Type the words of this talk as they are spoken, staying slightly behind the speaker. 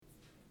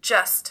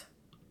Just.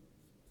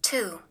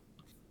 2.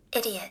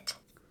 Idiot.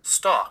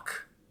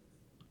 Stock.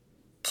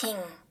 King.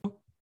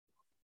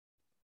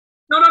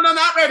 No,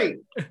 not ready.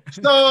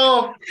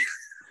 So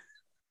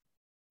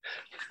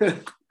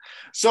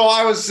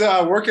I was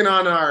working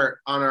on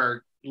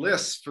our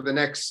list for the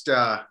next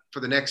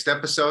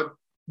episode.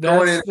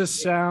 That's the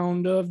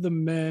sound of the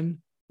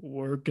men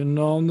working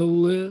on the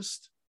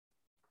list.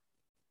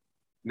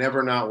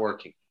 Never not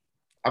working.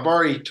 I've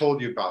already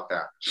told you about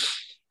that.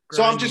 Grinding.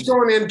 So I'm just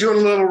going in, doing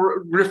a little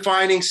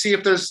refining, see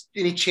if there's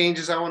any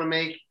changes I want to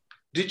make.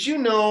 Did you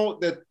know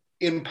that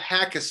in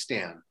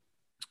Pakistan,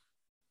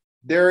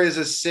 there is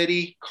a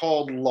city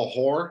called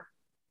Lahore?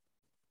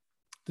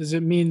 Does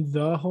it mean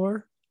the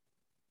whore?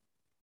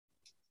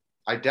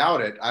 I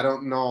doubt it. I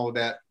don't know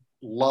that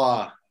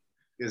la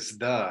is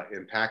the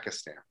in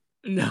Pakistan.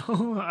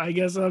 No, I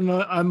guess I'm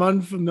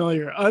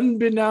unfamiliar.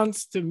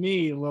 Unbeknownst to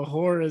me,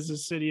 Lahore is a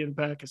city in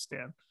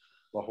Pakistan.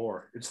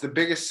 Lahore. It's the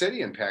biggest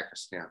city in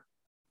Pakistan.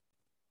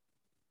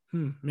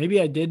 Maybe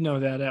I did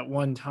know that at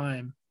one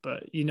time,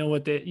 but you know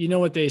what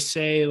they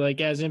say, like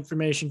as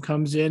information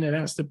comes in, it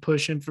has to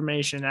push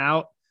information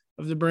out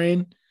of the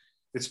brain.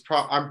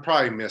 I'm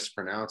probably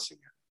mispronouncing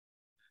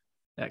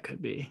it. That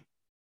could be.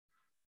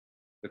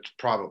 It's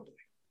probably.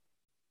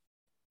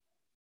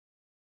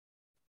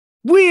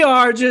 We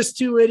are just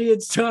two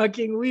idiots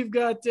talking. We've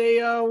got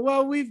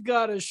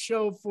a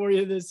show for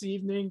you this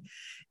evening.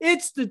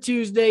 It's the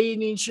Tuesday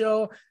evening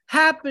show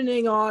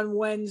happening on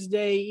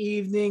Wednesday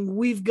evening.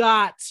 We've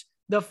got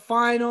the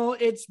final.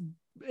 It's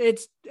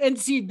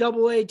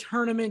NCAA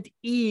tournament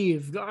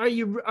eve. Are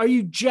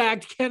you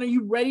jacked, Ken? Are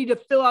you ready to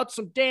fill out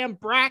some damn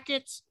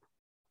brackets?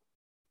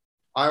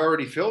 I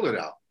already filled it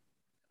out.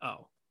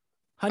 Oh,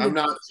 I'm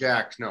not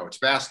jacked. No, it's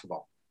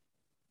basketball.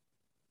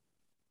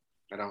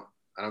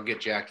 I don't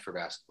get jacked for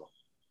basketball.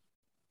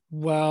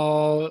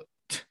 Well,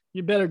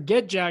 you better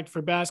get jacked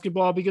for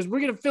basketball because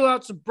we're going to fill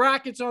out some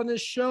brackets on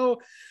this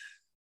show.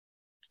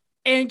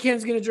 And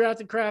Ken's going to draft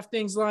the Kraft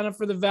Things lineup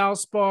for the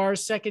Valspar,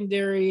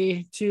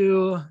 secondary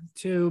to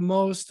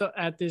most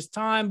at this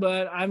time.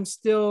 But I'm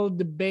still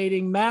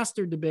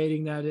master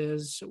debating, that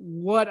is,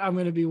 what I'm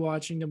going to be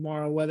watching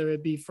tomorrow, whether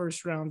it be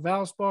first round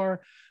Valspar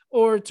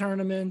or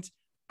tournament.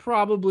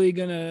 Probably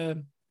going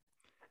to.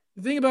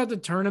 The thing about the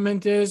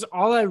tournament is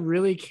all I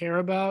really care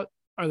about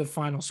are the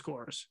final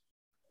scores.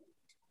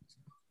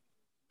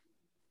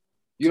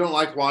 You don't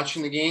like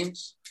watching the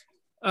games?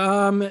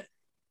 You're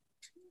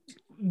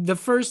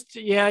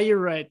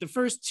right. The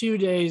first 2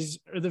 days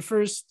or the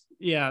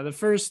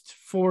first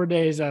 4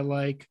 days I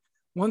like.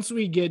 Once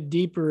we get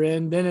deeper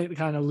in, then it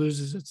kind of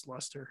loses its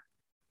luster.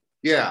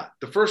 Yeah.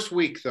 The first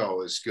week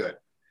though is good.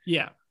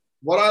 Yeah.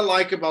 What I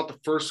like about the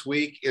first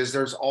week is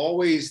there's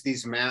always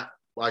these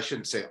well, I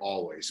shouldn't say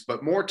always,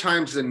 but more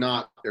times than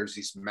not, there's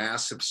these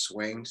massive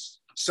swings.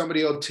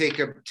 Somebody will take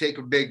a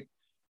big,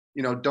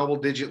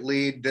 double-digit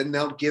lead, then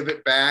they'll give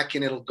it back,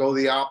 and it'll go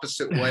the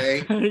opposite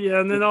way.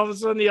 Yeah, and then all of a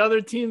sudden the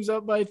other team's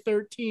up by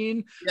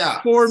 13.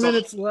 Yeah, 4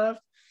 minutes left.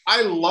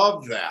 I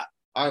love that.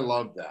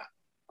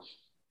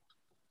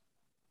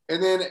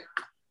 And then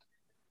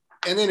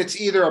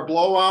it's either a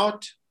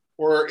blowout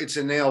or it's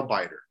a nail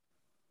biter.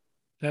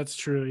 That's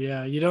true.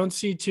 Yeah. You don't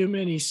see too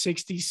many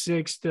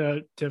 66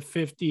 to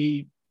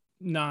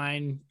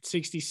 59,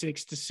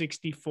 66 to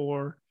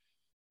 64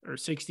 or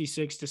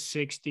 66 to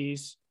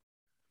 60s.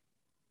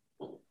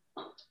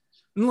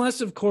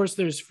 Unless, of course,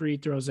 there's free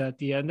throws at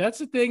the end. That's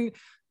the thing.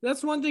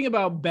 That's one thing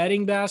about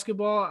betting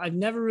basketball. I've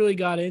never really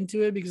got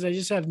into it because I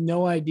just have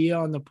no idea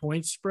on the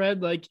point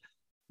spread. Like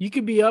you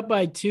could be up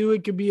by 2.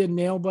 It could be a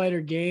nail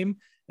biter game.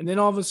 And then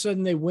all of a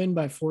sudden they win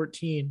by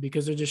 14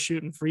 because they're just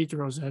shooting free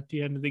throws at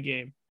the end of the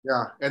game.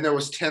 Yeah, and there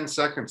was 10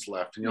 seconds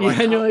left. And you're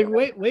like,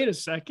 wait a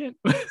second.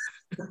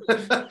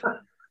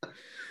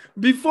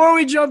 Before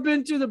we jump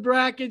into the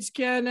brackets,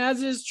 Ken,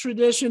 as is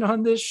tradition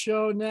on this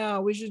show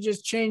now, we should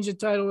just change the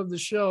title of the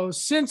show.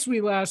 Since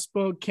we last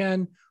spoke,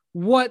 Ken,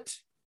 what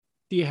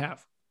do you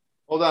have?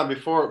 Hold on,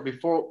 before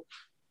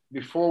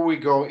we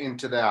go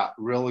into that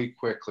really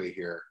quickly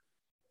here,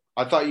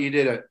 I thought you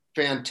did a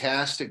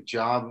fantastic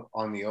job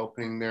on the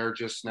opening there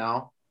just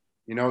now.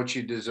 You know what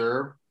you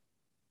deserve?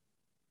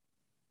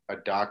 A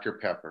Dr.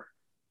 Pepper.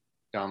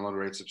 Download,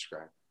 rate,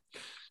 subscribe.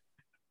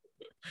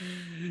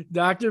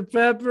 Dr.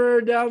 Pepper,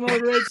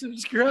 download, rate,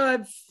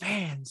 subscribe.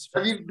 Fans.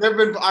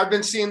 I've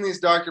been seeing these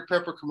Dr.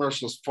 Pepper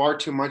commercials far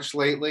too much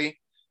lately.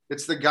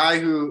 It's the guy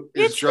who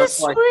is dressed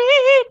like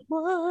sweet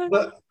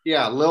one.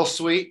 Yeah, Lil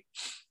Sweet.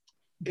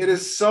 It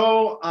is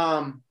so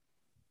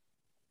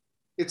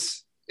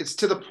it's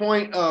to the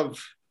point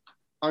of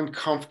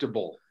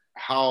uncomfortable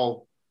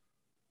how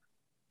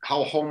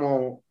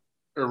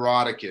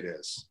homoerotic it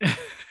is.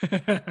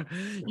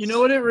 You know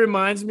what it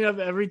reminds me of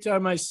every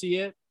time I see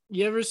it?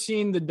 You ever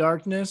seen The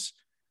Darkness?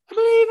 I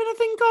believe in a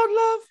thing called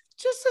love.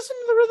 Just listen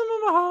to the rhythm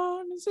of my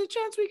heart. Is there a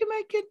chance we can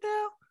make it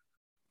now?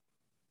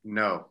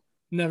 No.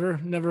 Never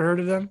heard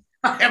of them?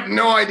 I have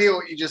no idea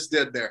what you just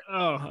did there.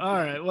 Oh, all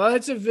right. Well,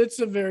 it's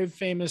a very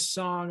famous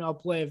song. I'll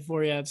play it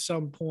for you at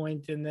some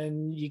point, and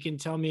then you can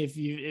tell me if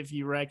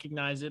you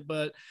recognize it.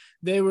 But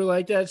they were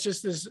like, that's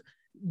just this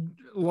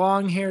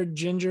long-haired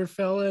ginger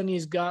fella, and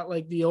he's got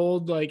like the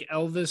old like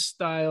Elvis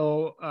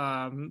style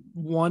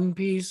one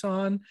piece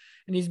on,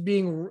 and he's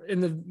being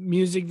in the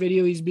music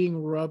video. He's being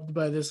rubbed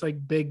by this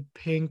like big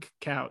pink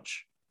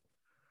couch.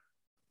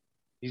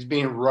 He's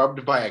being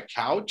rubbed by a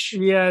couch.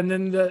 Yeah, and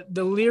then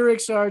the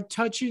lyrics are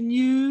touching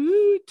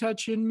you,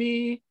 touching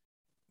me,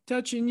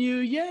 touching you.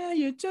 Yeah,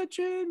 you're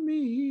touching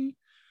me.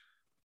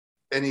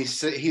 And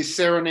he's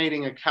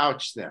serenading a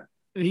couch then.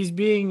 He's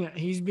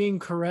being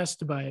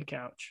caressed by a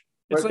couch.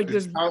 It's like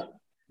this.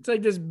 It's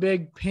like this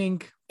big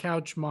pink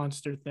couch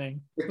monster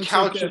thing. The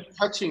couch is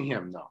touching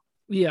him though.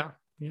 Yeah.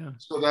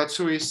 So that's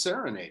who he's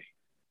serenading.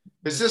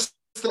 Is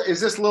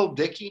this Lil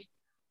Dicky?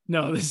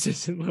 No, this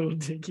isn't Lil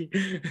Dicky.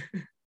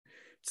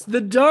 It's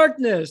The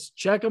Darkness.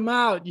 Check them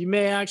out. You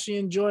may actually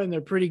enjoy them. They're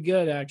pretty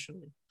good,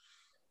 actually.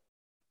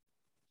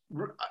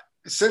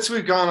 Since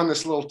we've gone on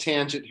this little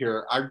tangent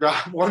here, I've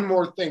got one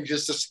more thing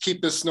just to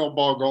keep this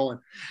snowball going.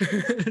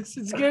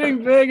 It's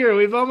getting bigger.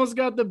 We've almost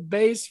got the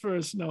base for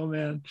a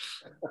snowman.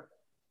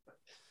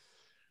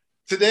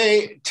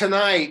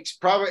 Tonight,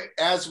 probably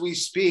as we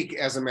speak,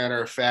 as a matter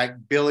of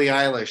fact, Billie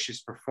Eilish is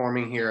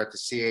performing here at the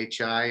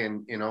CHI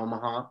in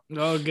Omaha.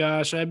 Oh,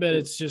 gosh. I bet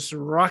it's just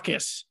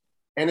ruckus.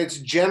 And it's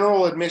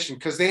general admission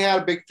because they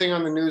had a big thing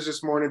on the news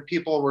this morning.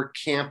 People were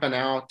camping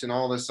out and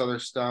all this other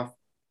stuff,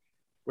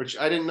 which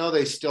I didn't know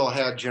they still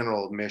had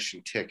general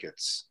admission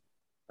tickets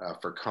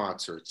for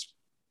concerts.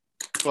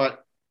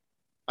 But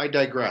I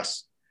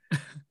digress.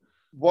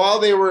 While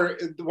they were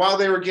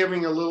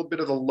giving a little bit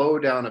of the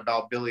lowdown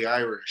about Billie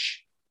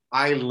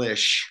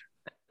Eilish.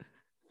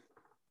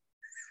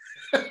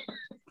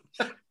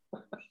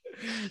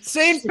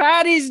 St.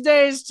 Patty's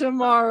Day is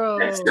tomorrow.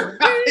 That's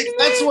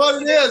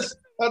what it is.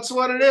 That's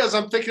what it is.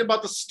 I'm thinking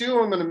about the stew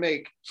I'm going to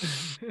make.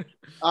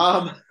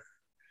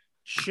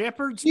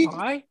 Shepherd's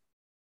pie?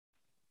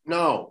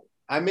 No,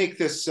 I make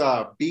this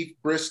beef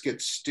brisket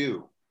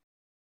stew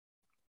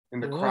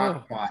in the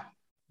crock pot.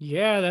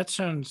 Yeah, that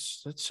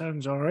sounds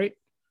all right.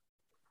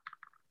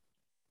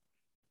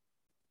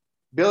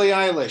 Billie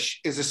Eilish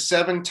is a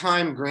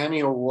 7-time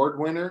Grammy Award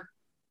winner.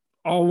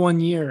 All 1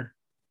 year.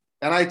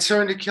 And I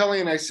turned to Kelly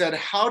and I said,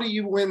 how do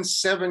you win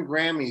 7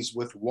 Grammys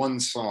with one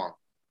song?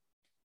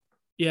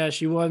 Yeah,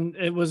 she won.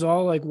 It was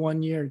all like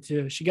 1 year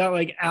too. She got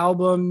like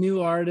album,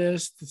 new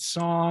artist,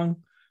 song.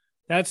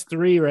 That's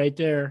 3 right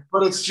there.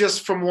 But it's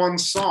just from one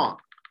song.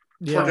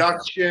 Yeah.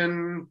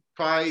 Production,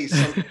 probably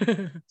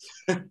some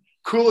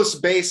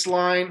coolest bass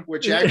line,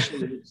 which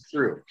actually is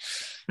true.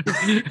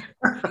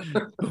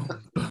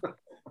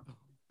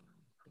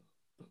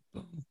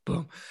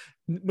 Boom.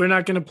 We're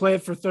not going to play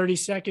it for 30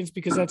 seconds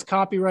because that's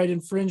copyright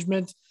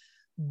infringement.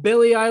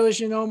 Billie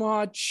Eilish in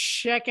Omaha.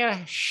 Check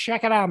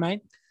it out,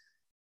 man.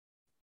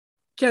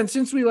 Ken,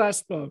 since we last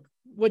spoke,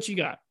 what you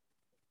got?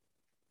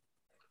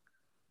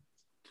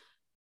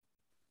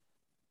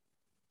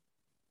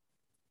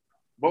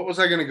 What was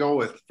I going to go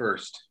with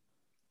first?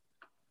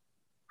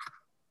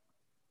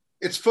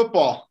 It's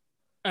football.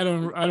 I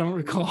don't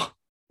recall.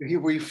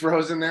 Were you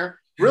frozen there?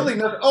 Really?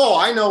 No. Oh,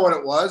 I know what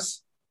it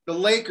was. The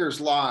Lakers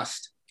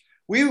lost.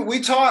 We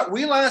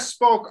last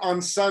spoke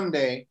on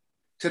Sunday.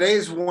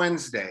 Today's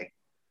Wednesday.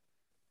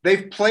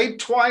 They've played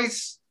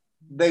twice.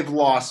 They've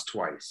lost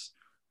twice.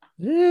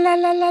 La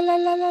la la la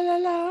la la la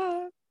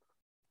la.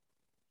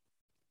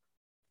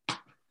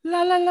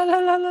 La la la la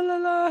la la la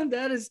la.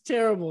 That is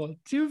terrible.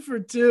 2 for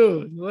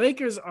 2. The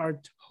Lakers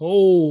are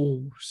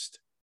toast.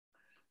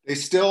 They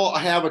still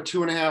have a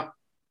 2.5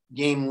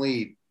 game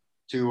lead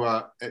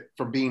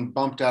for being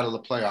bumped out of the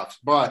playoffs.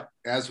 But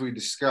as we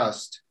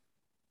discussed,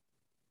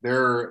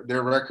 their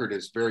record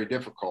is very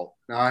difficult.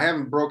 Now I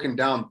haven't broken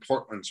down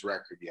Portland's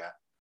record yet.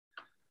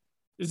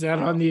 Is that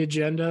on the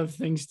agenda of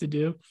things to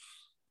do?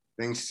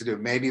 Things to do.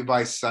 Maybe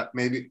because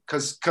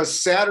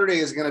Saturday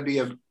is going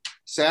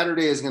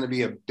to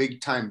be a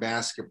big time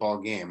basketball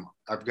game.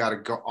 I've got to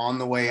go on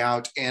the way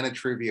out and a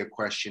trivia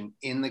question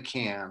in the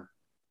can,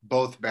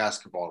 both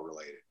basketball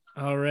related.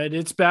 All right.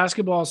 It's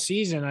basketball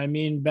season. I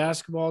mean,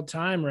 basketball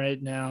time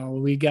right now.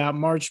 We got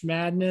March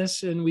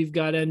Madness and we've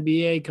got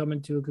NBA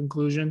coming to a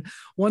conclusion.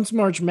 Once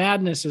March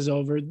Madness is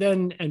over,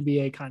 then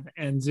NBA kind of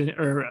ends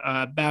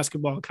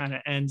basketball kind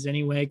of ends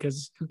anyway,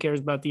 because who cares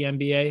about the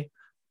NBA?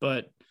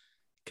 But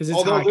because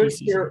it's hockey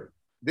season.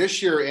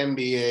 This year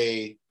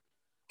NBA,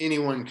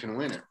 anyone can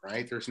win it,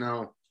 right? There's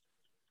no.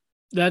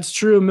 That's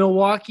true.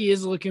 Milwaukee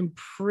is looking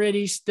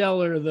pretty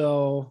stellar,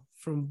 though,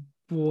 from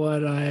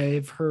what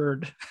I've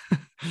heard.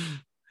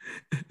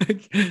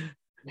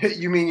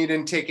 You mean you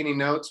didn't take any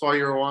notes while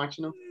you were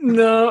watching them?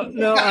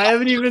 No, I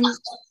haven't even.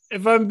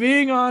 If I'm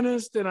being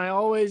honest, and I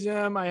always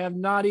am, I have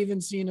not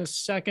even seen a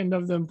second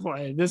of them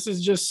play. This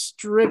is just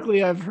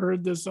strictly I've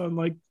heard this on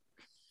like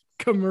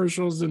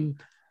commercials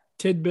and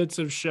tidbits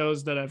of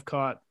shows that I've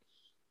caught.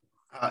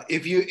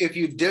 If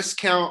you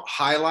discount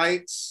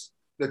highlights,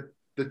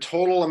 the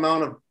total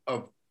amount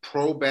of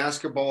pro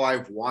basketball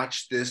I've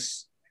watched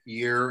this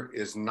year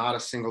is not a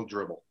single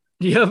dribble.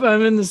 Yep,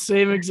 I'm in the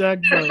same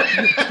exact boat.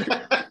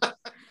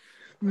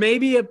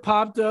 Maybe it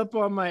popped up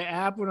on my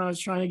app when I was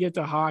trying to get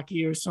to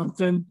hockey or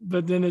something,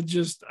 but then it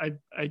just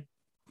I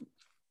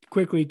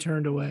quickly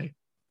turned away.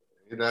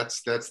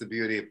 That's the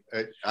beauty.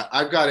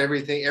 I've got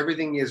everything.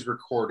 Everything is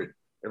recorded.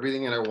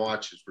 Everything that I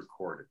watch is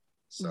recorded.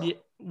 So. Yeah,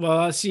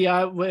 well, see,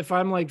 if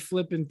I'm like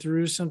flipping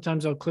through,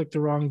 sometimes I'll click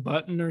the wrong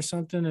button or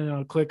something, and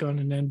I'll click on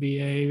an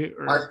NBA.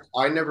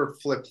 I never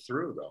flip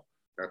through though.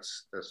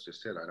 That's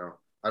just it.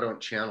 I don't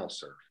channel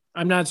surf.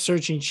 I'm not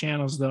searching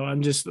channels though.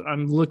 I'm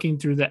looking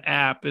through the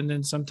app, and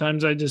then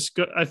sometimes I just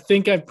go. I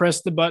think I've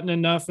pressed the button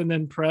enough, and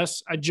then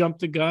I jump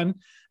the gun.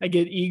 I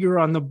get eager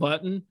on the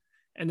button,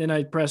 and then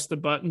I press the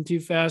button too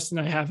fast, and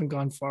I haven't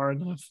gone far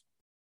enough.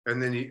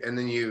 And then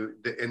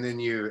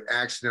you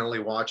accidentally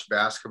watch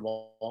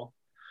basketball.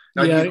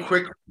 Now Yeah. you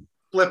quick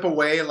flip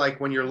away, like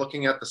when you're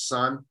looking at the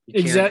sun.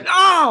 Exactly.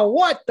 Oh,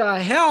 what the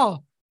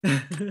hell?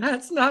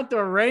 That's not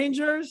the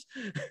Rangers.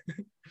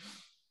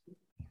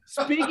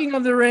 Speaking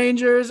of the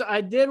Rangers,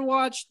 I did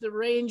watch the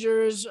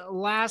Rangers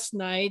last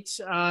night.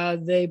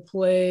 They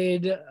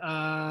played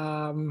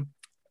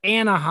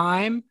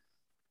Anaheim.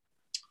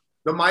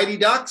 The Mighty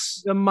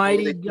Ducks. The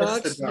Mighty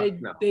Ducks.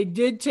 They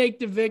did take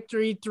the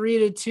victory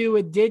 3-2.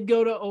 It did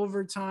go to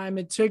overtime.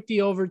 It took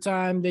the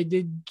overtime. They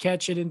did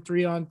catch it in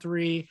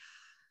 3-on-3.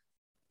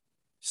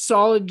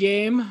 Solid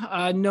game.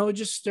 No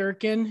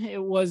Shesterkin.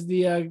 It was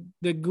the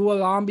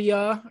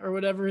Gualambia or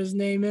whatever his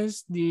name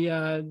is,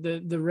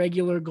 the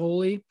regular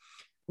goalie.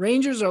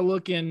 Rangers are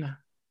looking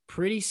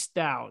pretty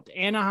stout.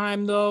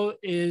 Anaheim, though,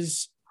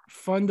 is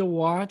fun to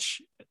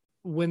watch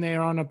when they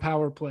are on a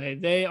power play.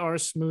 They are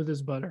smooth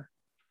as butter.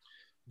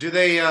 Do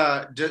they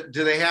do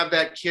they have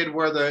that kid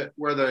wear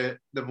the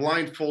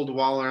blindfold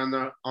while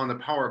they're on the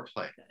power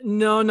play?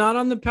 No, not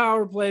on the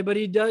power play, but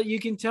he does. You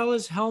can tell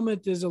his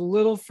helmet is a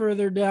little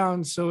further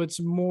down, so it's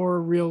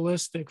more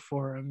realistic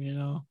for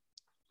him.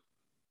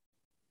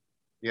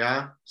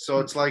 Yeah. So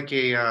it's like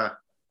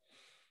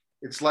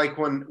it's like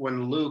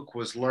when Luke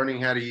was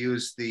learning how to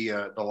use the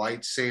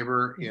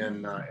lightsaber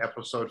in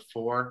episode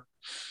 4.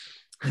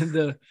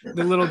 the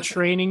little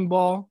training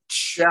ball.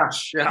 Yeah.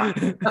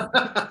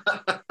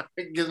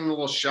 Gives him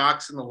little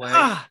shocks in the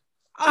leg.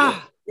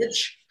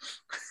 Itch.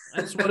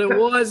 That's what it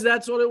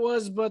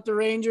was. But the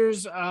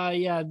Rangers,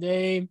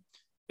 it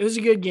was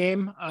a good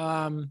game.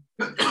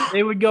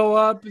 They would go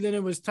up, then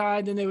it was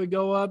tied, then they would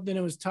go up, then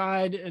it was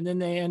tied, and then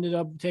they ended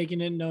up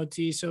taking it in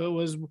OT. So it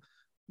was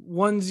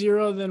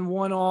 1-0, then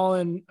 1-1,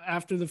 and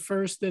after the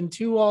first, then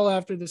 2-2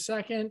 after the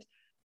second,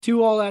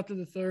 2-2 after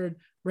the third.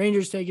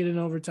 Rangers take it in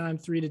overtime,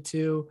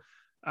 3-2.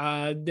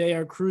 They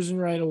are cruising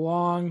right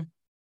along.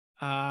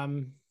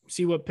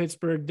 See what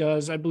Pittsburgh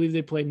does. I believe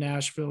they play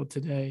Nashville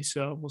today,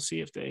 so we'll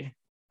see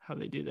how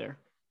they do there.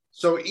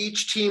 So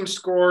each team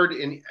scored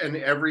in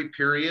every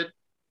period?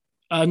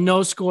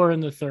 No score in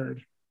the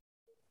third.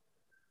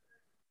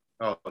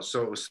 Oh,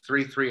 so it was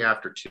 3-3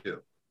 after 2.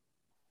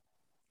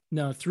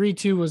 No,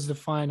 3-2 was the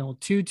final.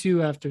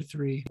 2-2 after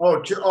 3.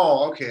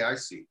 Oh, okay, I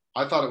see.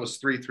 I thought it was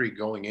 3-3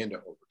 going into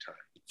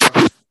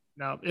overtime.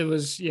 No, it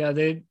was,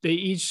 they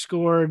each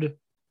scored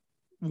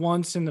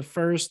once in the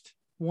first,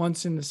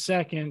 once in the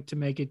second to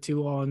make it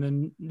 2-2, and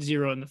then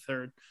 0 in the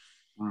third.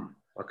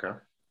 Okay.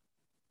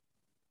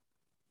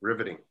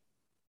 Riveting.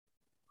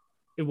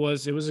 It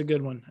was a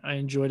good one. I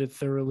enjoyed it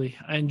thoroughly.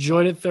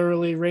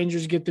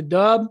 Rangers get the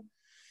dub.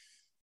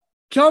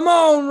 Come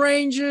on,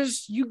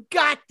 Rangers. You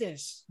got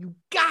this. You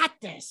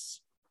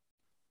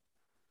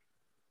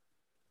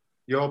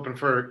hoping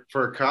for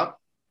a cup?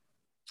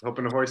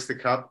 Hoping to hoist the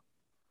cup?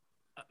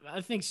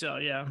 I think so,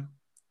 yeah.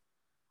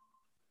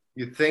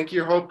 You think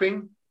you're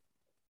hoping?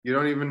 You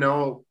don't even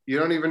know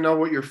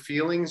what your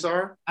feelings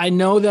are? I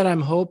know that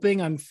I'm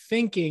hoping. I'm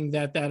thinking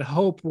that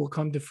hope will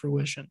come to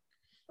fruition.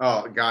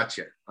 Oh,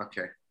 gotcha.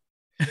 Okay.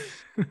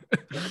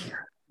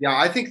 Yeah,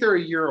 I think they're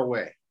a year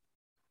away.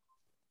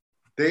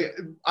 They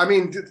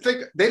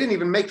didn't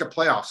even make the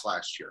playoffs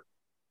last year,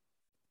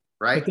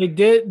 right? But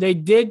they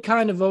did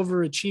kind of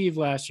overachieve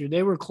last year.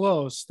 They were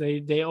close.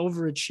 They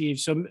overachieved.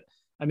 So,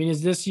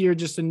 is this year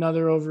just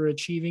another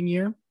overachieving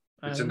year?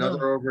 It's another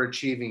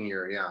overachieving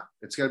year. Yeah.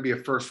 It's going to be a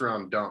first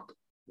round dump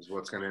is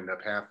what's going to end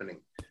up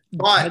happening.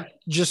 But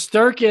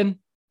Shesterkin.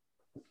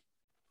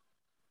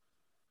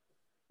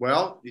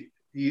 Well,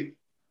 if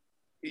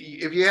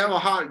you have a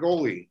hot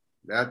goalie,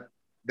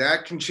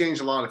 that can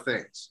change a lot of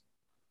things.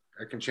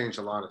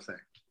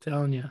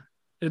 Telling you,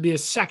 it'll be a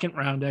second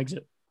round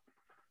exit.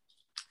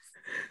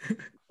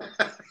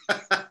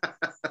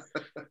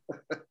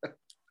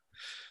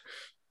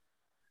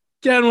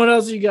 Ken, what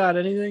else you got?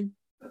 Anything?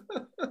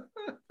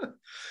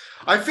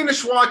 I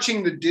finished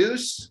watching The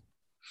Deuce.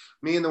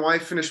 Me and the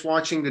wife finished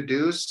watching The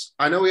Deuce.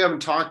 I know we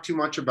haven't talked too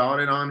much about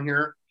it on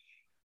here.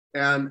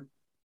 And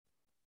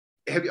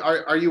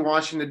are you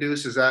watching The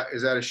Deuce? Is that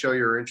a show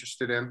you're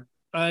interested in?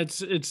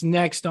 It's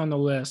next on the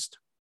list.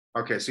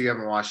 Okay, so you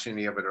haven't watched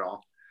any of it at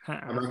all.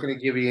 I'm not going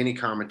to give you any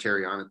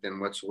commentary on it then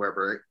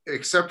whatsoever,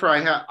 except for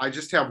I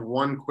just have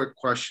one quick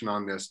question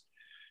on this,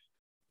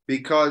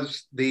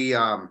 because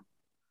the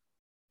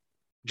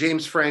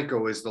James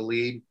Franco is the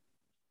lead.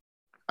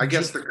 I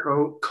guess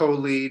the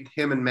co-lead,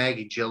 him and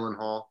Maggie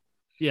Gyllenhaal.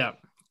 Yeah.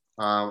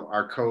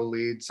 Are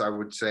co-leads, I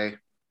would say,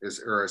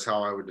 is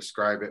how I would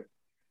describe it.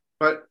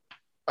 But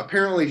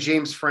apparently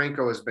James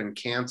Franco has been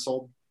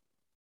canceled.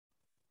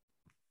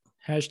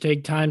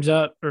 Hashtag time's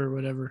up or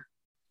whatever.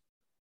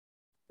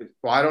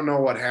 Well, I don't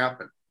know what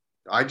happened.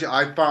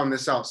 I found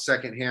this out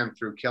secondhand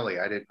through Kelly.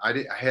 I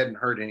hadn't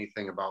heard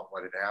anything about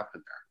what had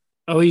happened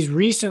there. Oh, he's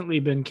recently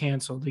been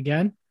canceled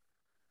again?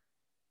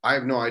 I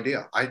have no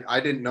idea. I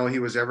didn't know he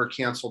was ever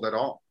canceled at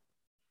all.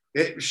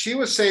 She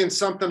was saying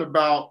something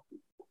about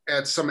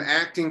at some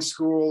acting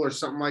school or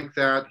something like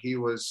that. He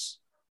was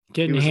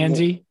getting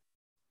handsy.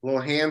 A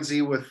little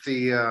handsy with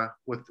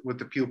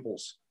the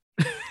pupils.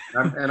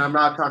 And I'm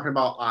not talking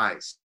about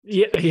eyes.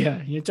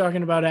 Yeah. You're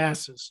talking about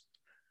asses.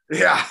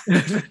 Yeah.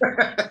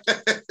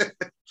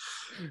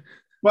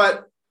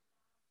 But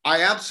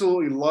I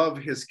absolutely love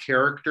his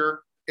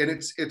character. And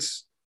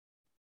it's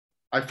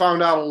I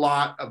found out a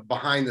lot of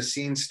behind the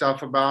scenes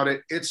stuff about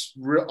it.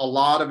 A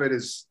lot of it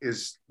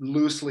is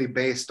loosely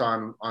based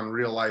on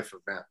real life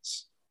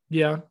events.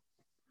 Yeah.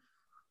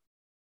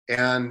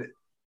 And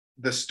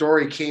the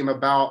story came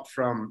about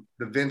from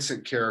the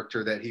Vincent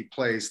character that he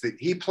plays. That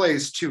he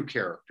plays two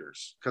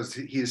characters because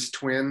he's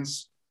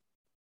twins.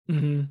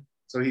 Mm-hmm.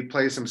 So he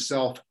plays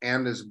himself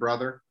and his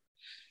brother.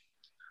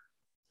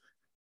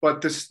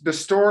 But the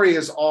story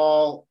is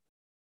all,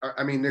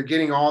 I mean, they're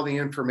getting all the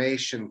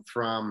information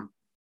from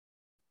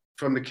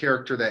the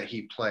character that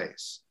he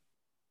plays.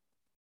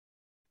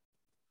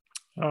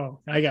 Oh,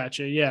 I got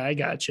you. Yeah, I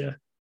got you.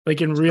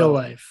 Like in real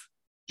life.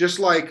 Just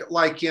like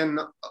in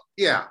the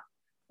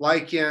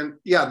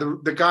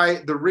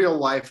real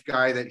life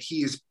guy that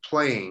he's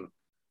playing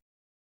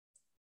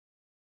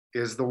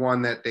is the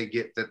one that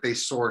they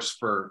source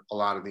for a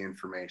lot of the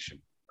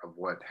information of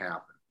what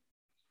happened.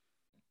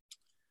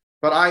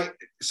 But I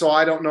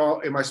don't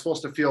know, am I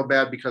supposed to feel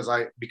bad because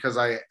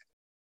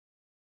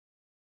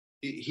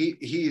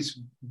he's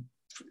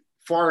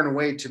far and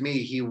away, to me,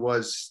 he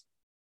was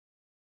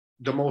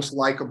the most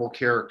likable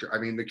character. I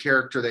mean, the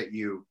character that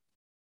you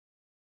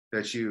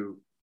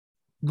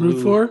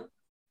root for?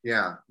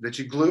 Yeah, that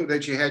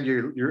you had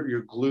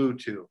your glue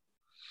to.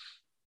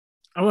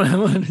 I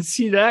want to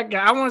see that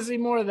guy. I want to see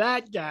more of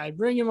that guy.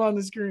 Bring him on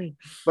the screen.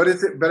 But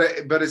is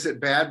it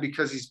bad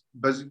because he's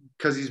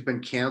been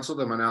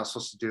canceled? Am I not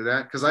supposed to do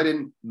that? Because I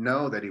didn't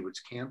know that he was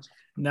canceled.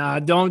 Nah,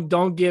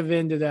 don't give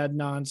in to that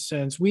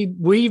nonsense.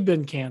 We've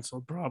been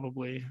canceled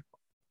probably.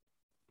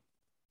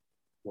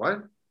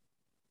 What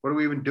are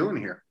we even doing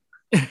here?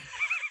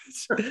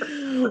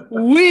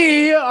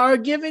 We are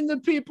giving the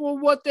people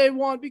what they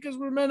want because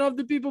we're men of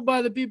the people,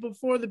 by the people,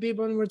 for the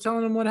people, and we're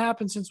telling them what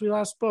happened since we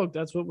last spoke.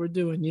 That's what we're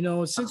doing. You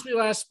know, since we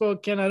last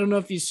spoke, Ken, I don't know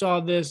if you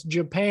saw this.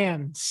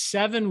 Japan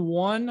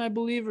 7-1, I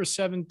believe, or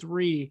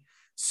 7-3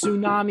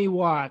 tsunami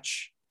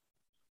watch.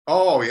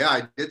 Oh yeah,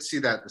 I did see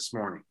that this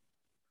morning.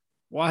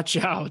 Watch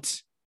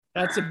out.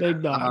 That's a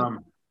big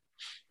dog.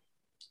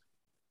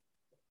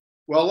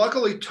 Well,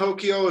 luckily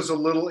Tokyo is a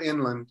little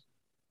inland.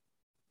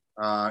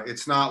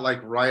 It's not like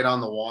right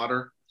on the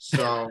water,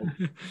 so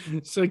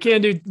it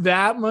can't do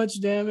that much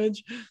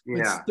damage.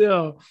 Yeah,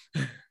 still.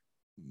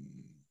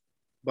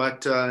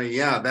 But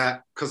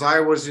that because I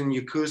was in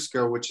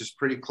Yokosuka, which is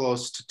pretty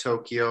close to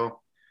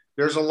Tokyo.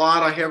 There's a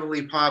lot of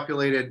heavily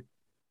populated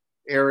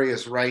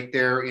areas right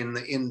there in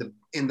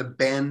the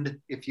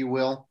bend, if you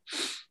will,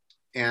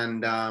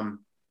 and a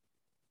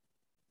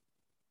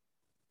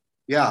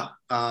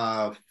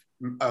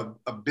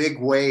big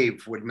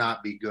wave would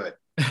not be good.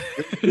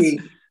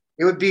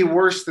 It would be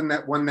worse than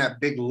that when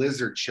that big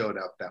lizard showed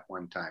up that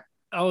one time.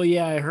 Oh,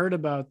 yeah, I heard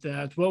about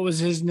that. What was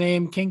his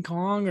name? King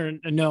Kong? Or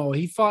no,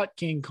 he fought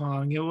King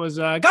Kong. It was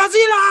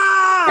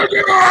Godzilla!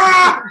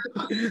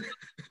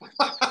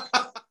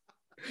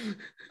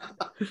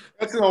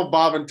 That's an old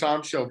Bob and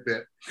Tom show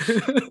bit.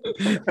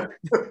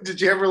 Did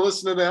you ever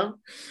listen to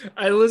them?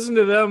 I listened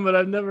to them, but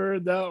I've never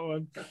heard that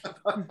one.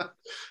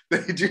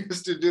 They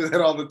used to do that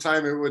all the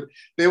time.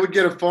 They would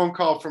get a phone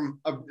call from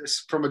a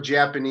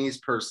Japanese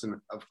person,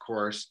 of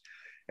course,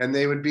 and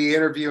they would be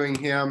interviewing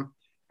him.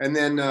 And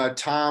then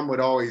Tom would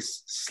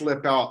always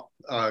slip out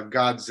a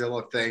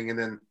Godzilla thing,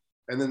 and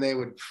then they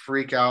would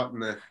freak out.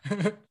 And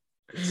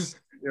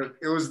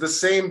it was the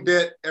same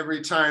bit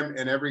every time,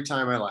 and every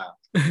time I laughed.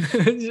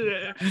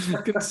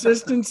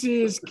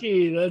 Consistency is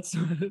key. That's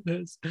what it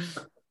is.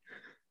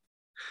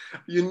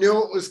 You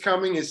knew it was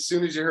coming as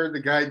soon as you heard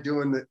the guy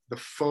doing the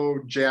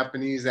faux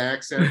Japanese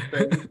accent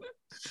thing.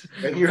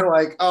 And you're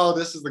like, oh,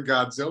 this is the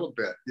Godzilla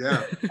bit.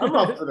 Yeah, I'm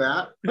up for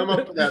that. I'm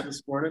up for that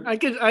this morning. I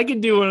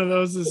could do one of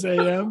those this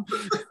AM.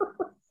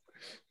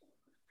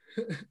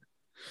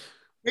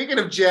 Speaking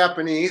of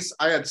Japanese,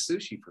 I had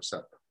sushi for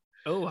supper.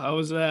 Oh, how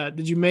was that?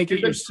 Did you make it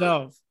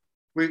yourself?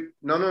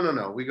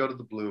 No. We go to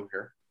the Blue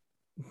here.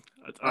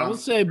 I will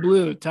say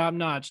Blue, top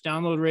notch.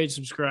 Download, rate,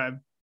 subscribe.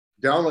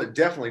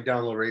 Definitely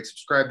download, rate,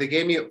 subscribe. They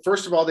gave me,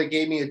 first of all, they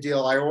gave me a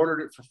deal. I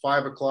ordered it for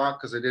 5:00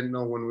 because I didn't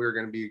know when we were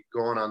going to be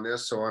going on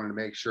this. So I wanted to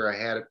make sure I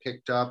had it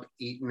picked up,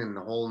 eaten in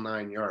the whole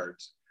 9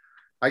 yards.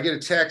 I get a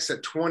text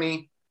at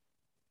 20,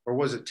 or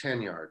was it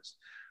 10 yards?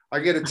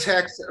 I get a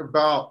text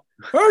about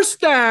first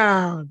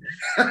down.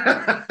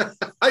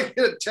 I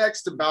get a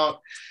text about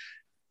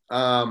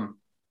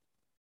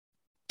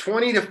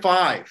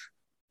 20-5.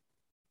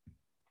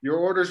 Your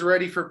order's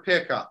ready for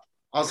pickup.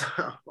 I was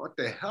like, what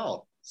the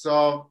hell?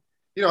 So,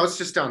 it's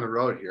just down the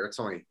road here. It's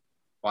only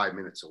 5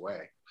 minutes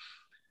away.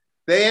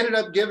 They ended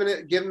up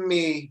giving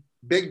me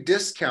big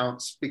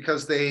discounts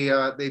because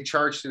they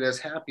charged it as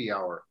happy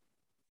hour.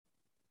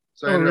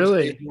 So I ended up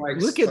really? saving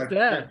Look at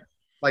that.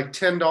 Like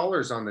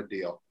 $10 on the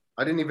deal.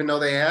 I didn't even know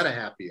they had a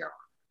happy hour.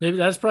 Maybe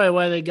that's probably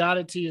why they got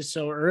it to you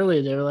so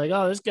early. They were like,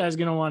 oh, this guy's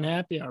going to want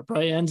happy hour.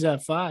 Probably ends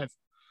at 5.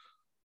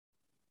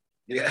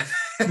 Yeah.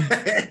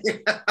 Yeah.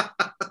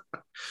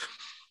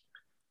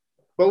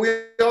 But we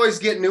always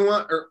get new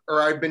ones, or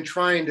I've been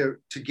trying to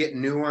get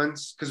new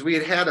ones because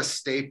we had a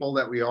staple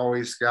that we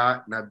always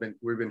got, and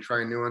we've been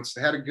trying new ones.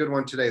 I had a good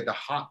one today, the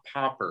hot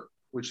popper,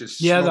 which is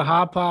the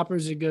hot popper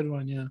is a good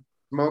one. Yeah,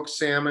 smoked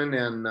salmon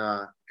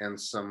and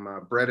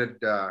some breaded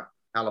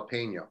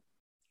jalapeno,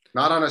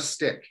 not on a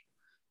stick.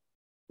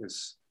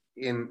 It's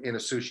in a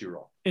sushi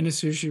roll. In a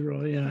sushi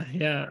roll, yeah.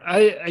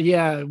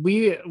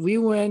 We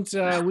went.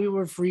 We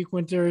were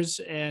frequenters,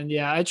 and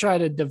I try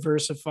to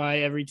diversify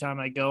every time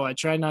I go. I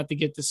try not to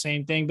get the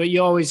same thing, but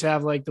you always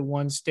have like the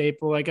one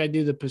staple. Like I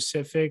do the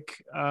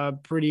Pacific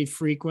pretty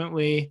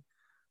frequently.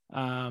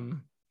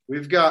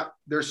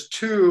 There's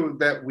two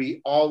that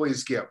we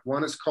always get.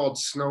 One is called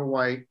Snow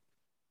White,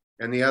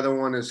 and the other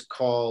one is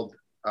called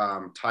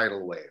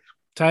Tidal Wave.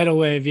 Tidal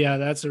Wave, yeah,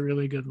 that's a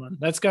really good one.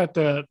 That's got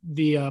the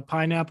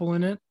pineapple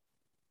in it.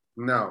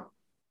 No.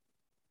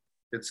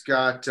 It's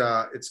got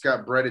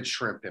breaded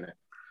shrimp in it.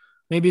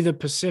 Maybe the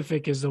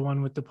Pacific is the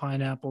one with the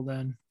pineapple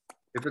then.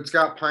 If it's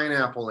got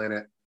pineapple in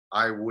it,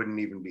 I wouldn't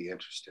even be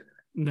interested in it.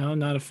 No,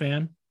 not a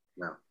fan.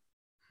 No,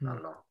 not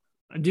at all.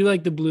 I do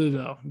like the blue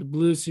though. The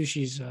blue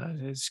sushi's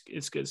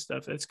it's good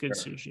stuff. That's good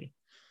sushi.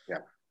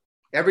 Yeah.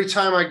 Every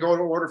time I go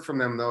to order from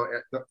them though,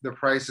 the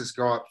prices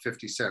go up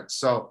 50 cents.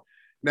 So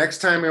next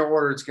time I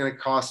order, it's going to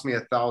cost me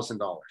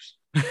 $1,000.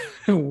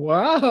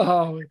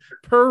 Wow.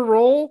 Per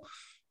roll?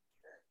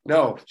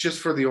 No,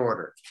 just for the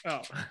order.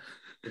 Oh.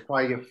 You'll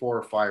probably get 4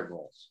 or 5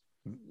 rolls.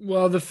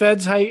 Well, the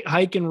Fed's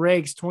hiking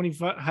rates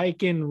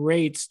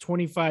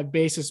 25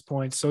 basis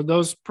points. So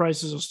those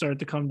prices will start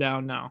to come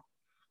down now.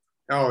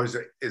 Oh, is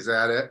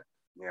that it?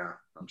 Yeah,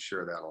 I'm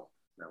sure that'll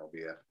be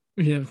it.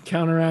 Yeah,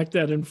 counteract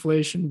that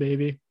inflation,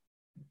 baby.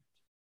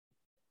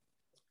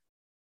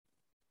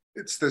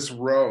 It's this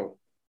roe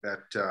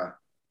that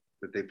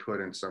they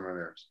put in some of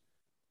theirs.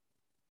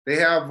 They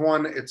have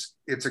one. It's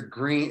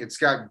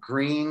got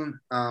green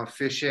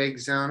fish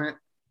eggs on it.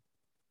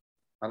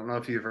 I don't know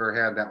if you've ever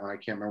had that one. I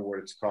can't remember what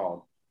it's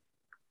called.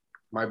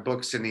 My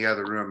book's in the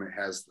other room. It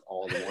has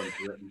all the ones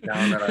written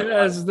down that I it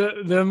has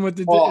them with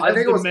the. I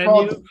think it was menu.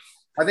 called.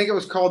 I think it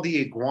was called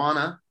the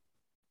iguana.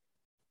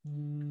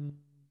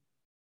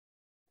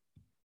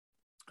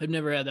 I've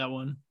never had that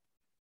one.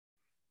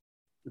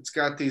 It's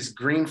got these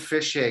green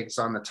fish eggs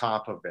on the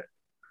top of it.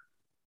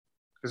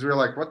 Because we were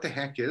like, what the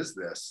heck is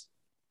this?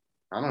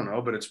 I don't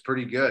know, but it's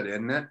pretty good,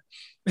 isn't it?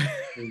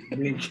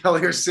 Me and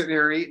Kelly are sitting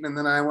here eating, and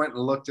then I went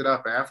and looked it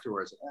up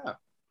afterwards. Yeah.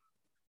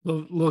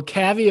 Little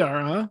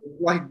caviar, huh?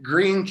 Like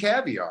green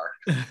caviar.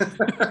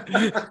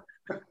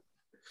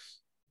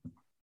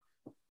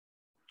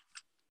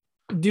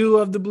 Do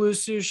love the blue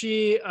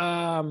sushi.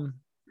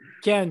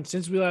 Ken,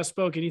 since we last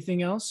spoke,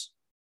 anything else?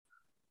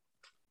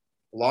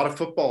 A lot of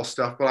football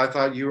stuff, but I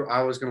thought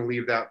I was going to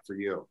leave that for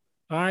you.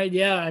 All right.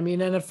 Yeah. I mean,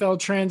 NFL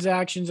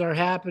transactions are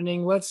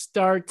happening. Let's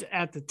start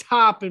at the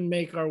top and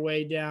make our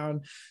way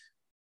down.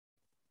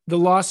 The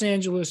Los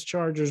Angeles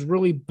Chargers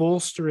really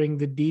bolstering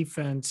the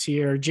defense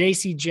here.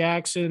 J.C.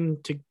 Jackson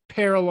to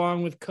pair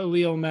along with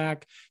Khalil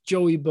Mack,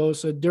 Joey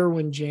Bosa,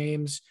 Derwin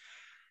James.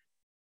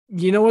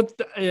 You know what?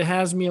 It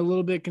has me a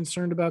little bit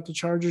concerned about the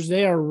Chargers.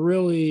 They are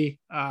really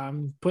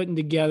putting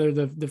together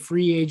the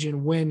free agent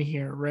win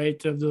here,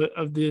 right? Of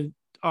the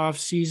off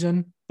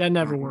season. That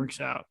never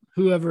works out.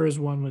 Whoever has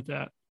won with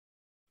that.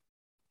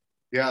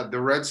 Yeah, the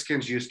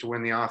Redskins used to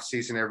win the off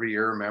season every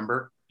year.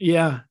 Remember?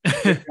 Yeah.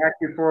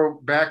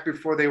 back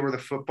before they were the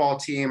football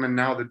team, and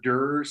now the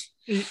Durs.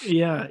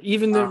 Yeah,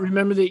 even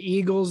remember the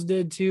Eagles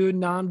did too.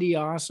 Nnamdi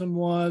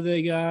Asomugha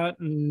they got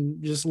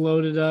and just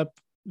loaded up.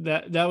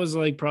 That was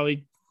like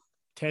probably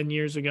 10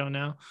 years ago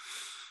now.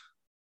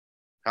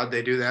 How'd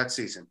they do that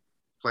season?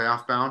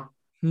 Playoff bound?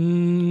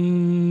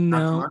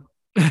 No.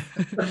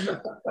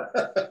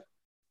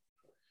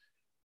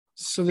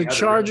 So the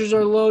Chargers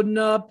are loading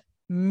up.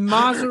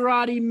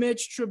 Maserati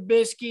Mitch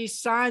Trubisky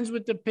signs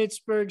with the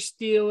Pittsburgh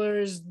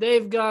Steelers.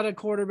 They've got a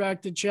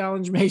quarterback to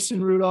challenge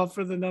Mason Rudolph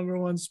for the number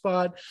 1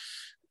 spot.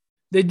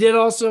 They did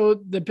also,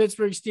 the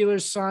Pittsburgh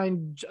Steelers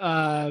signed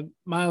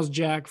Miles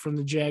Jack from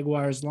the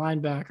Jaguars,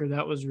 linebacker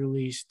that was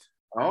released.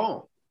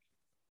 Oh,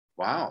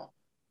 wow.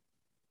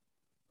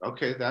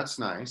 Okay, that's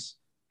nice.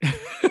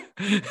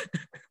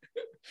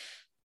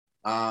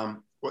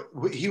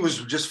 He was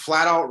just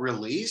flat out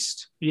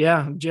released.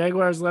 Yeah,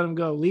 Jaguars let him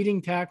go.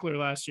 Leading tackler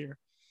last year.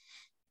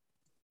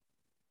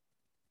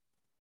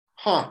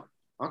 Huh.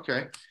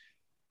 Okay.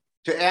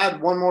 To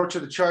add one more to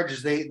the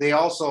Chargers, they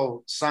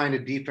also signed a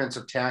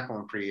defensive tackle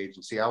in free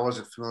agency. I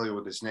wasn't familiar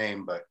with his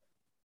name, but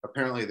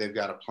apparently they've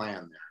got a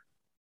plan there.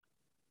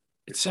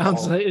 It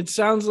sounds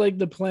like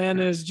the plan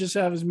is just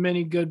have as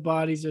many good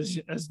bodies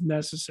as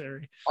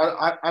necessary.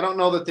 I don't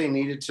know that they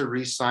needed to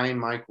re-sign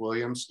Mike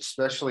Williams,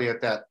 especially at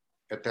that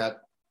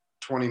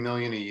 $20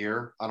 million a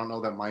year. I don't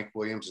know that Mike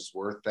Williams is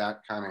worth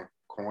that kind of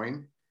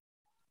coin.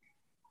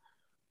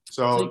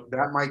 So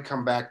that might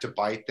come back to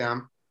bite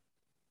them.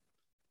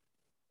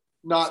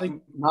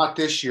 Not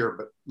this year,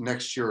 but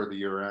next year or the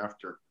year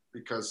after.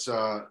 Because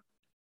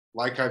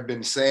like I've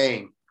been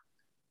saying,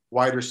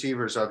 wide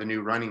receivers are the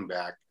new running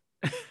back.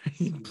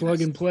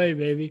 Plug and play,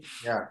 baby.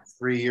 Yeah,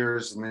 3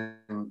 years and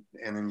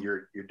then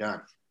you're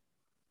done.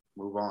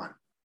 Move on.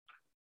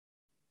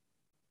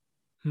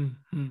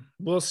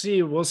 We'll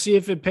see. We'll see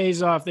if it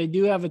pays off. They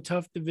do have a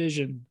tough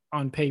division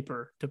on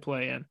paper to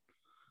play in.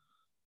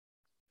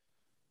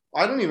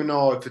 I don't even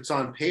know if it's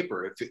on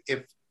paper.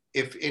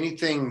 If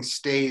anything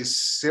stays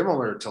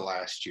similar to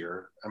last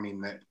year, I mean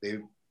that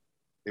they've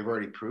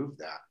already proved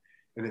that.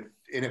 And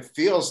it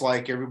feels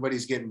like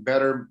everybody's getting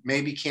better.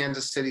 Maybe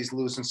Kansas City's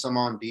losing some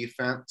on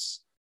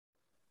defense.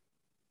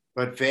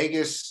 But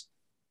Vegas,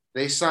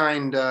 they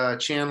signed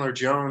Chandler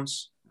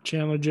Jones.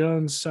 Chandler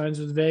Jones signs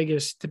with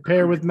Vegas to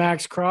pair with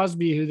Max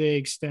Crosby, who they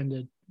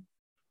extended.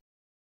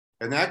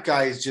 And that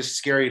guy is just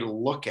scary to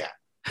look at.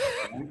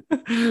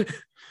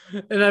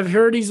 And I've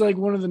heard he's like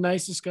one of the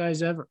nicest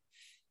guys ever.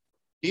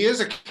 He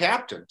is a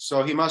captain,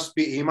 so he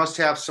must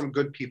have some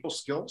good people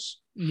skills.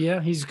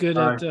 Yeah, he's good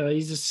at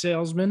he's a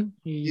salesman.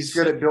 He's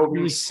good at building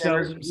really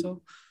sells himself.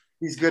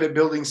 He's good at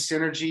building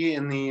synergy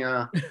in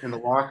the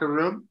locker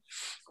room.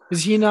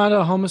 Is he not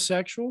a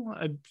homosexual?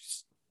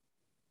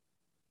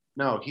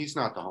 No, he's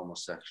not the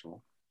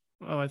homosexual.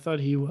 Oh, I thought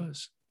he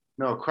was.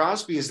 No,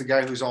 Crosby is the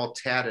guy who's all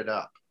tatted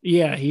up.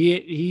 Yeah,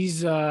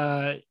 he's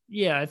I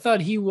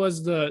thought he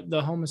was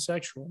the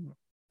homosexual.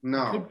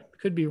 No.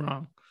 Could be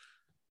wrong.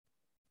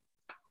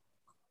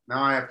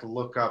 Now I have to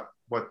look up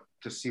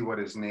to see what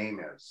his name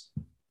is.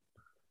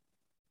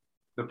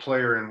 The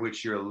player in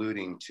which you're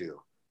alluding to.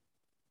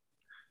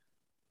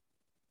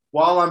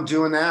 While I'm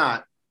doing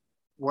that,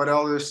 what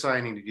other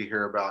signing did you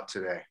hear about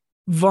today?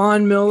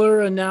 Von Miller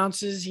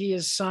announces he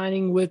is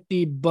signing with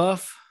the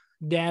Buff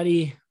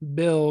Daddy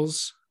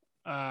Bills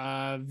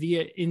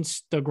via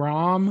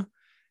Instagram.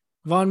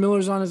 Von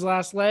Miller's on his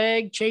last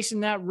leg, chasing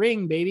that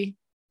ring, baby.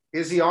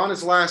 Is he on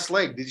his last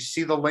leg? Did you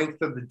see the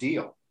length of the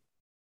deal?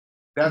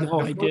 No,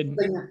 I didn't.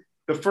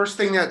 The first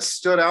thing that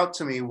stood out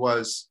to me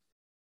was,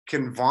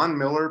 can Von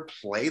Miller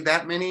play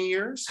that many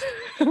years?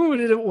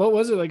 What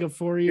was it, like a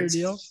 4-year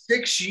deal?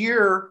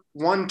 6-year,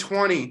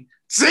 120.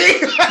 See,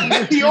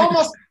 he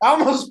almost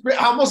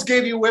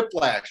gave you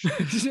whiplash.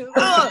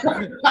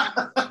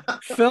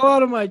 Fell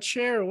out of my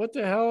chair. What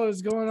the hell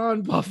is going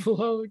on,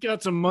 Buffalo? We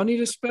got some money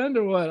to spend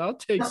or what? I'll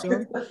take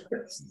some.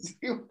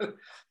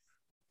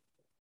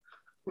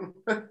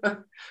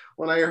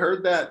 When I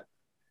heard that,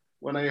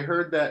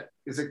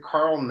 is it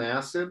Carl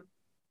Nassib?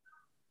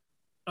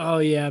 Oh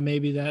yeah,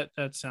 maybe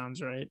that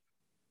sounds right.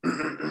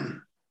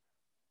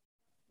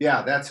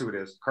 Yeah, that's who it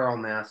is. Carl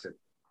Nassib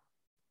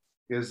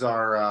is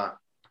our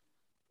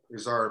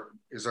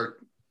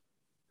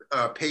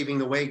paving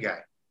the way guy.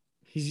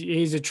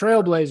 He's a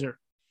trailblazer,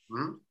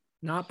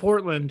 not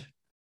Portland.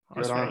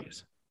 Las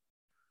Vegas.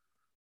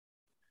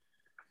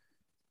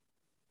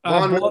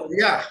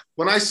 Yeah,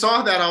 when I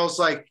saw that, I was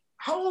like,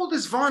 how old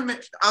is Von?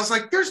 I was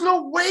like, there's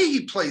no way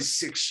he plays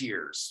 6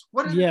 years.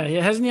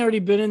 Hasn't he already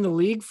been in the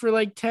league for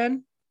like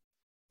 10?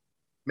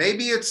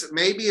 Maybe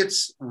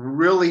it's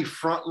really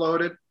front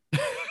loaded.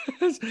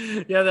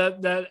 Yeah,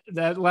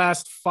 that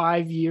last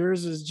 5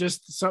 years is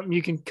just something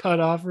you can cut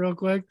off real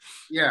quick.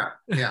 Yeah.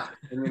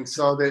 And then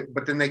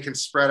but then they can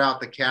spread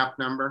out the cap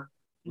number.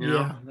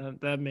 Yeah,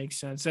 that makes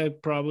sense.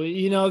 That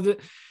probably,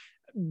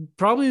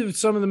 probably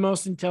some of the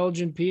most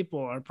intelligent people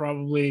are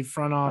probably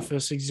front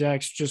office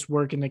execs just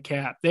working the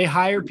cap. They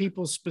hire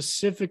people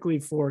specifically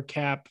for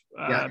cap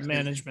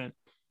management.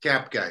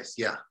 Cap guys,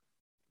 yeah.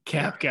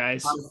 Cap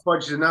guys.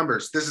 Fudge the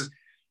numbers. This is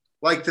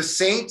like the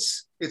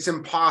Saints. It's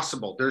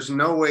impossible. There's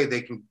no way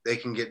they can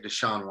get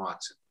Deshaun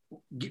Watson.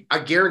 I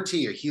guarantee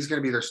you, he's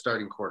going to be their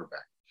starting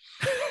quarterback.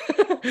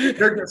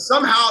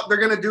 Somehow they're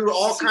going to do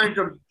all kinds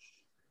of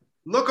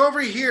look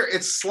over here.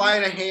 It's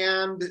sleight of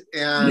hand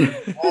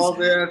and all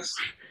this.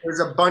 There's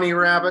a bunny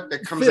rabbit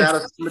that comes out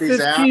of somebody's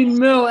ass. 15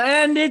 mil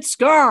and it's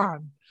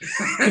gone.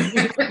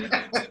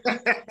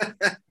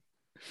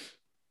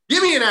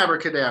 Give me an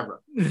abracadabra.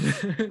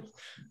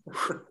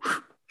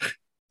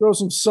 Throw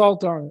some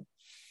salt on it.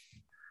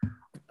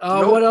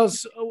 Nope.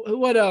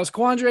 What else?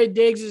 Quandre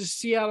Diggs is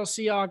Seattle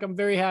Seahawk. I'm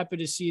very happy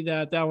to see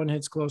that. That one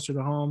hits closer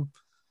to home.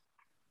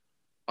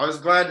 I was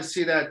glad to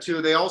see that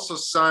too. They also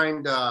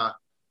signed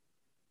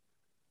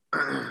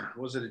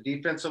was it a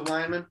defensive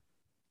lineman?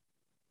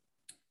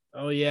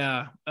 Oh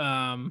yeah.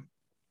 Al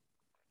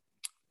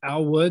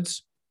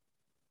Woods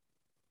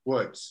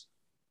Woods.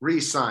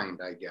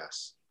 Re-signed, I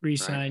guess.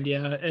 re-signed, right?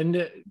 Yeah,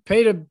 and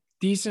paid a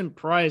decent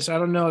price. I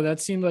don't know. That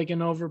seemed like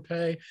an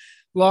overpay.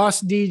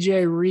 Lost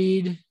DJ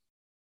Reed.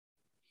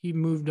 He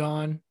moved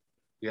on.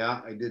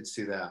 Yeah, I did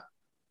see that.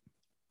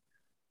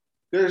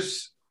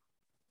 There's,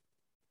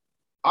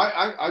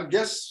 I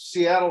guess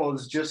Seattle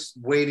is just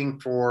waiting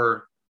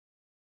for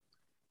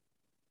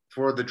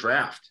the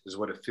draft, is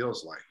what it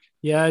feels like.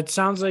 Yeah, it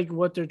sounds like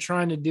what they're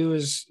trying to do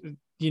is,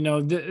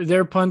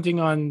 they're punting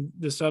on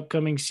this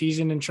upcoming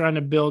season and trying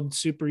to build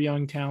super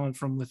young talent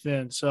from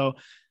within. So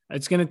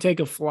it's going to take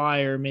a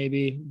flyer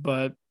maybe,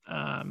 but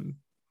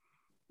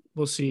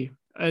we'll see.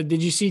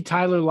 Did you see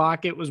Tyler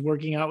Lockett was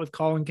working out with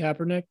Colin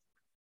Kaepernick?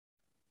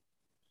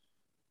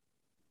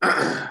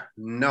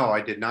 No,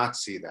 I did not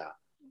see that.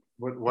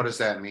 What does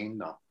that mean?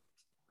 No.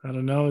 I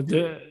don't know.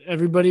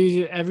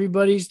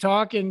 Everybody's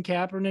talking.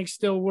 Kaepernick's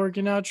still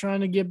working out,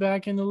 trying to get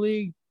back in the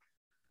league.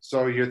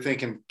 So you're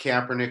thinking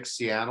Kaepernick,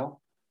 Seattle?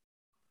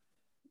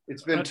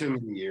 It's been too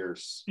many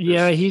years.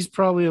 Yeah, he's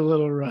probably a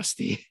little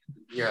rusty.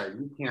 Yeah,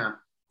 you can't.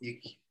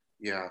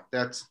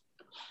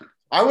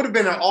 I would have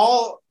been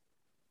all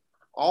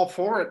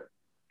for it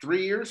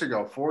 3 years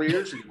ago, 4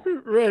 years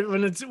ago. Right,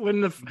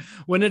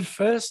 when it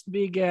first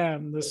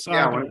began, the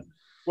saga. Yeah,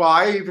 well,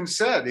 I even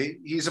said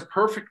he's a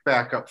perfect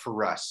backup for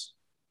Russ,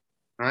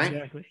 right?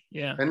 Exactly.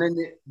 Yeah. And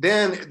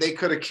then they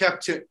could have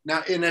kept it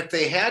now. And if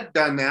they had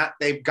done that,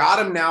 they've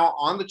got him now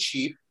on the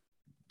cheap.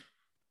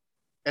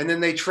 And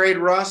then they trade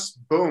Russ.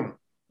 Boom.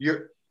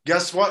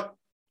 Guess what?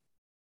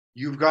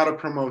 You've got a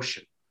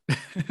promotion.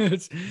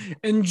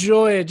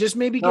 Enjoy it. Just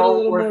maybe get a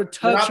little more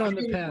touch on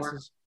the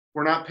passes.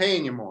 We're not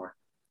paying you more.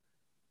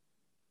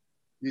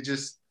 The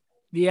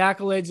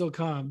accolades will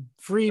come.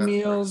 Free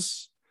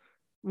meals.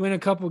 Right. Win a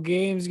couple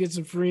games, get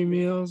some free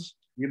meals.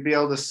 You'd be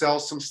able to sell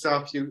some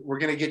stuff. We're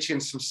going to get you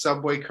in some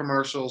Subway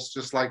commercials,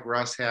 just like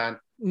Russ had.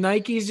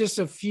 Nike's just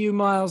a few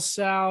miles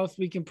south.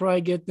 We can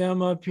probably get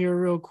them up here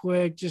real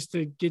quick just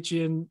to get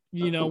you in.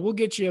 We'll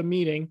get you a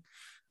meeting.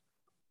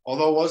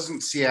 Although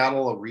wasn't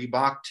Seattle a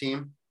Reebok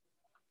team?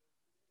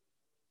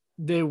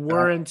 They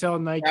were until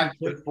Nike.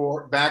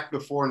 Back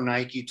before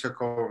Nike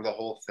took over the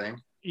whole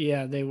thing.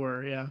 Yeah, they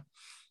were. Yeah.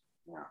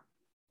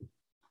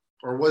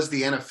 Or was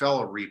the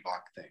NFL a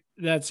Reebok thing?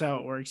 That's how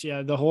it works.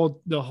 Yeah, the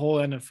whole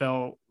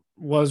NFL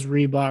was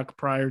Reebok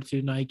prior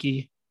to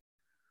Nike.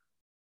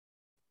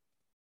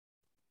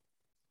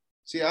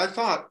 See, I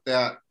thought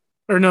that.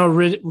 Or no,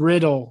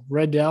 Riddell.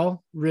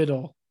 Riddell.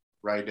 Riddell.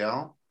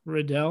 Riddell.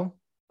 Well,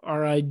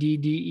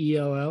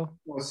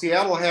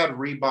 Seattle had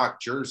Reebok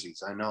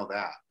jerseys. I know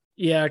that.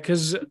 Yeah,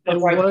 because it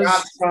was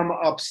got some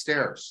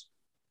upstairs.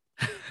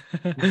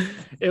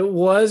 It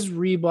was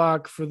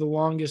Reebok for the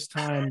longest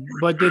time,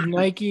 but did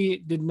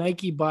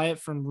Nike buy it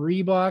from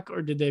Reebok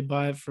or did they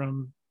buy it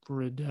from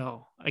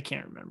Riddell? I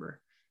can't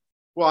remember.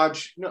 Well,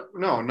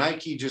 no,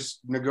 Nike just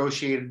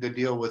negotiated the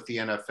deal with the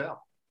NFL.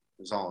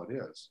 Is all it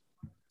is.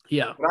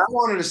 Yeah. But I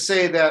wanted to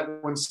say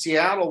that when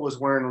Seattle was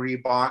wearing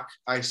Reebok,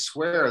 I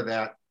swear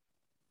that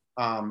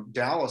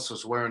Dallas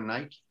was wearing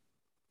Nike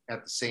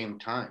at the same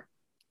time.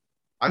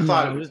 I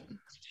thought it was a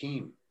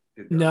team.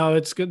 No,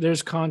 it's good.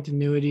 There's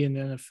continuity in the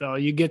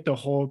NFL. You get the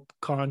whole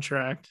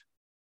contract.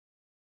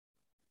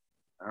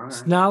 Right.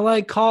 It's not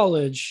like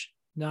college.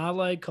 Not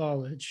like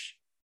college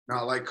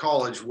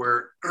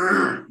where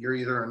you're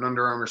either an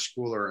Under Armour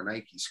school or a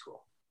Nike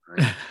school.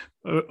 Right?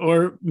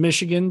 or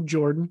Michigan,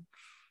 Jordan.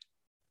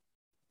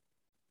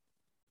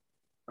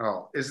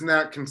 Oh, is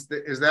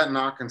that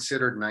not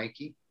considered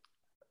Nike?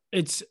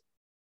 It's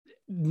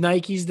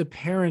Nike's the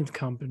parent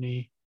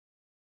company.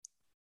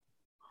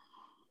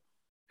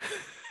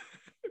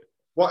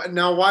 Well,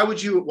 now why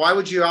would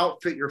you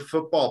outfit your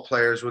football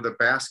players with a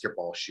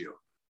basketball shoe?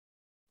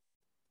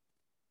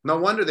 No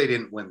wonder they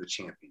didn't win the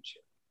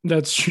championship.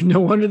 That's true. No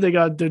wonder they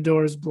got their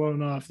doors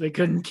blown off. They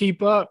couldn't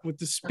keep up with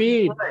the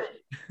speed.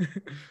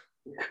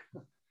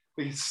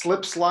 They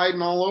slip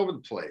sliding all over the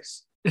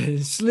place.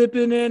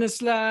 Slipping and a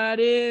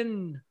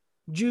sliding,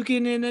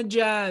 juking and a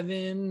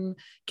jiving.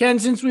 Ken,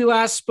 since we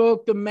last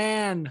spoke, the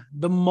man,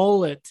 the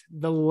mullet,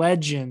 the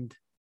legend,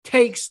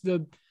 takes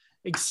the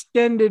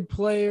extended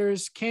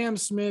players. Cam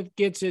Smith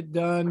gets it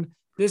done.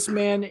 This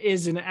man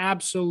is an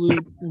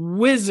absolute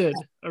wizard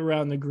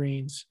around the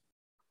greens.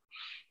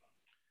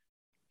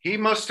 He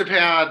must have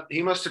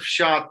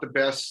shot the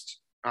best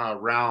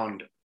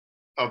round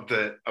of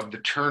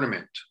the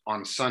tournament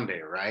on Sunday,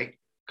 right?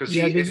 Because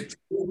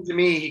to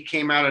me, he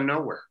came out of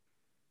nowhere.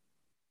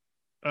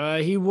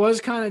 He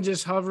was kind of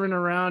just hovering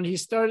around.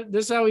 This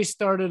is how he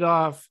started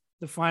off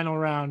the final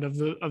round of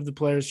the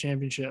Players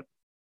Championship.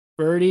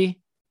 Birdie.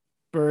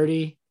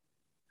 I'm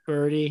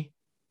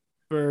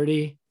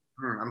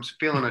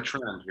feeling a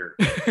trend here.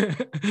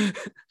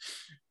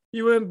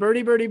 He went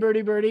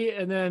birdie,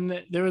 and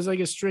then there was like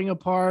a string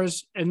of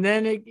pars, and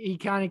then he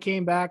kind of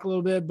came back a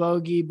little bit,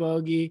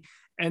 bogey,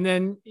 and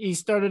then he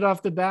started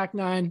off the back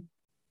nine,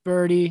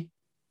 birdie,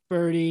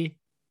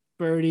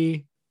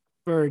 birdie,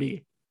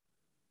 birdie.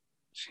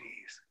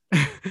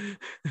 Jeez.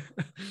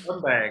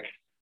 Come back.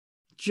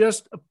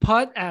 Just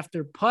putt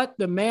after putt.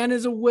 The man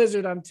is a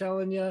wizard, I'm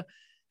telling you.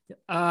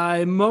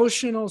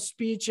 Emotional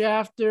speech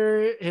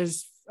after.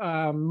 His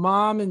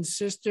mom and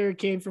sister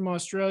came from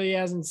Australia.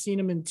 Hasn't seen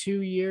him in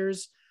 2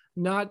 years.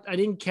 I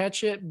didn't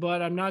catch it,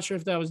 but I'm not sure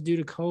if that was due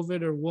to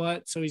COVID or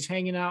what. So he's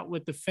hanging out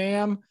with the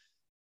fam,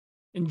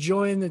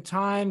 enjoying the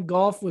time.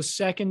 Golf was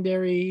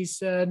secondary, he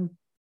said.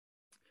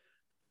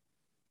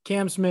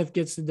 Cam Smith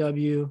gets the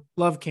W.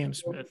 Love Cam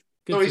Smith.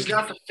 So he's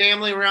got the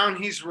family around.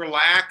 He's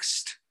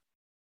relaxed.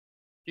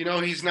 You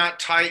know, he's not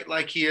tight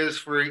like he is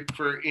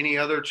for any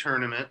other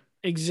tournament.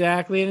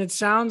 Exactly. And it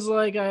sounds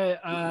like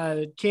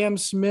Cam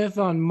Smith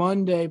on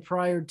Monday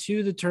prior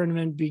to the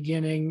tournament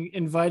beginning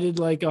invited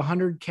like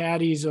 100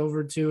 caddies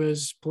over to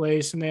his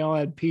place and they all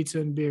had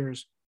pizza and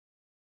beers.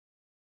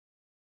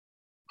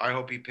 I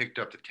hope he picked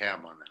up the tab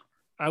on that.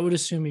 I would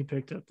assume he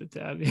picked up the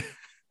tab.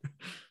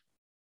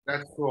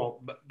 That's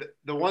cool. But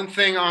the one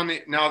thing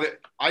now that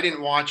I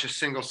didn't watch a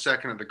single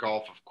second of the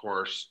golf, of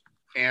course.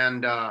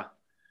 And, but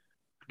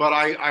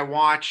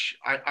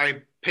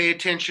I pay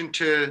attention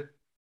to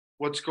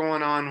what's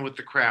going on with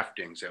the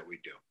craftings that we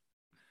do,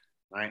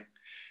 right?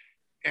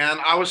 And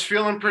I was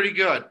feeling pretty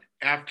good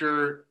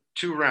after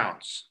 2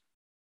 rounds.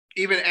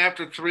 Even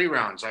after 3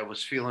 rounds, I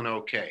was feeling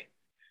okay.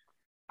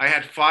 I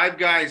had 5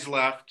 guys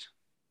left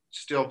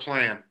still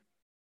playing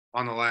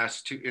in the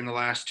last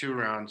 2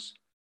 rounds.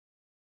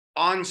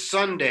 On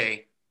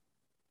Sunday,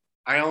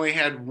 I only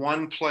had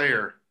 1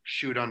 player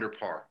shoot under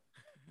par.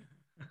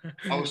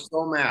 I was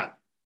so mad.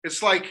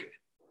 It's like,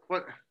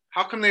 what?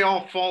 How come they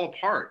all fall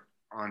apart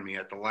on me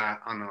at the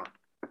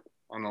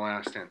on the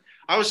last end?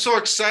 I was so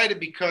excited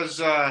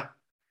because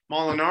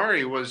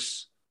Molinari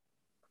was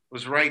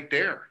right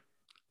there.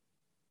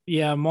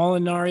 Yeah,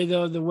 Molinari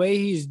though, the way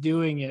he's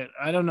doing it,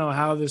 I don't know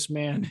how this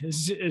man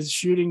is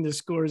shooting the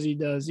scores he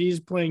does. He's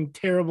playing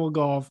terrible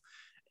golf,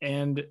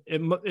 and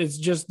it's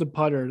just the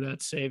putter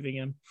that's saving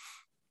him.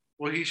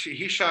 Well, he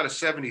shot a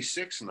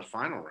 76 in the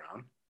final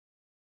round,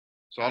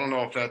 so I don't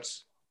know if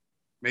that's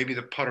maybe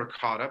the putter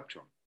caught up to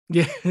him.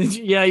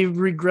 Yeah, you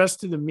regressed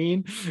to the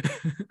mean.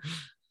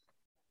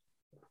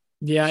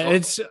 Yeah,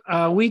 it's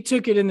we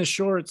took it in the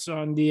shorts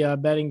on the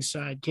betting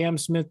side. Cam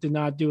Smith did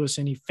not do us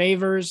any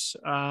favors,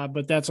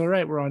 but that's all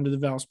right. We're on to the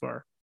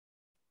Valspar.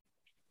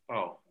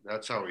 Oh,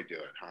 that's how we do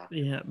it, huh?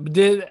 Yeah.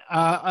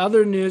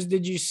 Other news?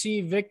 Did you see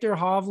Victor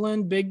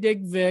Hovland, Big Dick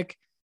Vic,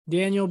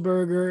 Daniel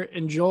Berger,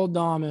 and Joel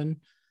Dahman?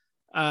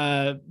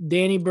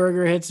 Danny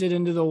Berger hits it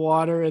into the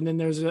water, and then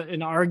there's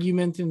an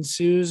argument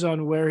ensues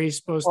on where he's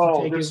supposed to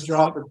take his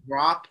drop.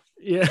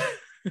 Yeah.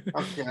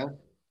 Okay.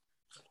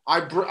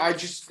 I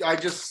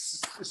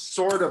just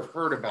sort of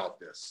heard about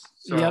this.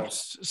 So. Yep.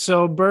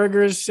 So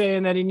Berger's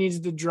saying that he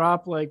needs to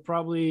drop like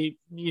probably,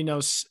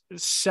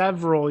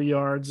 several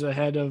yards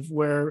ahead of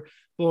where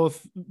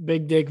both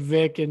Big Dick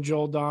Vic and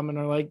Joel Dahman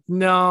are like,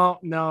 no,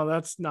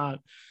 that's not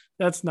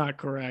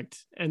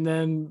correct. And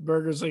then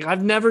Berger's like,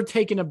 I've never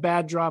taken a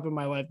bad drop in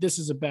my life. This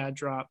is a bad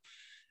drop.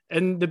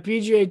 And the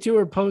PGA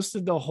Tour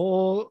posted the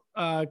whole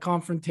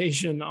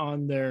confrontation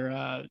on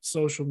their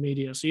social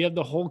media. So you have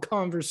the whole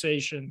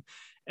conversation.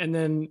 And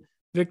then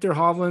Victor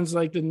Hovland's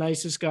like the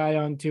nicest guy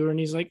on tour. And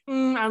he's like,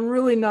 I'm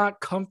really not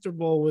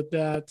comfortable with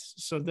that.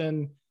 So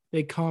then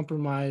they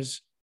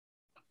compromise.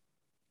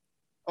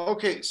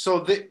 Okay.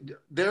 So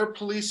they're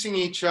policing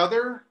each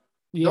other.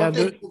 Yeah.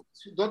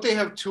 Don't they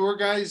have tour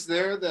guys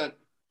there that?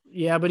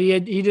 Yeah, but he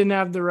didn't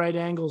have the right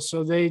angle.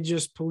 So they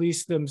just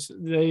police them.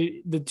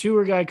 The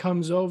tour guy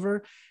comes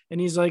over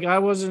and he's like, I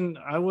wasn't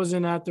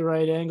at the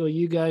right angle.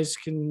 You guys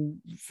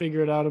can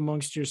figure it out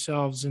amongst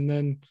yourselves. And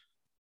then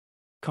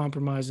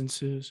compromise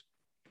ensues.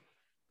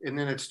 And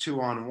then it's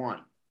 2-on-1.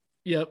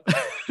 Yep.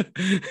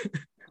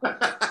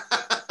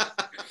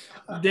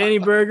 Danny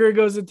Berger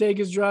goes to take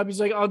his drop. He's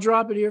like, I'll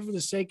drop it here for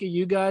the sake of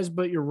you guys,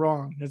 but you're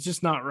wrong. It's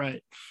just not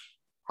right.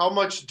 How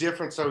much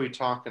difference are we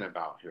talking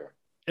about here?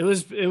 It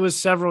was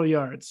several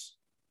yards.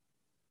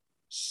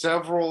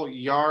 Several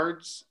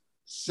yards?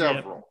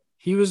 Several. Yep.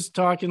 He was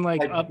talking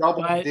like up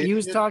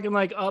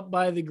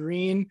by the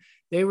green.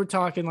 They were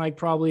talking like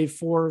probably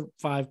 4 or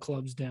 5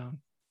 clubs down.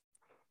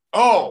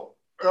 Oh,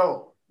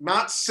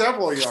 not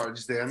several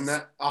yards then,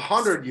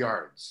 100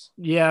 yards.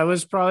 Yeah, it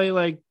was probably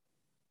like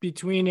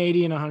between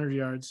 80 and 100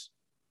 yards.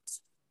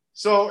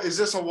 So is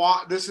this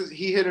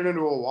he hit it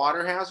into a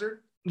water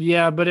hazard?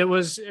 Yeah, but it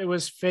was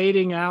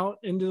fading out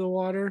into the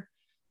water.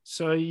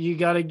 So you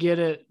got to get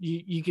it.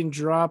 You can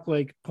drop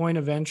like point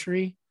of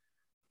entry.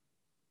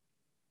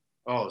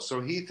 Oh, so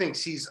he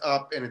thinks he's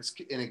up and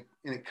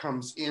it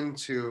comes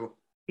into.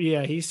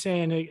 Yeah, he's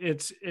saying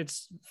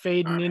it's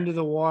fading into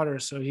the water,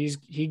 so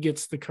he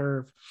gets the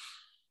curve.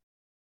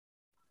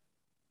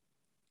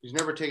 He's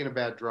never taken a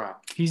bad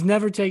drop. He's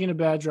never taken a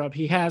bad drop.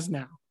 He has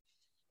now.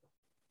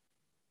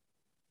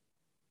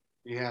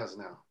 He has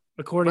now.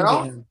 According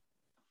to him.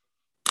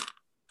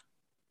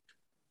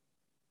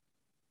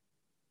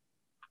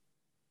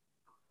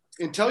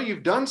 Until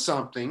you've done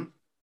something,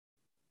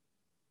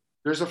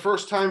 There's a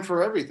first time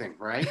for everything,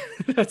 right?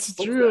 That's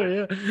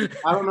true. Yeah.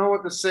 I don't know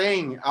what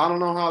I don't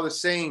know how the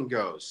saying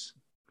goes.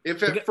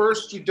 If at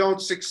first you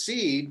don't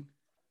succeed,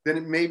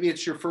 then maybe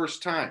it's your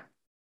first time.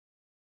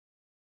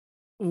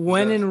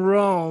 When in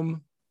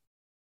Rome,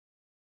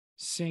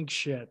 sink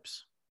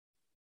ships.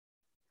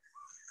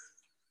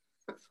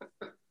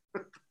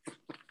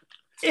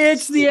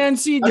 It's the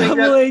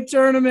NCAA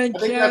tournament, I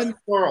think Ken.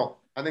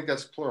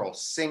 that's plural.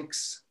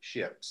 Sinks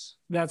ships.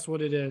 That's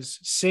what it is.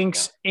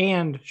 Sinks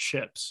and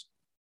ships.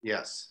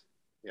 Yes.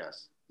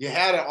 You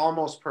had it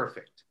almost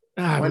perfect.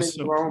 When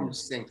in Rome,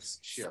 sinks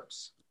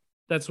ships.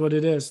 That's what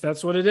it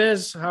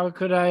is. How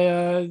could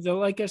I,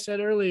 like I said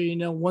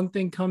earlier, one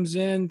thing comes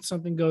in,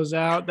 something goes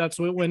out. That's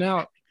what went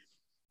out.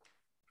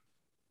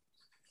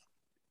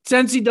 It's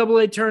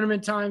NCAA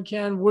tournament time,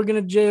 Ken. We're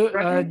going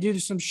to do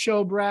some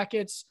show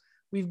brackets.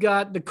 We've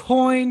got the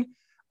coin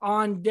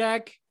on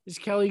deck. Is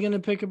Kelly going to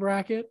pick a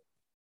bracket?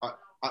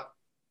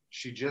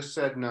 She just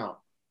said no.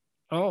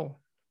 Oh.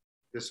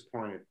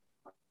 Disappointed.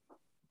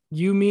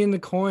 You, me, and the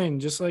coin,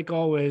 just like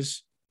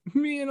always.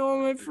 Me and all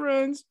my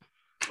friends.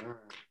 All right.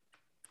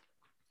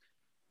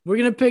 We're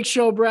going to pick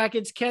show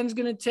brackets. Ken's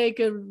going to take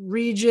a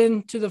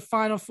region to the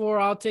Final Four.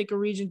 I'll take a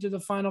region to the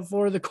Final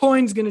Four. The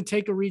coin's going to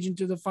take a region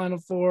to the Final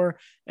Four,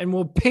 and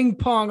we'll ping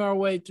pong our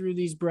way through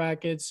these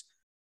brackets.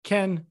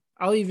 Ken,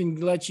 I'll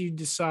even let you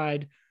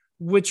decide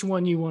which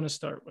one you want to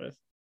start with.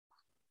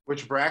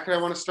 Which bracket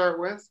I want to start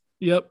with?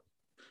 Yep.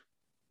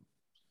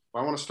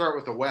 I want to start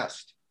with the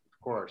West, of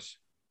course,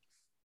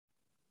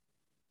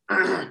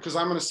 because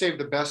I'm going to save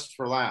the best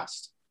for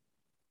last.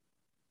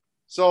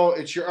 So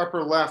it's your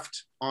upper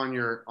left on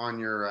your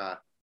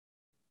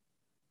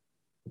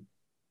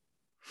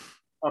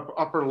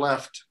upper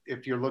left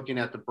if you're looking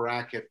at the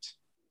bracket.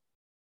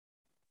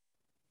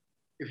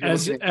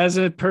 As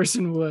a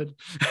person would.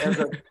 As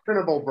a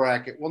printable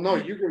bracket. Well, no,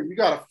 you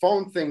got a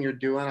phone thing you're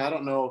doing. I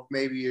don't know if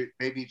maybe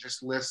you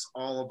just list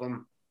all of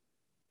them.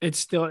 It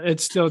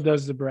still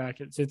does the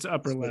brackets. It's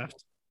upper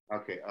left.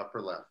 Okay,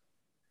 upper left.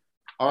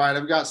 All right,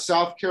 I've got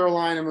South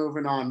Carolina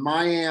moving on.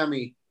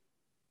 Miami,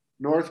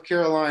 North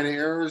Carolina,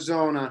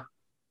 Arizona,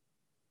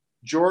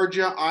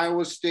 Georgia,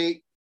 Iowa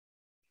State,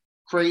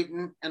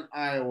 Creighton, and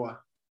Iowa.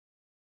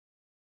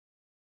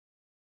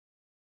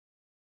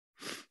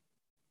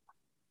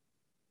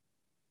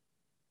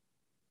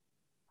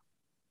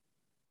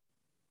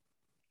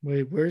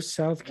 Wait, where's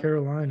South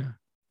Carolina?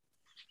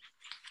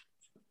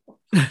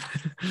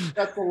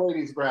 That's the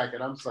ladies'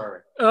 bracket. I'm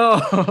sorry.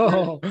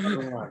 Oh.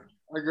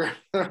 I agree.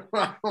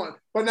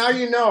 But now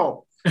you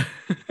know.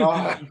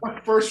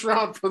 First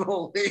round for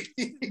the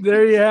ladies.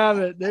 There you have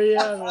it.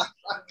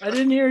 I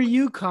didn't hear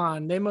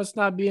UConn. They must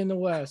not be in the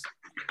West.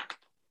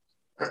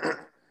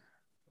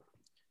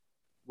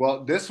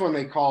 Well, this one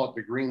they call it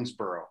the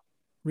Greensboro.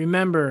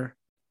 Remember,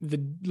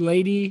 the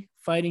Lady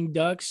Fighting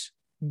Ducks,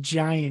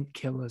 giant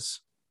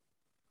killers.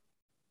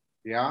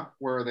 Yeah?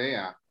 Where are they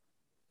at?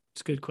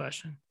 It's a good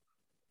question.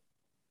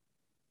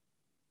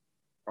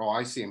 Oh,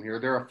 I see them here.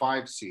 They're a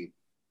 5 seed.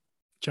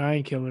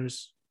 Giant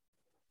killers.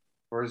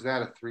 Or is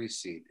that a 3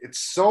 seed? It's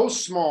so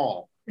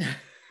small.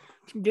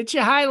 Get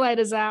your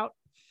highlighters out.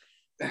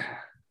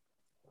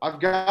 I've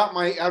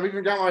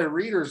even got my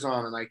readers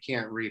on and I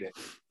can't read it.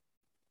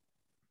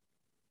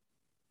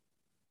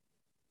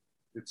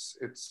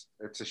 It's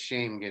a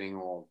shame getting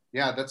old.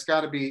 Yeah, that's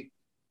got to be.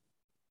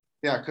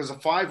 Yeah, because a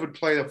 5 would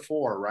play the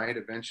 4, right?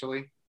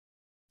 Eventually.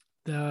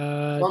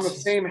 On the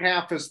same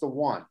half as the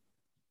 1.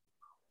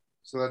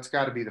 So that's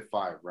got to be the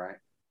 5, right?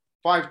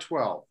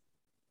 5-12.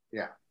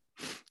 Yeah.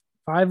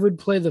 5 would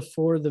play the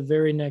 4 the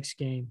very next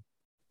game.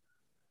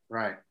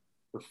 Right.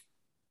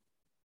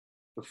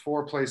 The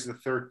 4 plays the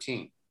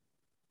 13.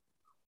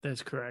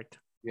 That's correct.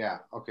 Yeah.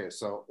 Okay.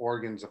 So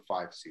Oregon's a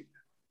 5 seed.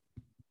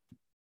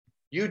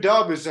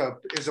 UW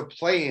is a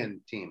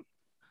play-in team.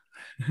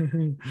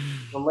 The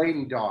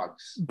Lady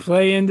Dogs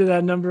play into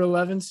that number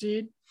 11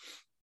 seed.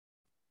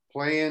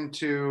 Play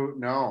into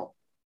no.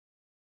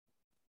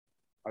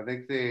 I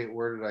think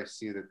where did I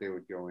see that they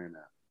would go in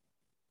at?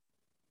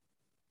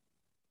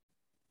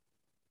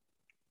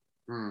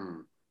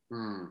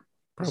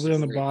 Probably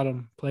on the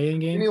bottom. Play-in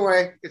game.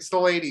 Anyway, it's the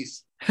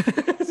ladies.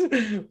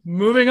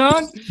 Moving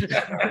on.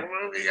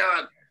 Moving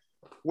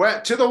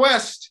on. To the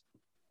West,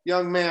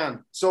 young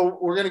man. So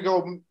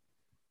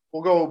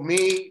we'll go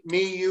me,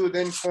 you,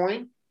 then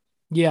coin.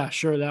 Yeah,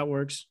 sure. That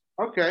works.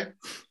 Okay.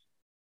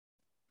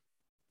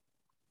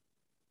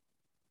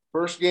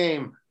 First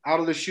game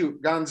out of the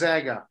chute,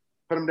 Gonzaga.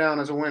 Put them down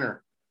as a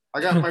winner. I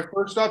got my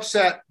first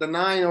upset, the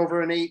 9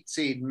 over an 8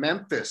 seed,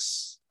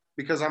 Memphis,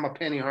 because I'm a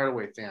Penny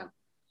Hardaway fan.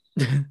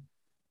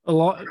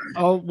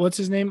 What's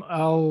his name?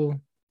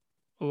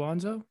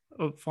 Alfonso?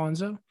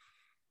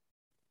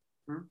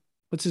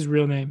 What's his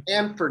real name?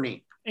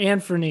 Anthony.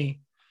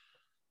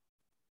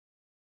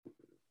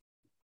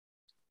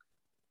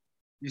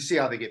 You see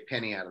how they get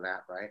Penny out of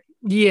that, right?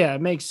 Yeah,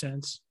 it makes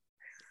sense.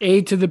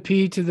 A to the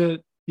P to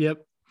the,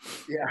 yep.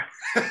 Yeah.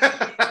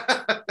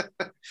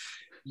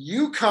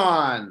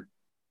 UConn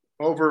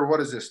over,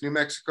 what is this? New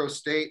Mexico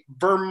State?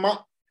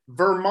 Vermont.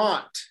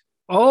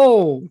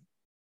 Oh,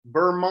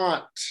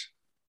 Vermont.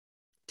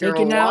 take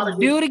Hearing it a lot out. of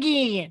Do it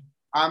again.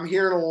 I'm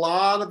hearing a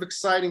lot of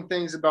exciting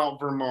things about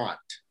Vermont.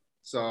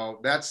 So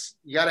that's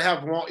you got to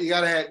have one. You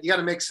got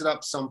to mix it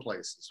up some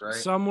places, right?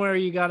 Somewhere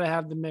you got to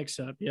have the mix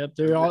up. Yep,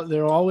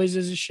 there always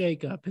is a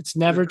shake up. It's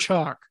never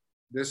chalk.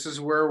 This is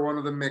where one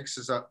of the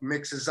mixes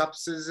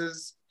ups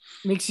is.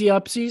 Mixy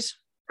upsies.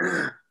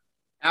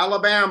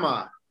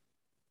 Alabama,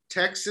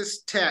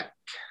 Texas Tech,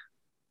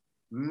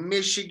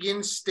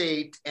 Michigan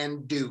State,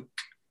 and Duke.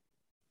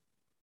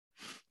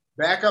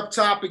 Back up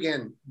top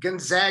again,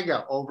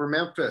 Gonzaga over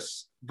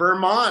Memphis.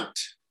 Vermont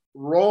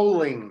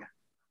rolling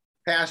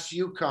past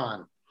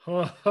UConn.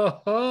 Ho,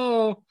 ho,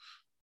 ho.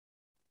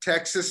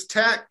 Texas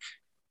Tech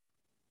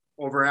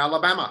over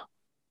Alabama.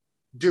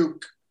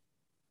 Duke.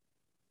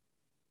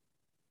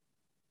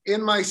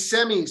 In my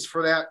semis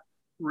for that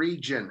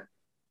region,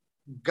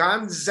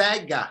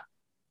 Gonzaga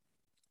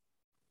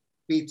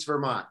beats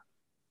Vermont.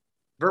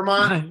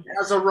 Vermont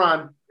has a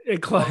run.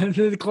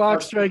 The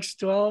clock strikes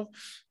 12.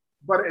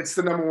 But it's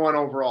the number one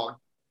overall.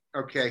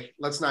 Okay,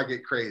 let's not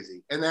get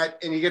crazy. And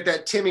you get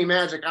that Timmy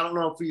Magic. I don't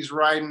know if he's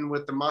riding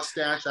with the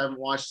mustache. I haven't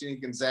watched any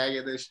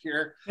Gonzaga this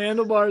year.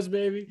 Handlebars,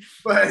 baby.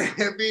 But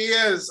if he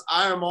is,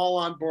 I am all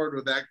on board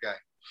with that guy.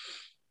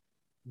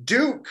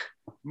 Duke,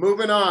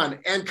 moving on.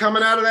 And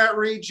coming out of that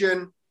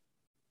region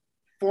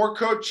for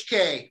Coach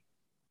K,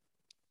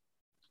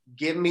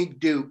 give me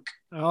Duke.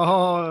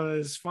 Oh,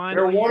 it's fine.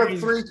 They're one of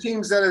three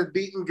teams that have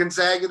beaten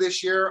Gonzaga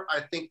this year.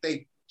 I think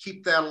they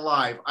keep that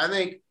alive. I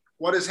think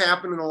what has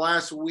happened in the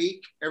last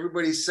week,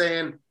 everybody's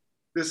saying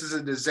this is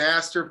a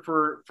disaster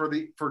for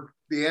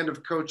the end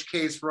of Coach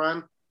K's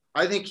run.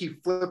 I think he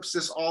flips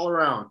this all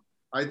around.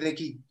 I think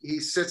he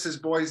sits his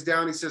boys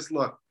down. He says,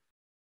 look,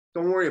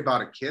 don't worry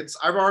about it, kids.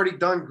 I've already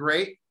done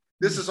great.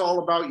 This is all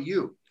about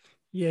you.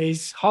 Yeah,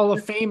 he's Hall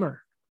of Famer.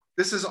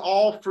 This is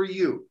all for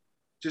you.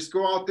 Just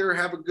go out there,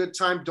 have a good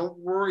time. Don't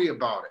worry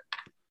about it.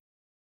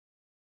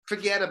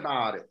 Forget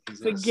about it.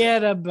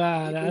 Forget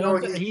about it.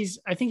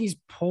 I think he's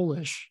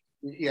Polish.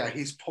 Yeah,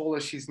 he's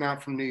Polish. He's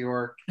not from New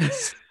York.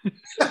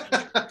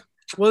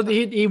 Well,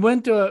 he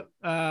went to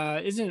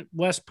isn't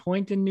West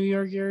Point in New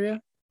York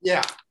area?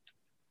 Yeah,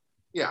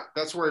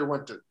 that's where he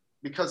went to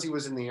because he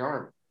was in the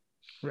Army.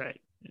 Right.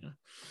 Yeah.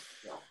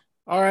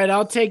 All right,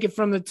 I'll take it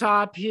from the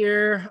top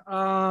here.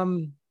 A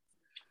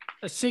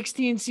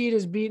 16 seed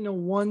has beaten a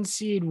 1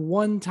 seed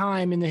one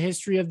time in the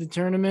history of the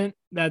tournament.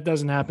 That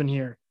doesn't happen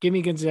here. Give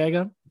me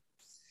Gonzaga.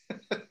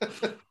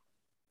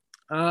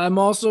 I'm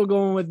also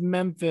going with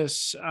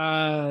Memphis.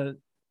 I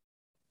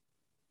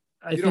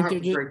think they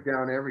just break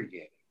down every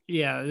game.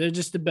 Yeah, they're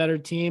just a better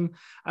team.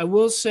 I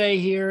will say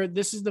here,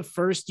 this is the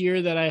first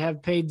year that I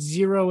have paid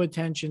zero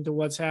attention to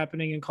what's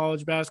happening in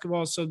college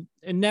basketball. So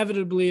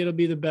inevitably, it'll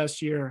be the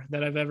best year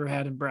that I've ever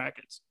had in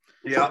brackets.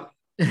 Yeah.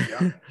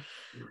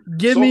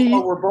 Give me.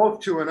 We're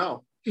both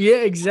 2-0. Yeah,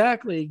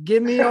 exactly.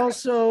 Give me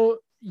also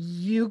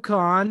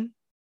UConn.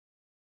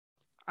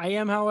 I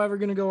am, however,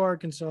 going to go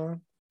Arkansas.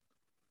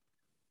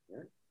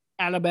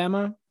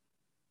 Alabama,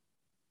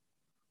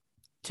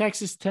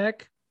 Texas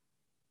Tech,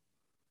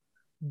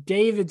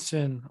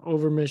 Davidson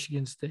over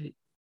Michigan State.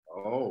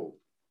 Oh.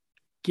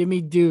 Give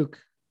me Duke.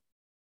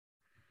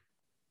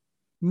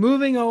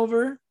 Moving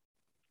over,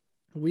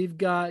 we've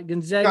got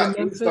Gonzaga,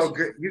 Memphis.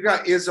 You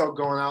got Izzo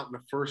going out in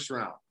the first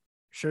round.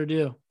 Sure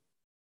do.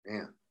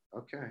 Man,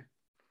 okay.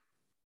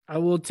 I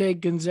will take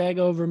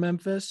Gonzaga over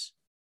Memphis.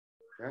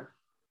 Okay.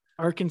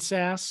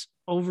 Arkansas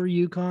over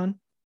UConn.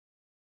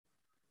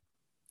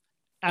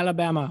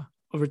 Alabama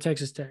over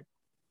Texas Tech.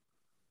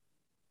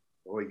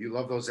 Boy, you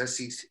love those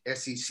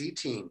SEC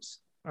teams.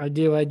 I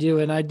do.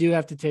 And I do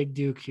have to take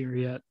Duke here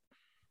yet.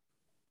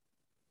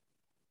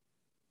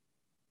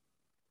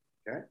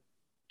 Okay.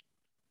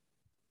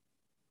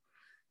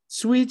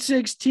 Sweet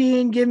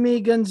 16, give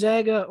me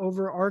Gonzaga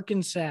over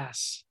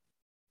Arkansas.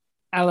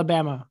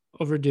 Alabama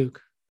over Duke.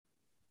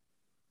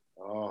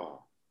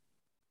 Oh.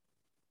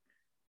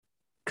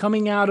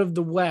 Coming out of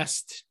the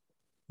West,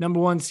 number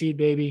 1 seed,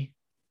 baby.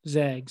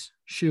 Zags,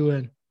 shoe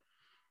in.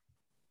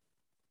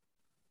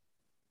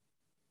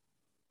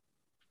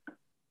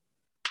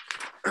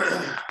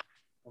 I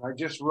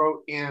just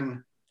wrote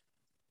in,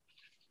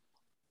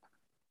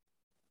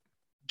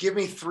 give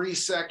me 3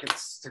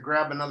 seconds to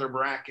grab another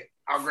bracket.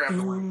 I'll grab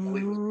the one.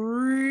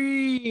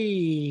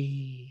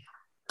 3,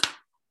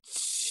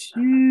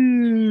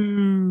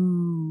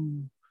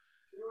 2,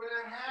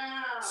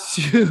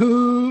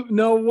 2,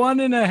 no,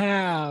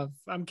 1.5.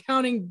 I'm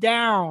counting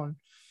down.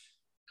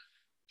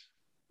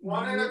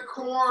 1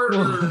 1/4.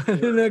 1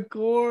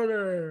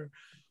 1/4.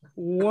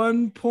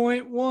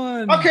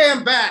 1.1. Okay,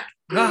 I'm back.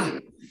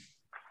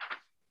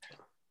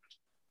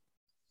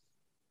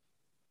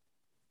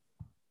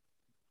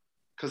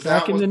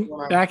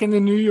 Back in the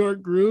New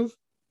York groove.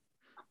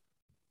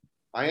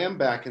 I am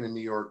back in the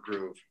New York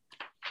groove.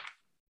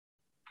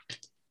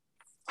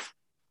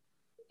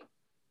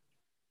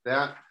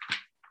 That.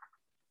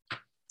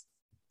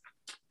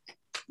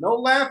 No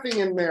laughing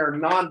in there,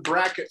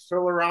 non-bracket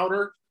filler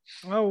outer.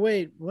 Oh,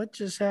 wait. What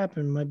just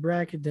happened? My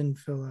bracket didn't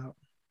fill out.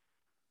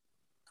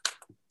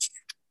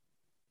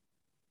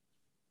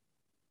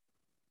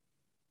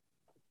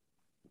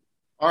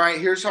 All right,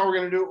 here's how we're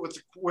going to do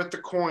it with the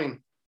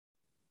coin.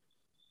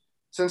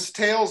 Since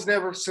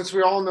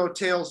we all know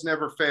tails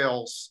never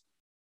fails,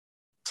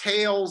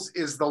 tails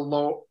is the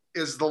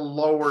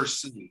lower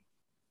seed,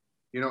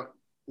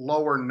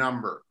 lower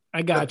number.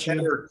 I got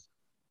you.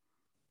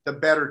 The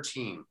better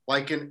team.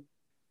 Like in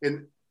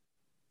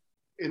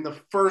the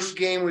first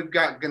game, we've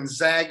got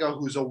Gonzaga,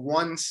 who's a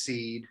 1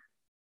 seed,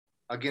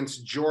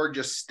 against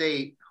Georgia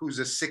State, who's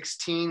a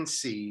 16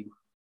 seed.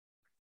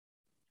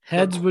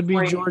 Heads would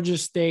be Georgia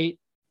State.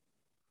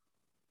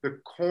 The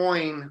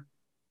coin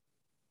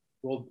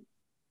will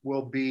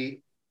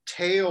be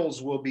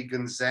tails will be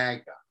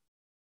Gonzaga.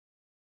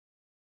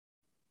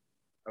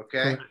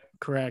 Okay?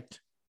 Correct.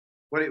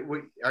 What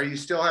are you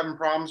still having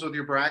problems with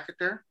your bracket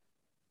there?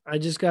 I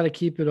just got to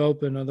keep it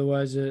open,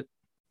 otherwise it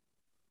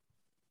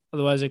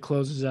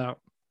closes out.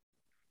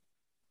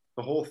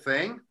 The whole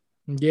thing?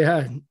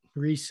 Yeah,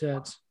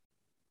 resets.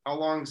 How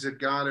long's it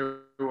got to?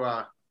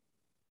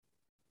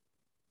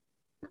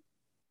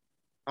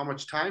 How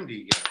much time do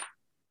you get?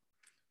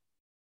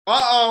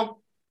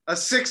 A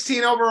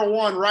 16 over a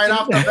 1 right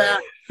off the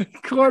bat.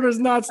 Quarter's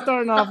not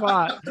starting off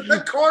hot.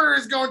 The quarter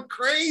is going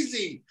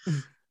crazy.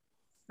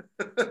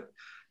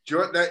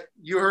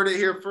 You heard it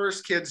here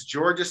first, kids.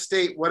 Georgia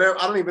State, whatever.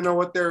 I don't even know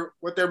what their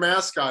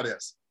mascot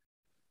is.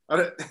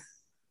 Do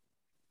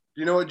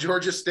you know what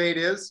Georgia State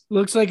is?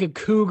 Looks like a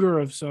cougar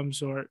of some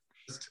sort.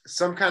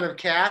 Some kind of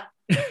cat?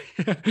 Is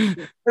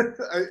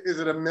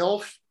it a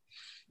MILF?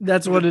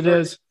 That's what it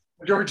is.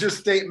 Georgia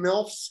State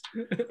MILFs?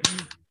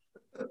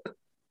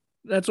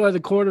 That's why the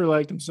quarter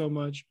liked him so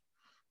much.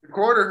 The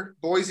quarter,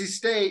 Boise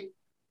State,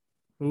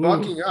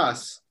 bunking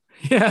us.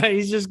 Yeah,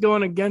 he's just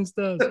going against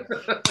us.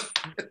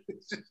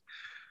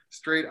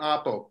 Straight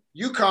oppo.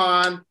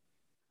 UConn.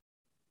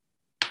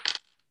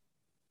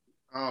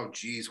 Oh,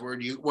 geez, where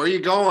are you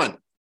going?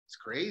 It's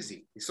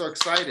crazy. He's so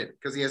excited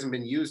because he hasn't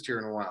been used here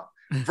in a while.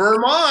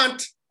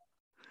 Vermont.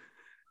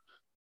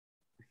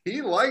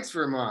 He likes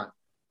Vermont.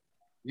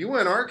 You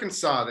went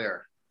Arkansas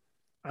there.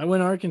 I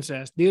went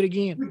Arkansas. Do it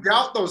again. You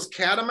doubt those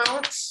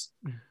catamounts?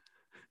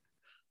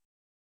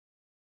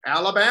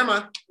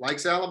 Alabama.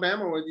 Likes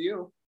Alabama with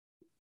you.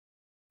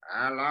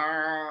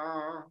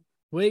 Hello.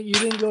 Wait, you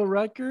didn't go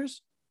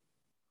Rutgers?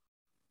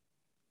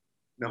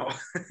 No.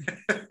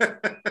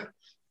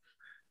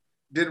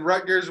 Did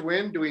Rutgers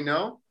win? Do we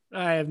know?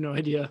 I have no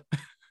idea.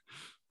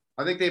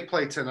 I think they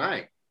play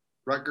tonight.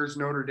 Rutgers,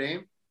 Notre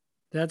Dame.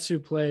 That's who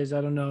plays. I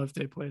don't know if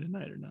they play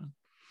tonight or not.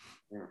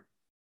 Yeah.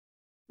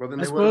 Well, then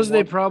I suppose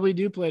they probably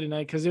do play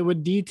tonight because it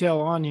would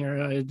detail on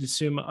here. I'd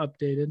assume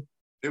updated.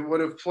 It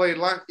would have played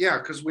last. Yeah,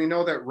 because we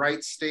know that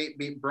Wright State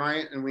beat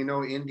Bryant and we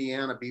know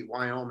Indiana beat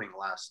Wyoming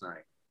last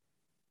night.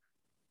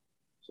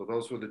 So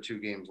those were the 2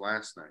 games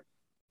last night,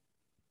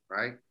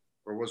 right?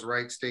 Or was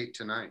Wright State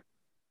tonight?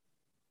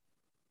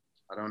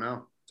 I don't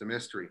know. It's a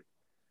mystery.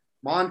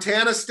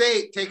 Montana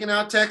State taking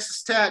out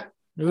Texas Tech.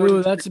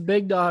 Ooh, that's a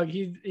big dog.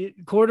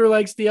 Quarter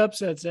likes the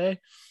upsets, eh?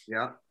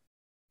 Yeah.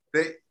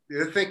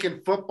 They're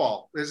thinking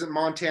football. Isn't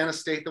Montana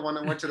State the one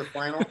that went to the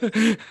final?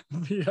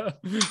 Yeah.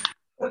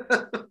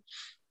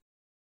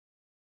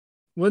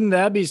 Wouldn't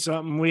that be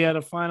something? We had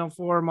a Final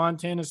Four,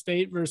 Montana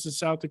State versus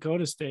South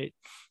Dakota State.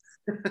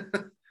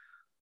 A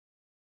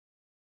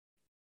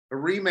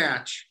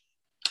rematch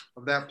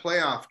of that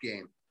playoff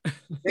game.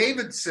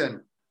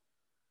 Davidson.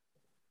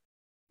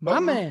 My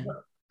man.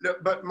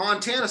 But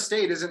Montana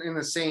State isn't in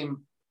the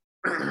same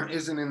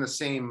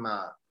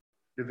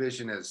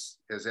division as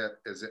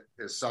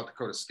South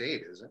Dakota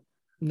State, is it?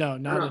 No,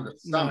 not in the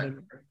summit.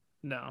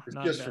 No, it's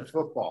not just that.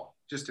 for football.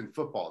 Just in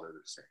football, they're the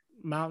same.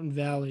 Mountain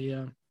Valley,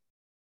 yeah.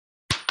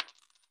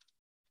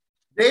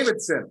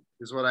 Davidson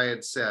is what I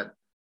had said.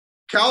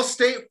 Cal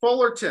State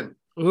Fullerton.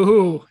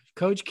 Ooh,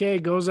 Coach K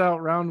goes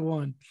out round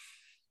 1.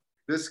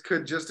 This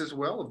could just as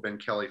well have been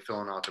Kelly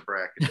filling out the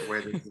bracket the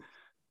way they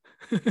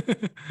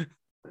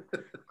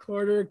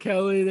Quarter,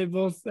 Kelly, they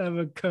both have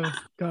a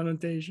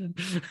connotation.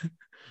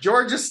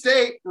 Georgia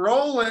State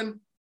rolling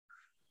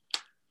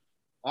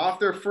off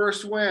their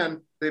first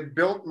win. They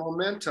built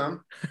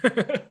momentum.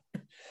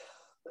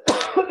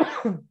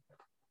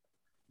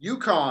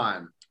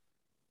 UConn.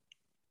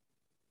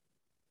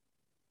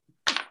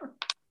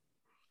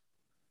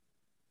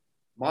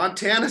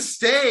 Montana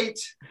State.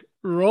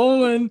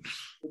 Rolling.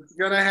 It's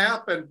going to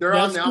happen.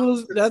 That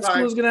school's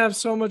going to have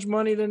so much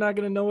money, they're not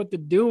going to know what to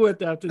do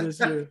with after this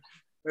year.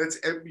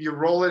 You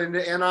roll it into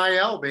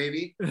NIL,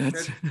 baby.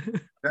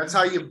 That's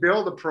how you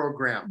build a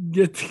program.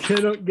 Get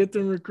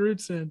them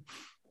recruits in.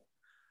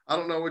 I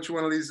don't know which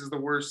one of these is the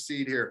worst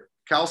seed here.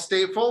 Cal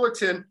State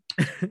Fullerton.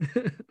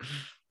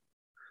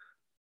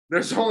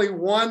 There's only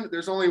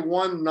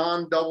one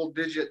non-double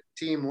digit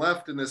team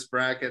left in this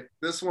bracket.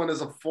 This one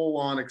is a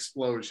full-on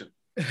explosion.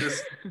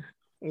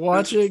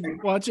 Watch it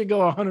go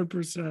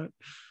 100%.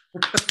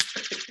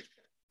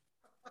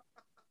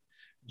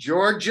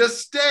 Georgia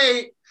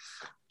State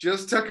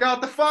just took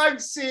out the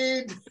 5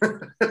 seed.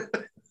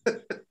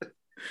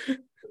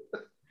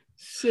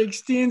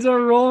 16s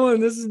are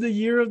rolling. This is the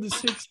year of the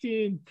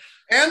 16.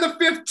 And the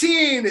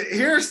 15.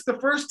 Here's the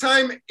first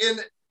time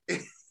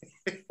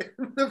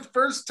the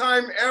first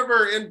time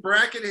ever in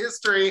bracket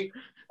history,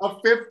 a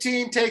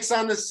 15 takes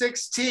on the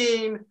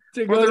 16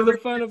 to go to the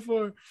Final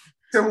Four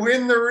to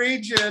win the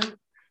region.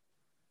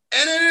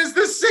 And it is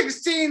the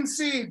 16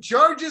 seed,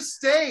 Georgia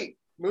State.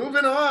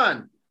 Moving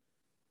on.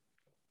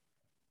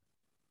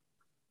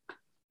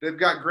 They've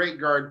got great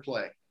guard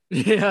play.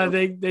 Yeah,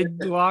 they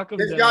lock them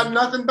They've down. got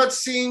nothing but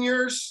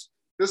seniors.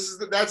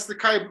 That's the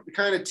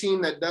kind of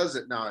team that does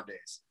it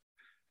nowadays.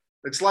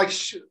 It's like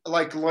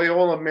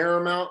Loyola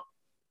Marymount.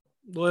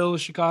 Loyola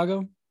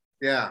Chicago.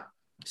 Yeah.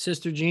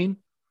 Sister Jean.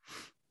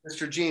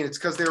 Mr. Jean. It's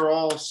because they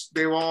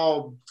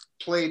all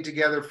played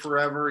together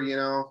forever, you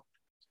know.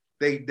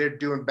 They're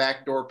doing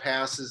backdoor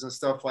passes and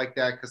stuff like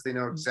that because they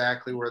know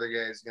exactly where the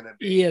guy's gonna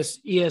be.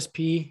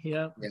 ESP,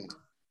 yeah.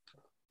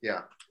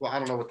 Yeah. Well, I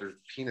don't know what their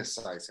penis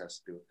size has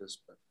to do with this,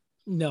 but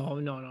No.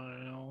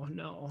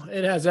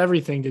 It has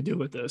everything to do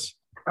with this.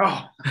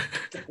 oh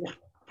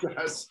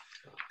yes.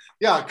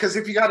 Yeah, because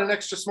if you got an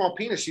extra small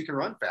penis, you can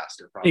run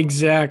faster. Probably.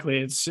 Exactly.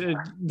 It's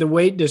the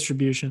weight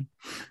distribution.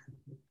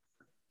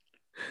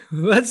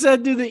 Let's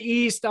do the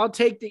East. I'll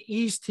take the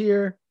East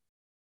here.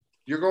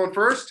 You're going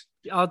first?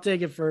 I'll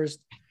take it first.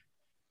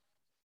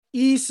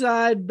 East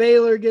side,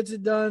 Baylor gets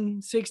it done.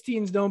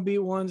 16s don't beat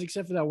ones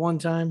except for that one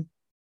time.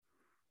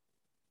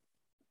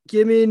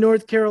 Give me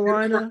North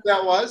Carolina.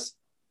 That was?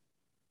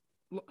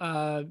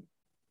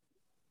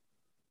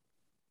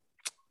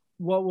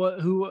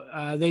 Who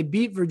they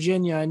beat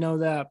Virginia, I know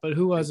that, but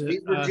who was it?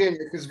 Beat Virginia,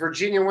 because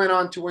Virginia went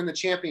on to win the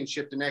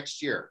championship the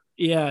next year.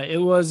 Yeah, it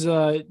was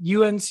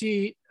UNC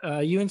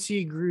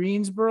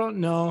Greensboro.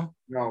 No,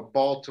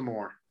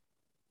 Baltimore.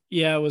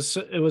 Yeah, it was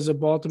a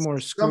Baltimore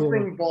school.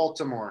 Something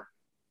Baltimore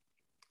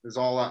is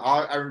all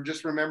I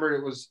just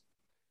remembered.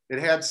 It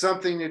had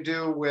something to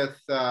do with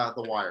The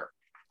Wire.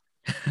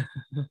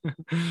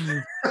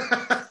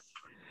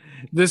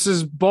 This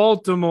is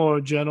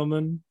Baltimore,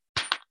 gentlemen.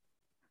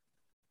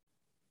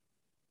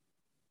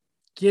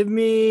 Give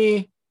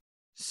me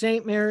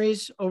St.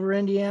 Mary's over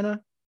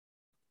Indiana.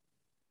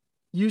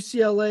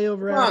 UCLA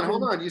over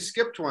Hold on. You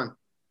skipped one.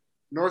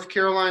 North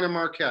Carolina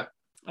Marquette.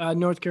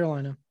 North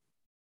Carolina.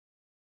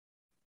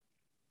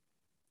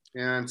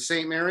 And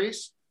St.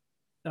 Mary's?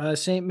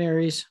 St.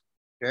 Mary's.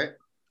 Okay.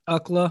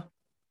 UCLA.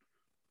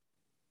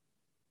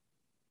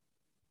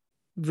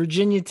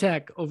 Virginia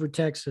Tech over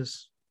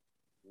Texas.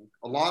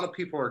 A lot of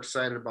people are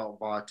excited about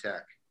Va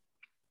Tech.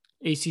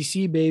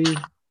 ACC, baby.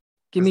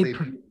 Give me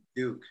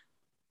Duke.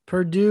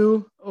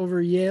 Purdue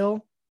over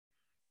Yale.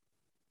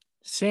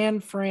 San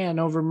Fran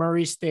over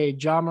Murray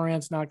State. Ja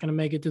Morant's not going to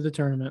make it to the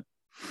tournament.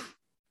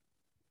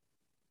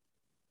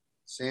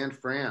 San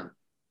Fran.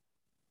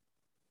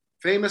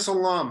 Famous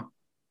alum,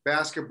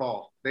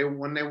 basketball. They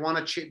won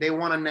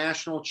a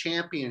national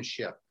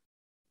championship.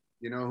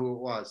 You know who it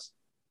was?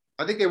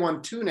 I think they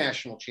won 2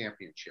 national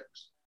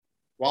championships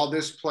while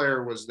this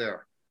player was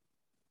there.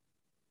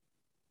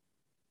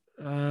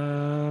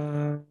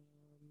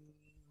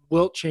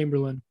 Wilt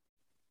Chamberlain.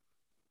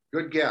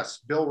 Good guess.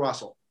 Bill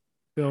Russell.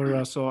 Bill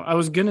Russell. I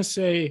was going to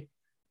say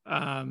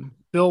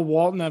Bill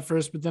Walton at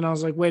first, but then I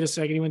was like, wait a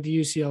second. He went to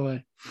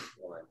UCLA.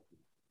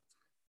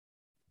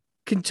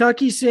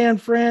 Kentucky, San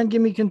Fran.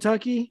 Give me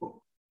Kentucky.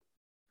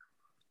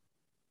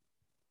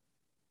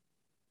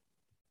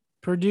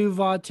 Purdue,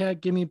 Va Tech.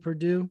 Give me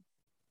Purdue.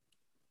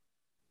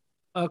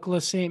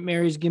 UCLA, St.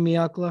 Mary's. Give me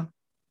UCLA.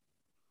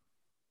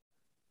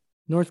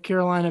 North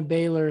Carolina,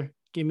 Baylor.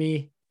 Give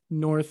me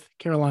North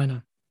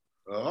Carolina.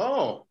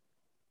 Oh.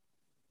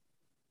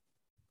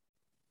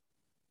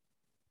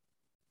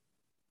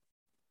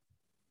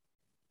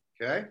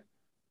 Okay.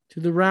 To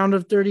the round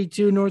of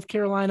 32, North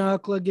Carolina,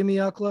 UCLA. Give me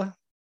UCLA.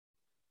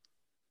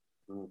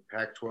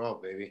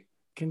 Pac-12, baby.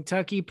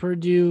 Kentucky,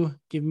 Purdue.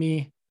 Give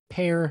me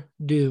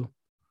Purdue.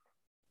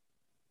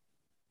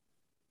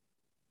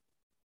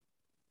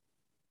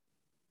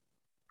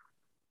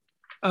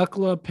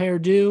 UCLA,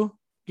 Purdue.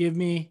 Give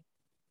me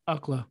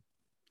UCLA.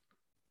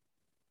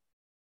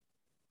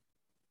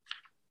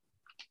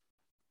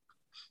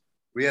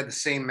 We had the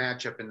same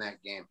matchup in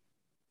that game.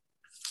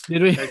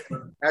 Did we?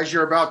 As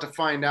you're about to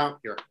find out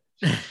here.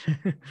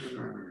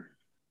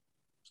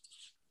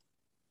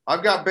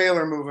 I've got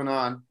Baylor moving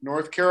on.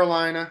 North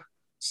Carolina,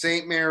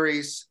 St.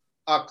 Mary's,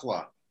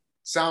 UCLA.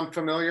 Sound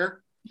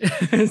familiar?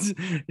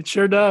 It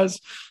sure does.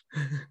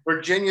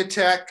 Virginia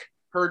Tech,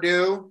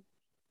 Purdue.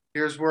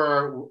 Here's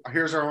our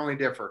only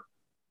differ.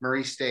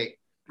 Murray State.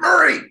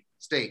 Murray.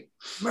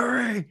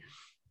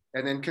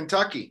 And then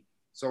Kentucky.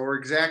 So we're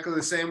exactly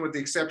the same with the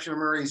exception of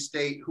Murray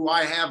State, who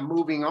I have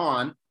moving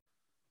on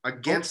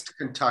against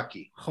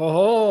Kentucky.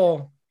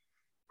 Oh.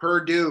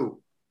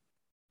 Purdue,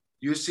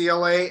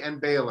 UCLA,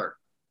 and Baylor.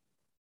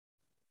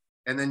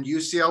 And then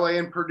UCLA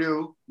and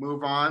Purdue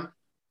move on.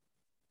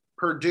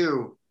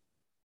 Purdue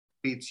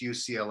beats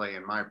UCLA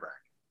in my bracket.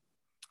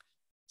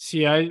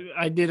 See,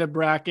 I did a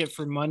bracket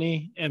for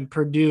money, and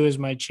Purdue is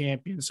my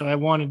champion, so I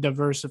want to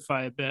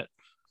diversify a bit.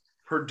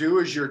 Purdue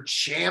is your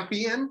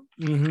champion?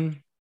 Mm-hmm.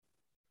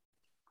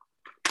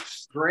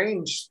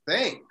 Strange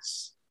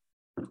things.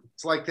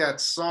 It's like that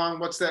song.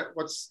 What's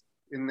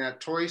in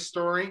that Toy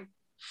Story.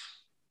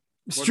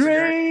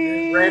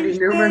 Strange Randy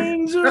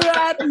Newman. things are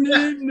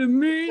happening to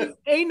me.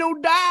 Ain't no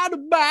doubt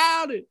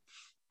about it.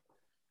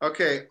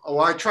 Okay.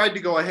 Well, I tried to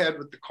go ahead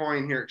with the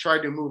coin here.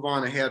 Tried to move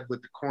on ahead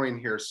with the coin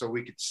here so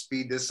we could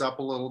speed this up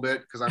a little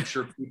bit because I'm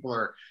sure people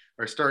are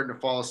starting to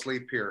fall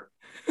asleep here.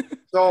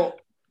 So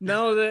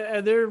no,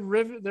 they're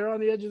on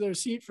the edge of their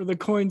seat for the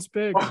coin's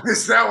pick. Oh,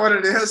 is that what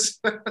it is?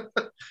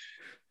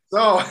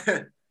 So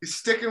he's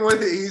sticking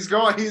with it. He's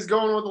going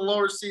with the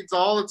lower seeds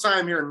all the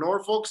time here.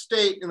 Norfolk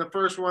State in the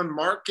first one.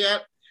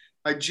 Marquette.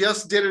 I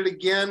just did it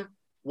again.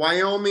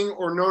 Wyoming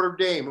or Notre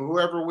Dame,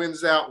 whoever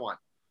wins that one.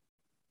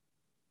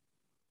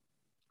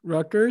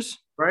 Rutgers,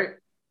 right?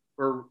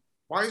 Or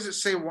why does it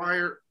say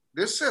wire?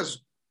 This says,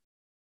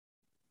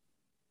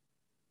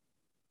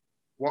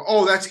 well,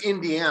 oh, that's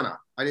Indiana.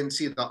 I didn't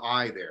see the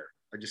I there.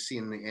 I just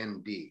seen the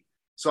ND.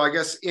 So I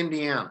guess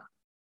Indiana.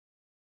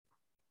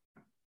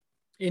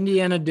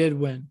 Indiana did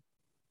win.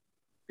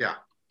 Yeah.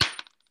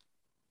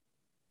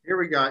 Here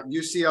we got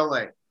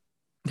UCLA.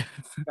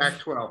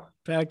 Pac-12.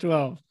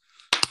 Pac-12.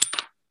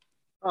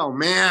 Oh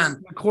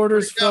man. The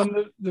quarters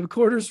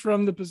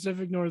from the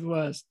Pacific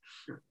Northwest.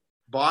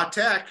 Va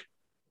Tech.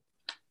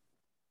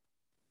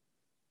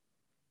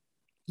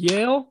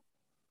 Yale.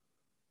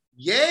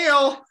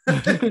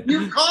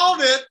 You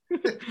called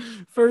it.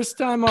 First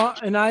time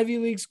an Ivy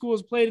League school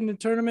has played in the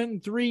tournament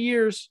in 3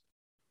 years.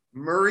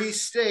 Murray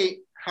State.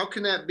 How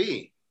can that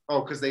be?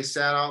 Oh, because they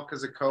sat out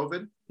because of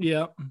COVID?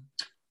 Yeah.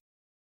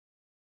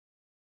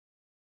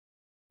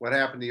 What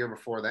happened the year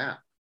before that?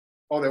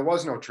 Oh, there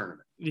was no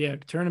tournament. Yeah,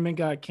 tournament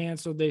got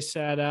canceled. They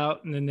sat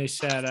out, and then they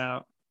sat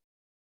out.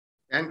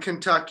 And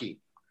Kentucky.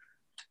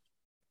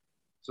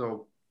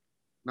 So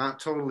not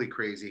totally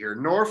crazy here.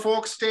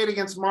 Norfolk State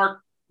against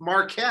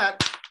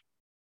Marquette.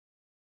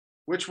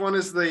 Which one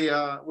is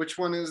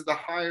the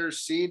higher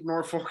seed?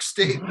 Norfolk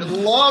State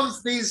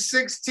loves these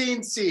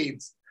 16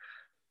 seeds.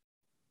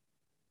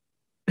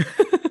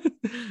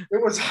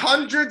 It was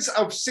hundreds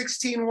of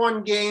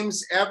 16-1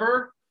 games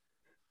ever.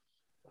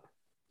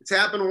 It's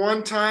happened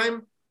one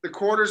time. The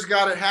quarters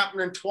got it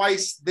happening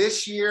twice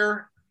this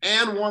year,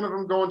 and one of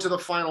them going to the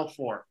Final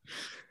Four.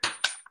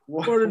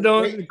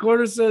 The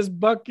quarter says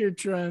buck your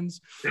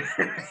trends.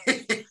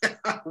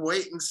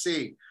 Wait and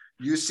see.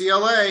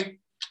 UCLA,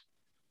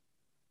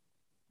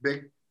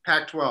 big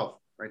Pac-12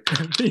 right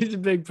there. He's a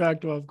big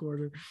Pac-12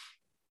 quarter.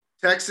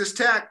 Texas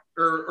Tech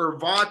or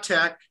Va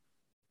Tech.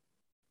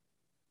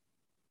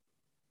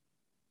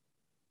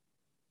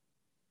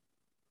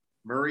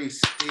 Murray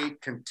State,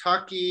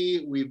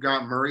 Kentucky. We've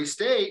got Murray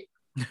State.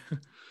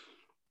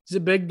 He's a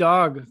big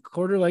dog.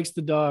 Quarter likes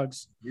the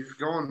dogs. He's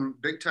going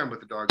big time with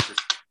the dogs.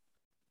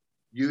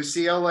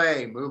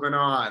 UCLA, moving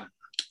on.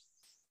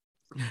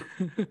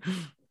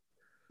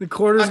 The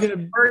quarter's going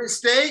to... Murray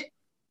State?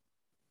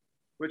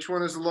 Which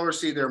one is the lower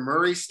seed there?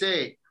 Murray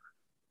State.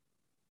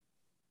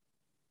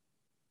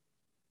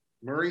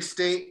 Murray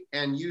State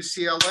and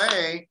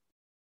UCLA.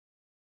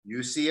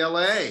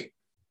 UCLA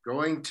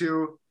going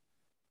to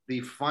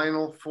the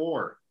Final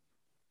Four.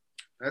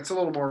 That's a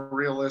little more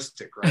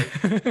realistic, right?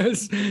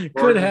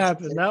 Could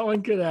happen. That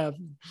one could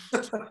happen.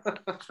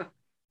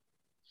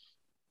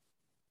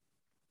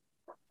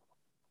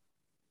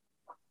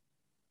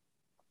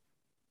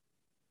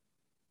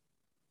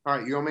 All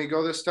right, you want me to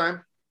go this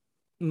time?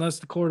 Unless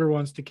the quarter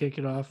wants to kick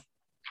it off.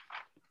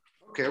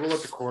 Okay, we'll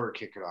let the quarter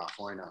kick it off.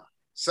 Why not?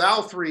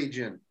 South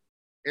region,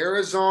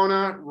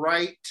 Arizona,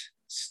 Wright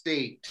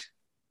State.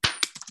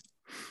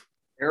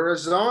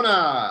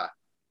 Arizona,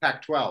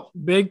 Pac-12.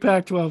 Big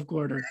Pac-12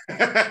 quarter.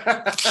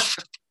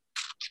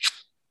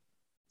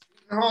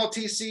 Hall,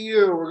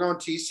 TCU. We're going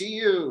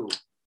TCU.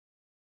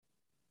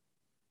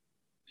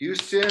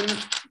 Houston,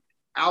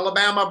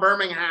 Alabama,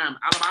 Birmingham,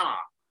 Alabama.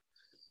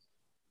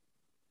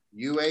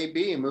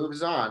 UAB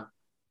moves on.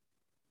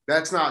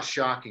 That's not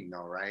shocking,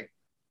 though, right?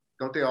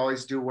 Don't they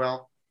always do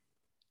well?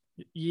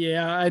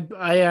 Yeah,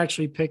 I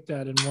actually picked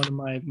that in one of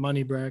my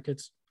money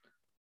brackets.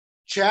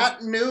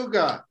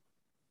 Chattanooga.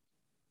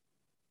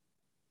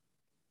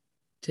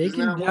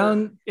 Taking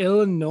down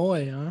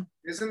Illinois, huh?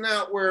 Isn't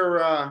that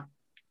where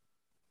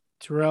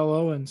Terrell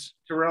Owens?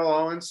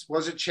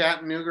 Was it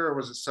Chattanooga or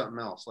was it something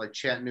else, like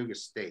Chattanooga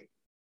State?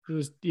 It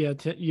was, yeah,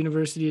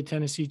 University of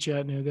Tennessee,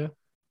 Chattanooga.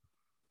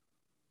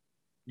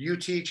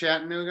 UT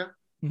Chattanooga?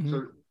 Mm-hmm.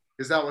 So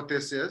is that what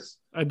this is?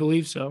 I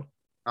believe so.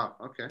 Oh,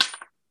 okay.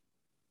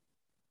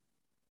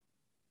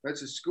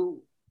 That's a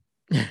school.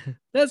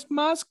 That's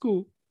my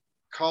school.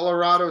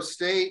 Colorado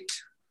State.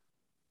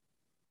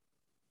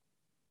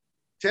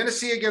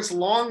 Tennessee against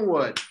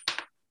Longwood.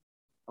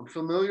 I'm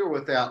familiar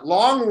with that.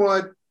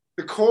 Longwood,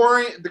 the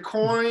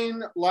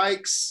coin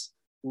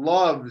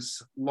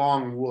loves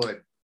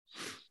Longwood.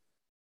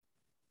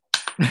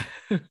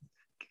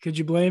 Could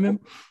you blame him?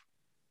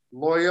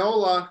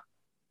 Loyola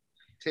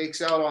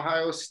takes out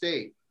Ohio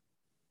State.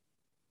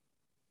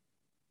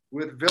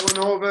 With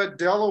Villanova,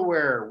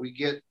 Delaware, we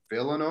get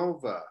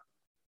Villanova.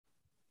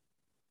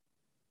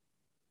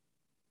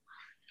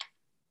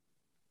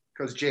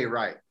 Because Jay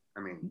Wright.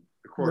 I mean,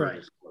 the quarter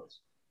is close.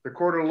 The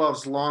quarter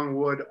loves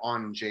Longwood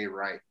on Jay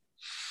Wright.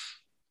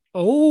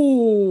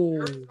 Oh,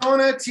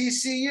 Arizona,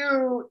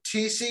 TCU.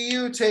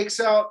 TCU takes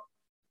out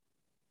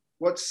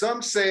what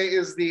some say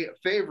is the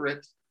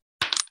favorite.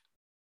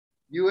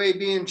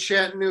 UAB and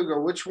Chattanooga.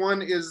 Which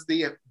one is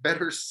the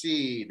better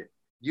seed?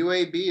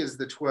 UAB is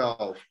the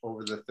 12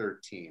 over the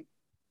 13.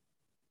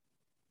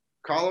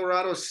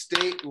 Colorado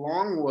State,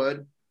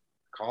 Longwood.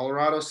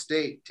 Colorado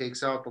State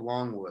takes out the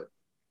Longwood.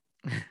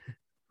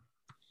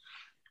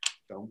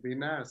 Don't be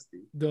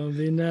nasty. Don't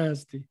be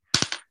nasty.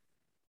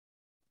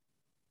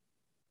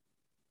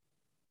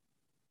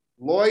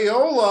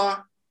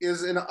 Loyola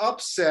is an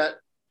upset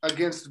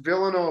against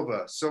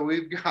Villanova. So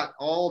we've got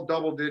all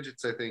double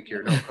digits, I think,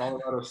 here. No,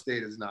 Colorado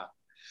State is not.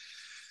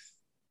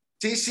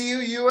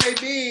 TCU,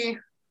 UAB.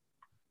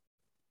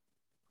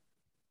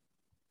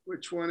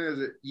 Which one is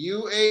it?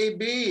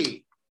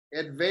 UAB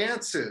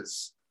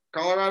advances.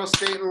 Colorado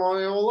State and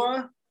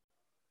Loyola.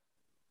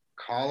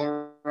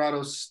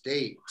 Colorado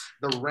State.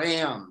 The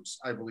Rams,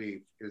 I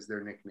believe, is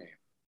their nickname.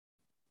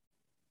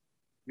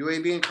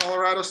 UAB and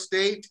Colorado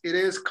State. It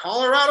is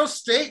Colorado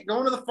State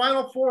going to the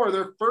Final Four,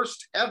 their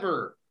first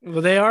ever.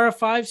 Well, they are a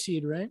 5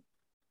 seed, right?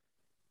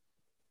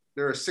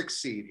 They're a 6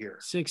 seed here.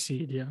 6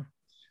 seed, yeah.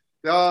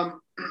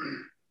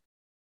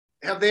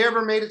 Have they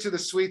ever made it to the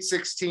Sweet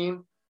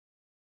 16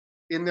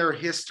 in their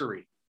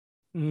history?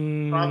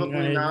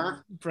 Probably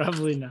not.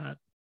 Probably not.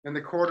 And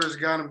the quarter's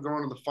got them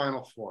going to the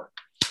Final Four.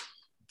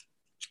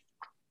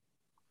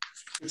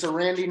 It's a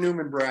Randy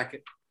Newman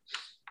bracket.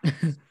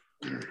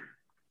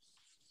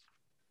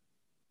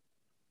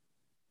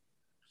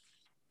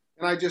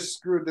 And I just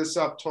screwed this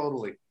up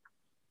totally.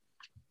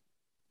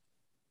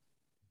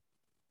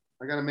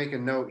 I got to make a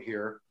note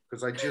here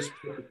because I just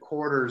put the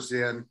quarters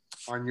in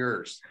on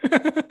yours.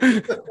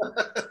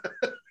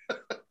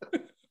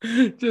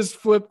 Just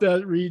flip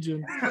that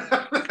region.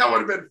 That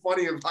would have been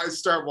funny if I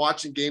start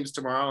watching games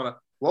tomorrow and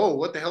whoa,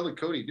 what the hell did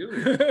Cody do?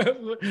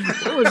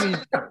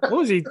 What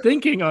was he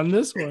thinking on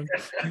this one?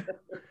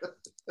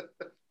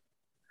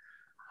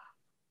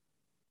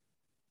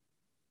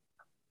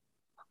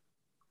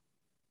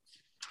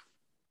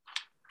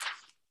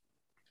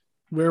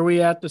 Where are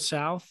we at the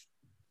South?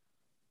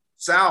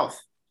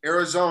 South,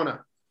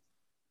 Arizona.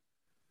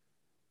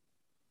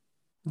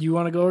 Do you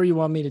want to go or you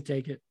want me to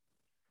take it?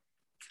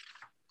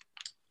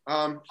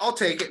 I'll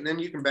take it, and then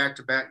you can back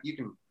to back. You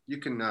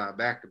can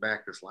back to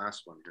back this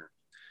last one here.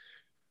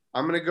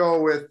 I'm going to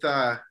go with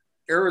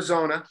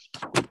Arizona.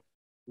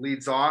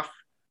 Leads off.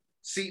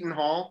 Seton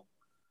Hall,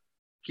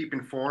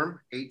 keeping form,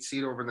 8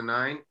 seed over the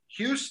 9.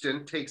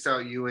 Houston takes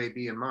out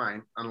UAB and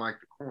mine, unlike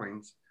the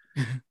coins.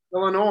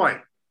 Illinois.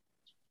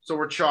 So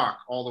we're chalk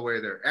all the way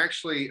there.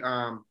 Actually,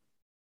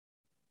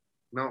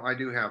 no, I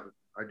do have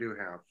a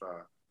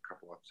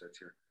couple upsets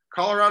here.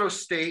 Colorado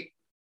State,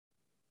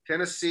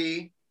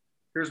 Tennessee.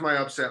 Here's my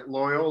upset.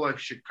 Loyola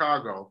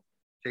Chicago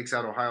takes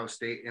out Ohio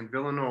State and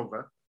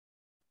Villanova.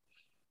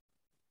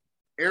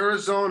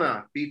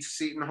 Arizona beats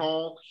Seton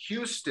Hall.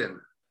 Houston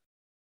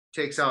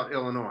takes out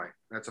Illinois.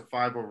 That's a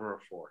 5 over a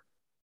 4.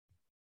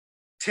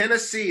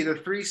 Tennessee, the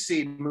 3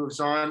 seed, moves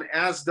on,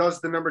 as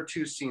does the number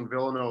 2 seed,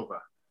 Villanova.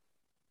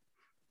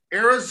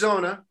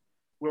 Arizona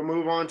will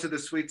move on to the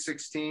Sweet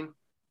 16,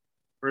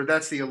 or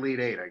that's the Elite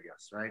 8, I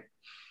guess, right?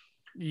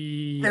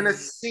 Yeah.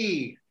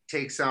 Tennessee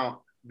takes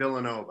out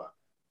Villanova.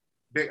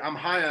 I'm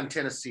high on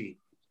Tennessee.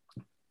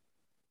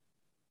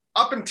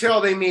 Up until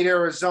they meet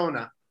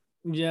Arizona.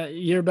 Yeah,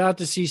 you're about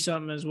to see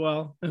something as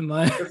well in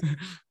my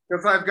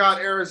Because I've got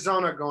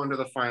Arizona going to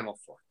the Final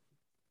Four.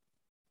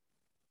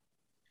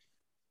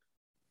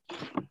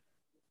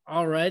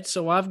 All right,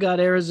 so I've got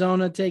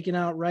Arizona taking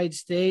out Wright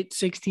State.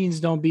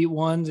 16s don't beat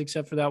 1s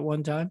except for that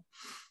one time.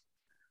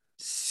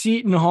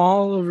 Seton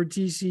Hall over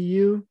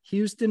TCU.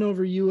 Houston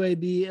over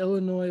UAB.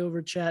 Illinois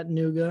over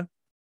Chattanooga.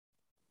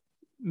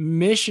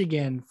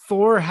 Michigan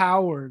for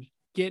Howard,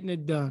 getting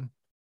it done.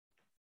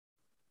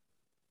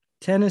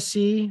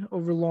 Tennessee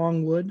over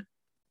Longwood.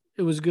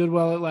 It was good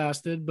while it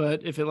lasted,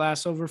 but if it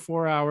lasts over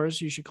 4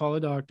 hours, you should call a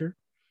doctor.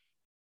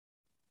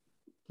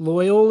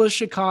 Loyola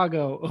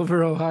Chicago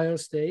over Ohio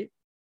State.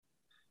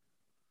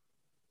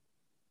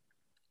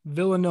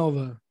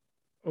 Villanova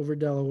over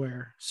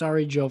Delaware.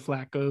 Sorry, Joe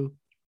Flacco.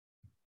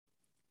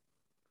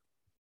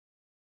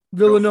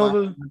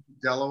 Villanova.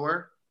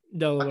 Delaware? I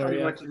Delaware, thought you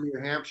yeah. went to New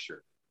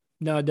Hampshire.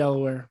 No,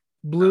 Delaware.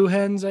 Blue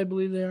Hens, I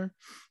believe they are.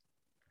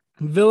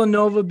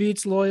 Villanova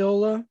beats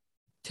Loyola.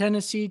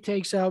 Tennessee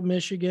takes out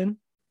Michigan.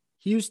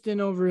 Houston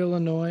over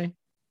Illinois.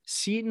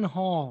 Seton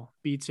Hall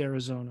beats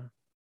Arizona.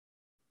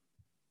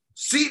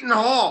 Seton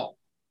Hall.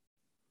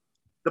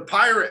 The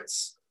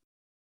Pirates.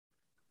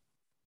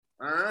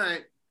 All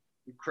right.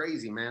 You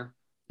crazy, man.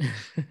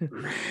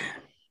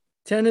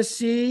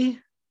 Tennessee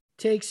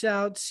takes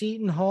out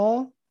Seton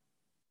Hall.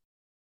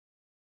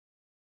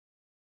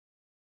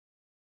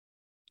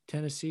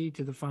 Tennessee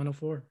to the Final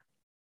Four.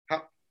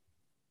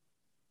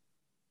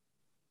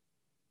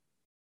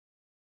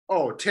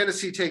 Oh,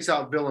 Tennessee takes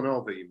out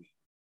Villanova, you mean?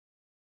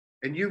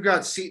 And you've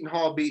got Seton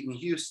Hall beating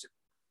Houston.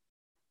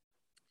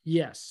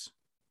 Yes.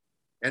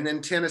 And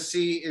then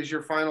Tennessee is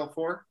your Final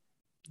Four?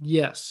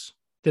 Yes.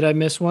 Did I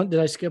miss one? Did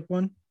I skip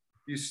one?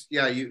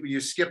 You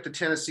skipped the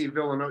Tennessee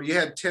Villanova. You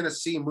had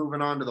Tennessee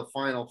moving on to the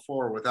Final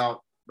Four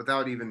without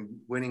even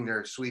winning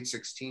their Sweet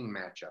 16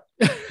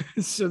 matchup.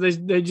 So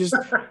they just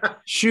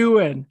shoe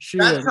in.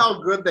 That's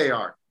how good they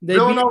are.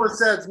 Villanova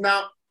says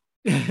now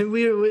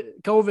we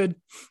COVID.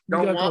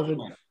 Don't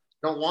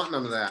want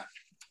none of that.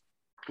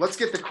 Let's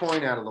get the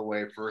coin out of the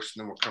way first,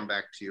 and then we'll come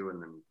back to you,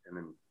 and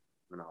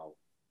then I'll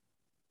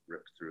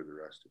rip through the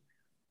rest of it.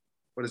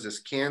 What is this?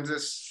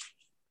 Kansas?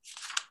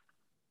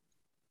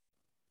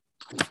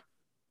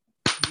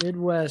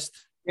 Midwest.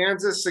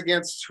 Kansas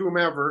against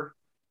whomever.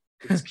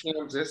 It's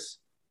Kansas.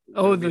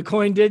 Oh, the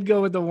coin did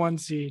go with the 1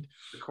 seed.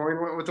 The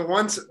coin went with the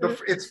one.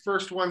 It's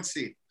first 1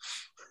 seed.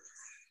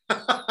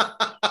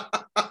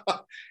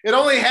 It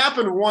only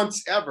happened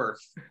once ever.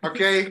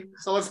 Okay,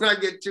 so let's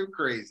not get too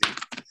crazy.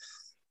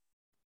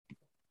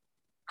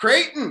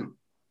 Creighton,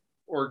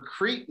 or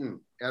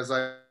Cretan, as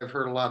I've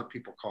heard a lot of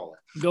people call it.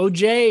 Go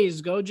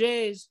Jays. Go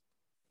Jays.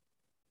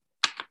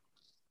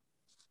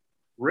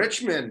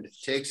 Richmond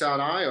takes out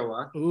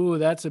Iowa. Ooh,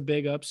 that's a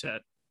big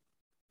upset.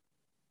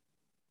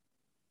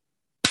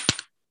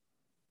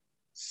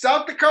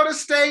 South Dakota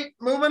State,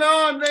 moving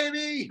on,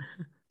 baby.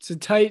 It's a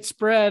tight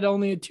spread,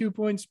 only a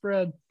 2-point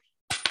spread.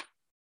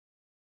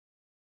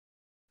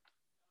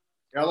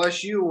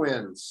 LSU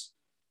wins.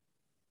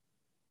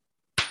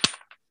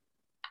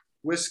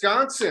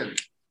 Wisconsin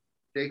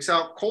takes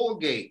out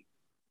Colgate.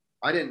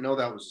 I didn't know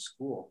that was a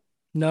school.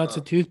 No, it's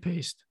a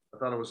toothpaste. I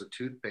thought it was a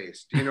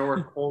toothpaste. Do you know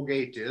where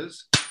Colgate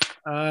is?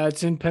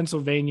 It's in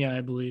Pennsylvania,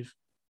 I believe.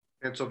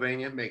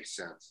 Pennsylvania, makes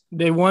sense.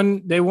 They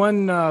won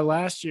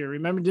last year.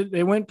 Remember,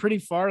 they went pretty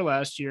far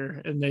last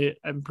year, and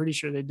I'm pretty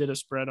sure they did a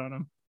spread on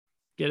them.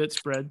 Get it,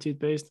 spread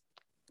toothpaste.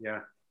 Yeah.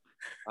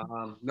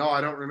 No,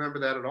 I don't remember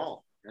that at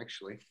all,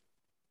 actually.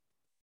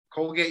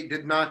 Colgate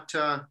did not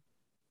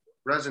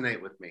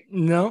resonate with me.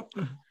 No.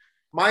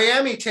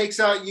 Miami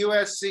takes out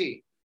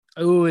USC.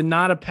 Oh, and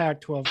not a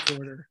Pac-12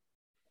 quarter.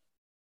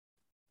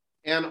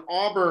 And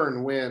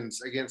Auburn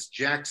wins against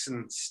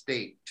Jacksonville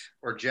State.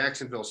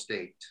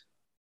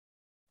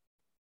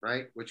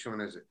 Right? Which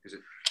one is it? Is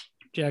it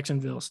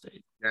Jacksonville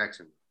State?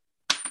 Jackson.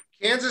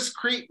 Kansas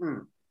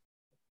Cretan.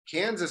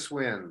 Kansas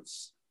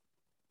wins.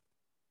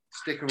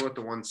 Sticking with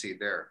the 1 seed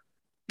there.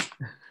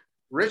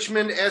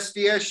 Richmond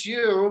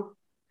SDSU.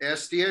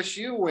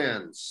 SDSU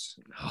wins.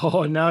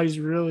 Oh, now he's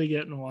really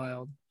getting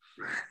wild.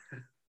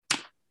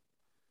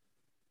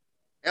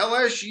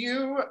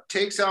 LSU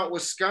takes out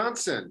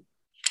Wisconsin.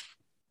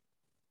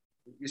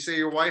 You say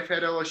your wife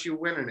had LSU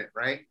winning it,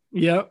 right?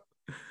 Yep.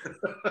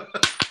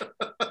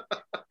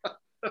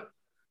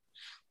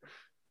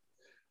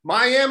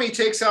 Miami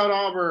takes out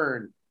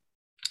Auburn.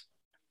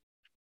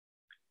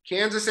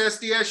 Kansas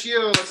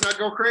SDSU. Let's not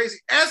go crazy.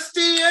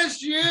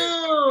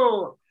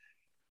 SDSU.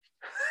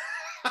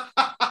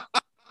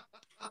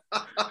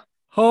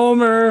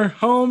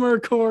 Homer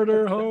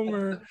quarter,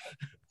 Homer.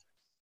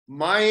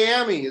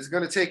 Miami is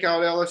going to take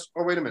out LSU.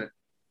 Oh, wait a minute.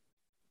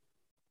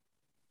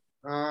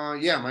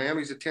 Yeah,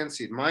 Miami's a 10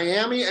 seed.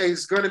 Miami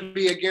is going to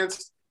be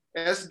against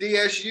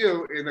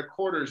SDSU in the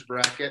quarters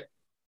bracket,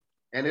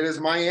 and it is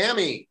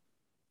Miami.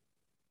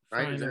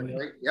 Right? Is that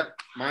right? Yep.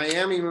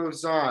 Miami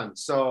moves on.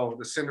 So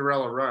the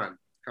Cinderella run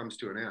comes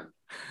to an end.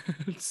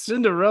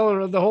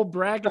 Cinderella, the whole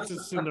bracket's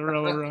a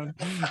Cinderella run.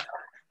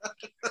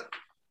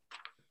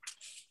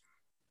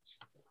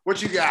 What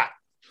you got?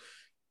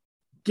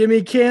 Give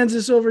me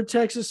Kansas over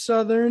Texas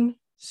Southern.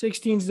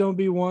 16s don't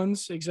be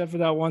ones, except for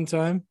that one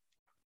time.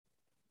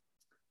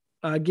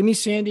 Give me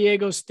San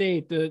Diego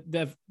State,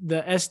 the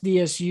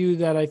SDSU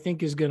that I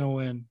think is going to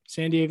win.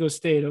 San Diego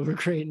State over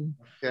Creighton.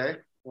 Okay.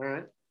 All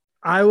right.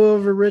 Iowa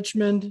over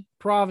Richmond.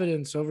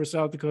 Providence over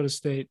South Dakota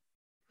State.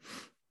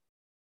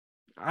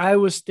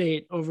 Iowa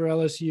State over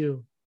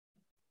LSU.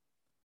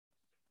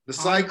 The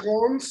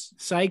Cyclones?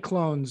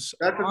 Cyclones.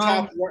 That's a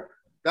top one.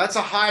 That's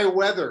a high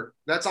weather.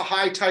 That's a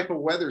high type of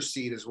weather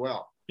seed as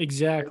well.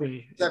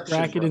 Exactly.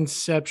 Bracket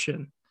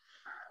inception.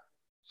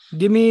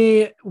 Give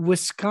me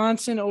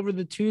Wisconsin over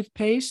the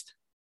toothpaste.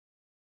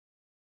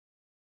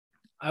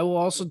 I will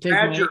also take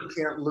Badger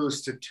can't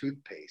lose to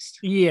toothpaste.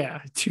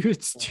 Yeah,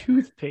 it's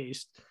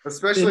toothpaste.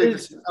 Especially if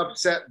it's an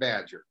upset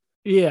Badger.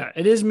 Yeah,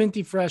 it is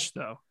minty fresh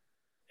though,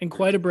 and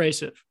quite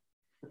abrasive.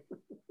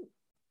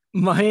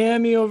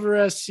 Miami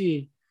over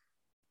SC.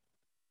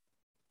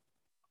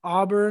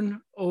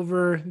 Auburn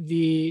over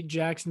the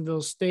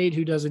Jacksonville State,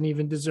 who doesn't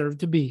even deserve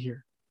to be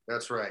here.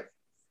 That's right.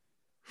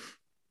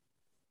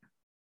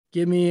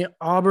 Give me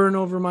Auburn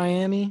over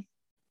Miami.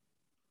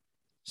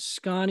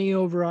 Scotty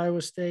over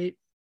Iowa State.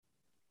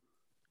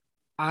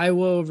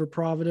 Iowa over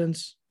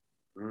Providence.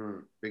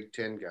 Big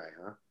Ten guy,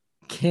 huh?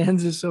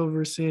 Kansas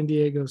over San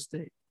Diego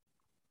State.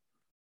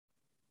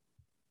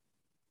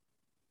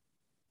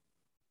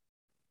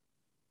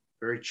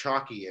 Very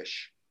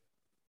chalky-ish.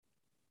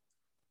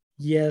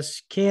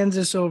 Yes,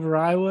 Kansas over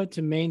Iowa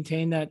to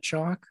maintain that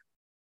chalk.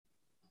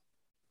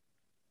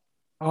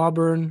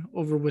 Auburn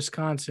over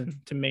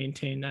Wisconsin to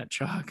maintain that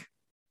chalk.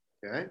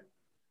 Okay.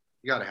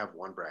 You got to have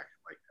one bracket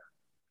like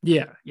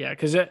Yeah,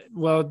 because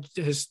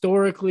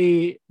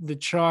historically the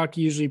chalk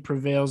usually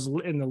prevails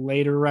in the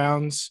later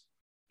rounds,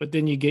 but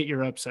then you get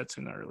your upsets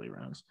in the early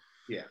rounds.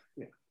 that.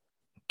 Yeah.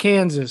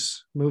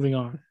 Kansas, moving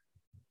on.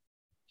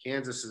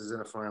 Kansas is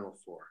in a Final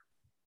Four.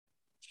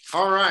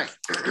 All right.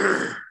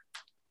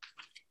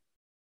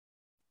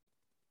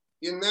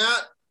 In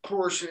that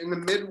portion, in the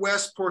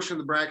Midwest portion of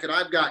the bracket,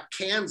 I've got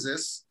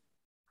Kansas,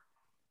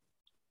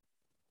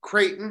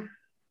 Creighton,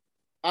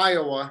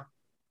 Iowa,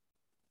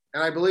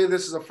 and I believe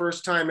this is the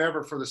first time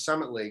ever for the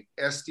Summit League.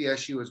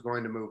 SDSU is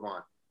going to move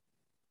on.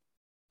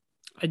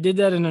 I did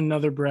that in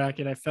another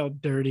bracket. I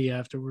felt dirty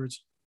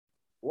afterwards.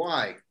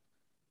 Why?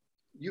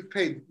 You've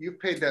paid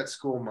that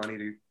school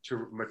money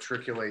to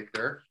matriculate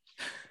there.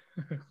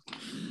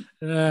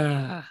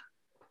 Can't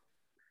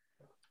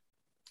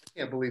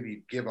believe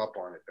you give up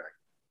on it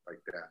like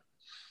that.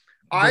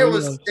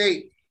 Iowa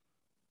State,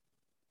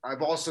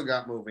 I've also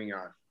got moving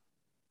on.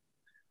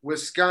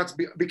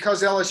 Wisconsin,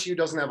 because LSU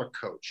doesn't have a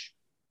coach.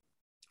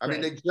 I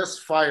mean, they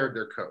just fired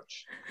their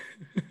coach.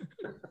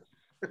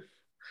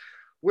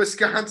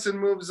 Wisconsin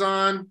moves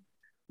on.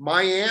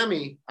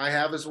 Miami, I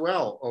have as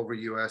well over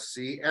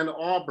USC, and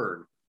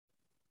Auburn.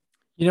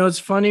 You know, it's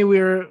funny.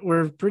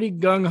 We're pretty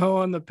gung ho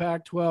on the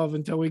Pac-12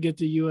 until we get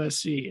to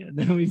USC, and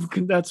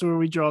then that's where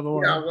we draw the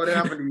line. Yeah, what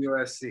happened to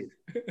USC?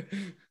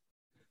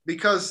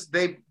 Because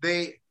they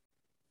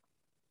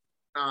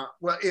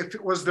well, if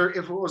it was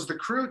the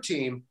crew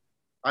team,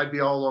 I'd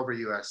be all over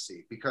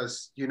USC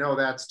because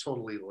that's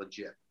totally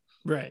legit.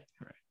 Right.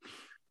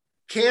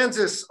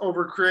 Kansas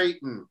over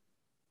Creighton.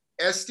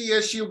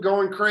 SDSU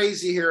going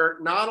crazy here.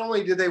 Not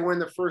only did they win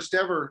the first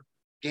ever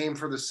game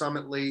for the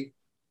Summit League,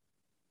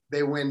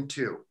 they win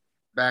 2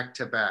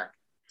 back-to-back.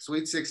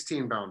 Sweet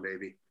 16 bound,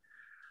 baby.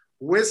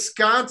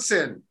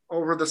 Wisconsin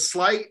over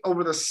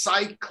the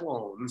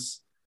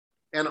Cyclones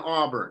and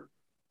Auburn.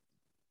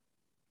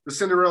 The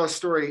Cinderella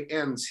story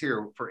ends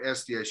here for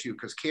SDSU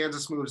because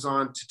Kansas moves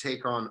on to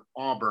take on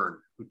Auburn,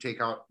 who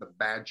take out the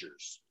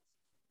Badgers.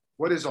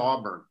 What is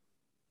Auburn?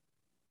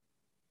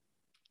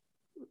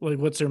 Like,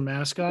 what's their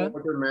mascot?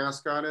 What their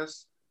mascot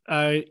is?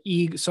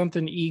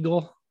 Something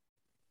Eagle.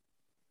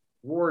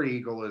 War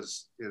Eagle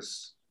is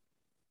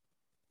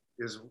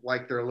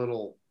like their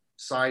little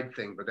side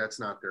thing, but that's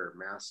not their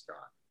mascot.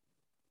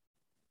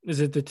 Is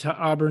it the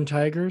Auburn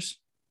Tigers?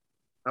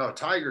 Oh,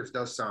 Tigers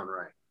does sound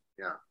right.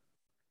 Yeah.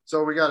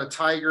 So we got a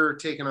tiger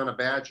taking on a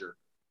badger.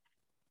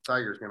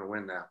 Tiger's going to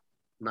win that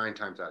 9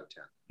 times out of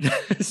 10.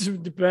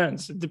 It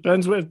depends. It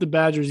depends if the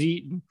badger's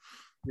eating.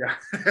 Yeah.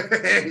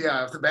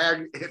 Yeah. If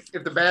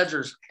the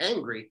badger's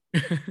hangry,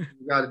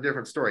 we got a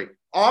different story.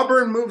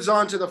 Auburn moves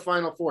on to the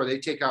Final Four. They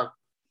take out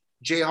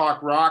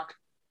Jayhawk Rock.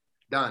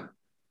 Done.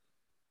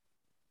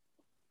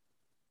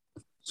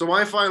 So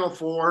my Final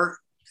Four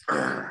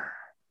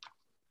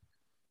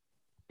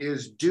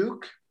is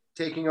Duke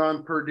taking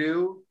on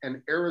Purdue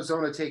and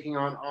Arizona taking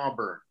on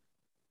Auburn.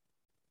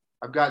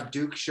 I've got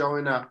Duke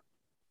showing up.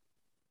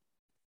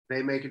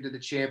 They make it to the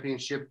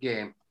championship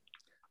game.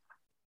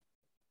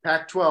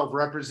 Pac-12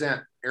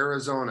 represent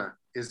Arizona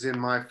is in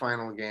my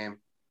final game.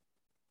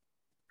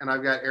 And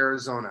I've got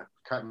Arizona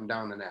cutting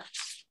down the net.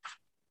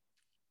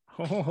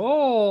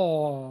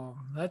 Oh,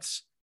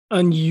 that's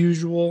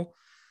unusual.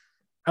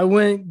 I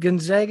went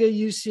Gonzaga,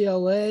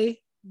 UCLA.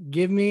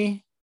 Give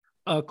me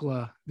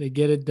UCLA. They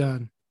get it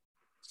done.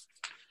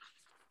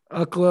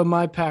 UCLA,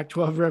 my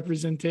Pac-12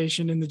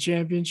 representation in the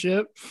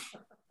championship.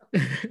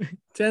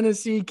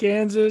 Tennessee,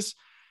 Kansas.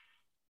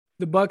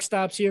 The buck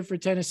stops here for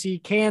Tennessee.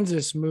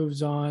 Kansas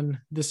moves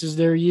on. This is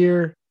their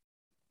year.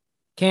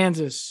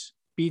 Kansas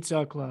beats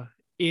UCLA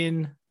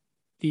in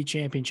the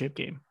championship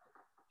game.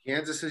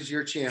 Kansas is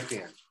your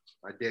champion.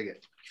 I dig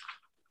it.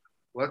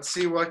 Let's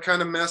see what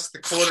kind of mess the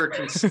quarter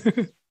can.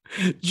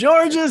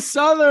 Georgia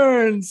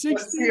Southern. 16.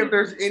 Let's see if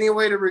there's any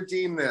way to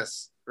redeem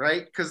this,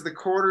 right? Because the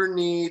quarter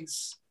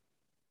needs.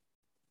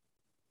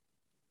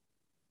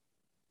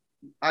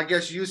 I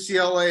guess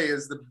UCLA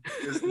is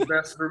the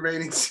best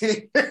remaining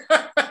team.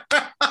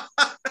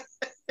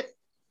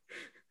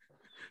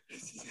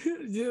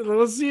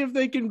 Let's see if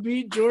they can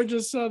beat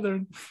Georgia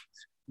Southern.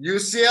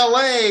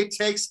 UCLA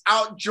takes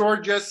out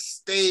Georgia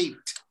State.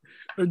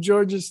 Or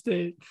Georgia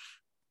State.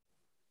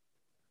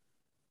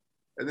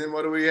 And then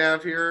what do we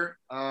have here?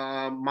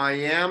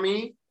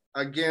 Miami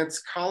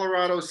against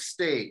Colorado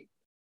State.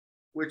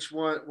 Which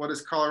one? What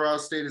is Colorado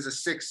State? Is a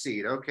 6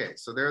 seed. Okay,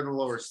 so they're the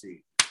lower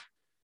seed.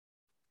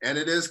 And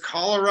it is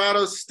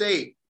Colorado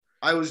State.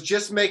 I was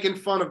just making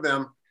fun of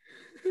them.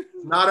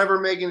 Not ever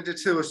making it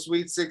to a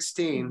Sweet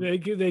 16.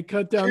 They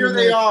cut down. Here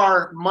they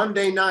are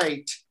Monday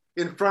night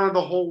in front of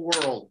the whole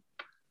world.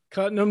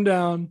 Cutting them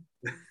down.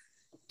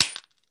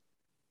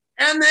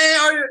 And they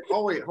are.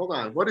 Oh, wait, hold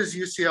on. What is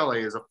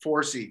UCLA as a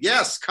 4 seed?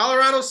 Yes,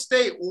 Colorado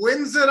State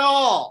wins it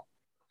all.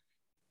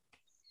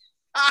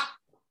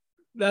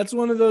 That's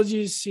one of those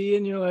you see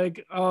and you're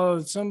like,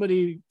 oh,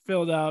 somebody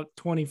filled out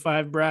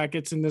 25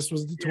 brackets and this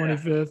was the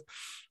 25th.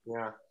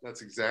 Yeah,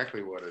 that's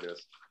exactly what it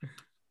is.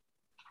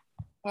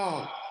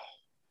 Oh.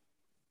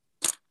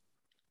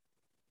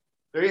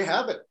 There you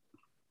have it.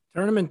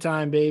 Tournament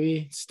time,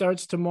 baby.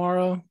 Starts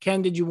tomorrow.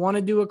 Ken, did you want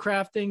to do a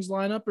Craft Things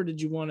lineup or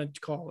did you want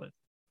to call it?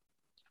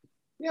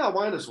 Yeah,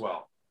 might as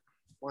well.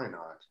 Why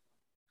not?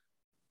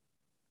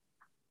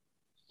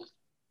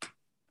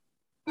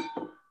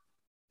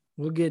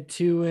 We'll get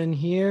 2 in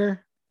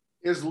here.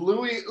 Is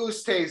Louis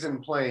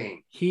Oosthuizen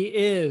playing? He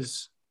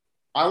is.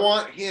 I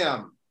want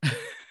him.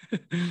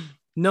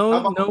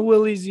 No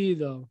Willie Z,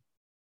 though.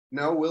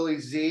 No Willie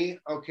Z.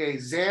 Okay,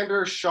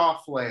 Xander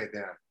Schauffele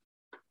then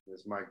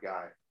is my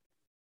guy.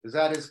 Is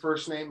that his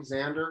first name,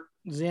 Xander?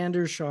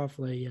 Xander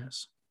Schauffele,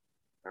 yes.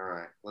 All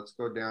right, let's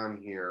go down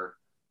here.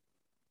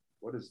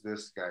 What is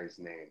this guy's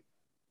name?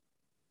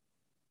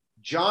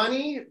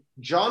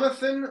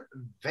 Jonathan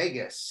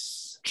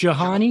Vegas.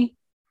 Johnny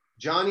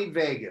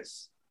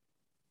Vegas.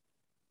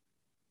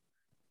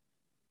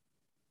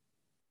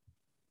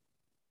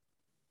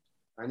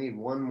 I need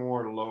one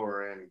more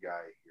lower end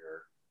guy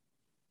here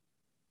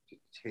to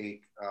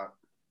take up.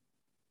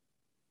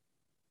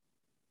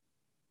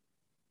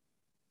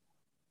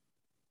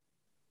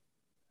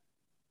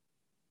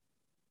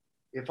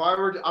 I'm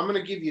going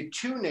to give you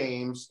 2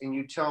 names, and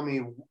you tell me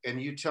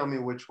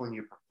which one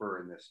you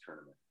prefer in this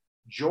tournament.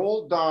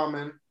 Joel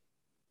Dahman,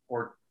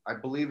 or I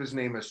believe his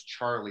name is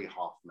Charlie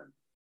Hoffman.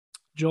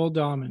 Joel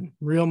Dahman.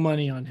 Real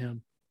money on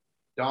him.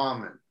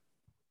 Dahman.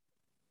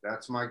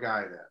 That's my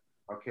guy then.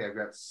 Okay, I've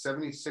got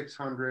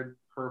 7,600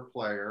 per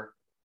player.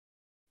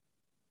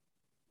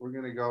 We're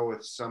going to go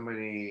with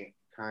somebody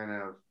kind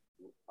of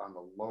on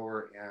the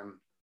lower end.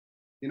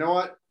 You know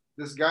what?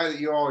 This guy that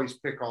you always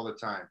pick all the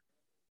time.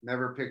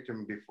 Never picked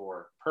him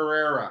before.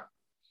 Pereira.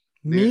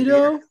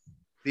 Mito?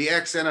 The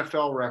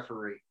ex-NFL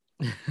referee.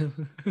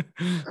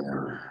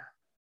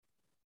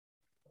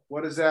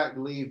 What does that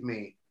leave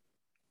me?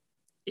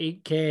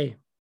 8K.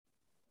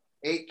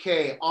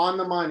 8K on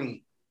the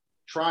money.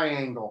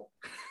 Triangle.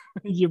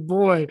 Your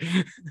boy.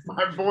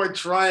 My boy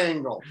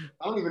Triangle.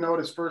 I don't even know what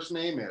his first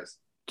name is.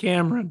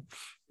 Cameron.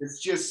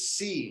 It's just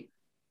C.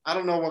 I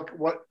don't know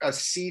what a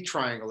C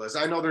triangle is.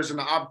 I know there's an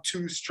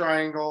obtuse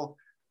triangle.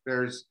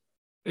 There's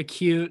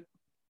acute.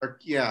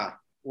 Yeah.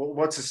 Well,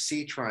 what's a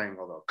C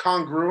triangle though?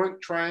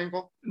 Congruent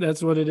triangle?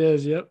 That's what it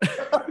is. Yep.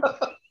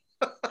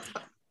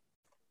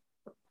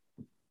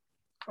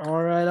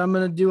 All right. I'm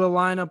going to do a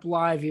lineup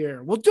live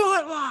here. We'll do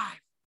it live.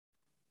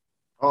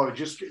 Oh,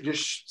 just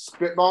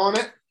spitballing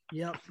it?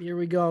 Yep. Here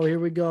we go.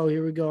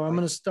 I'm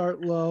going to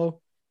start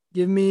low.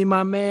 Give me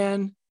my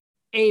man,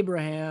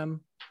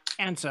 Abraham.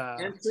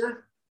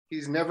 Answer?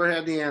 He's never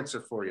had the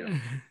answer for you.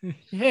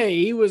 Hey,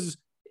 he was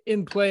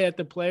in play at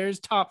the Players,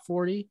 top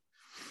 40.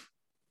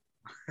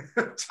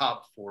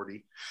 Top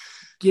 40.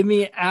 Give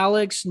me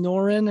Alex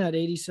Noren at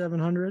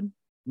 8,700.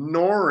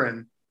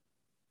 Noren.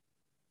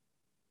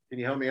 Can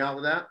you help me out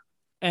with that?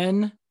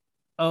 Noren.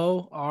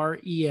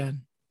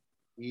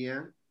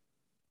 Ian?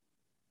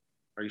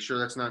 Are you sure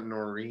that's not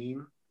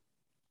Noreen?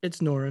 It's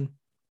Noren.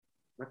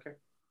 Okay.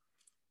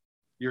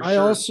 I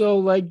also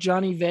like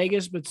Johnny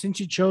Vegas, but since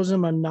you chose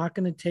him, I'm not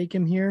going to take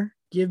him here.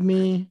 Give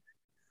me...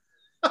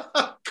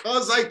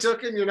 Because I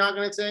took him, you're not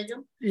going to take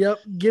him? Yep.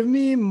 Give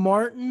me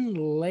Martin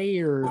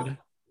Laird.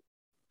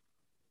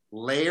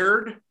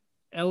 Laird?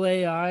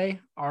 Laird.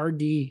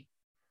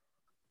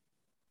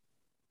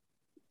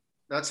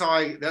 That's how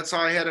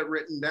I had it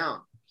written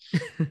down.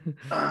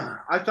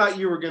 I thought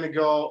you were going to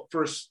go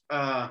first.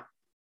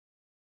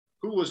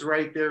 Who was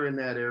right there in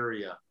that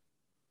area?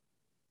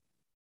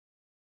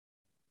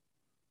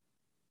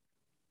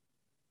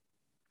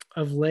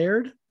 Of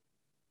Laird?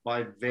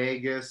 By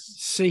Vegas.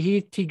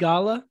 Sahith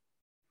Tigala?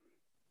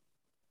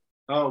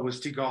 Oh, was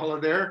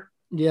Tigala there?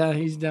 Yeah,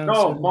 he's down.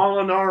 No,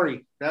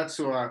 Molinari. That's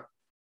who I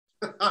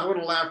would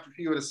have laughed if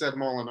you would have said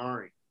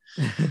Molinari.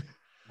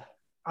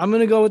 I'm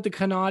going to go with the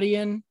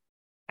Canadian,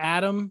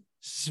 Adam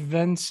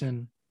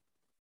Svensson.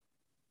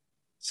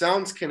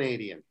 Sounds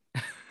Canadian.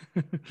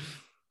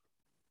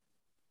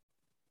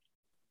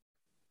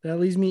 That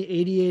leaves me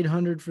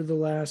 8,800 for the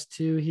last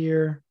 2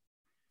 here.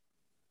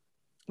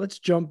 Let's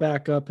jump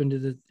back up into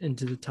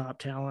the top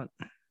talent.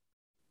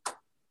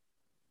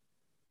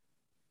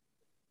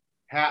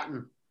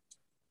 Hatton.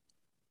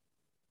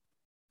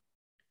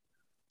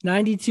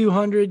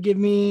 9,200. Give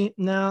me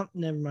no.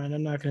 Never mind.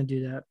 I'm not going to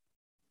do that.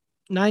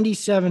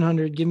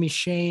 9,700. Give me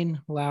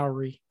Shane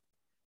Lowry.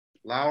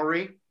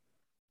 Lowry.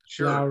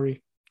 Sure.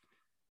 Lowry.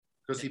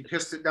 Because he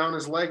pissed it down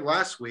his leg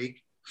last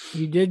week.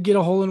 He did get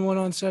a hole in one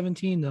on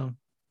 17 though.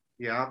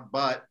 Yeah,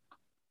 but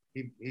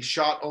he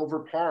shot over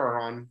par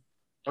on.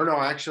 Or no,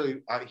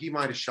 actually, he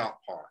might have shot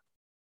par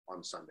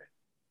on Sunday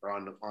or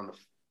on the.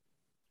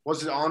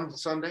 Was it on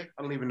Sunday?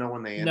 I don't even know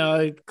when they ended. No,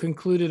 it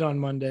concluded on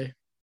Monday.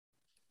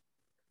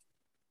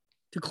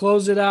 To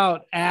close it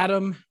out,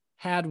 Adam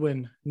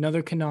Hadwin,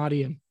 another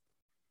Canadian.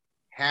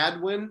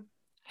 Hadwin?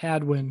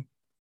 Hadwin.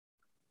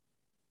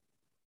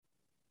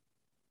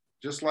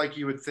 Just like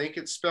you would think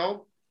it's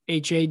spelled?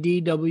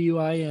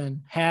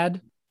 Hadwin.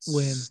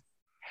 Hadwin.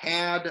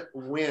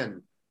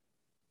 Hadwin.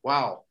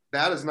 Wow.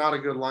 That is not a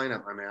good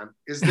lineup, my man.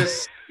 Is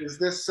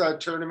this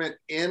tournament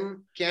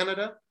in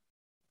Canada?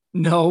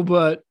 No,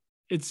 but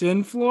It's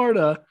in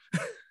Florida.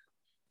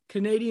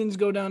 Canadians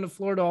go down to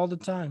Florida all the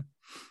time.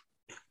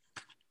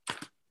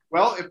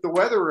 Well, if the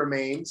weather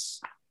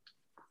remains,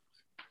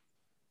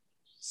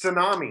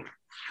 tsunami.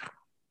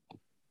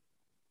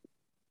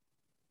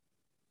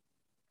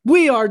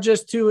 We are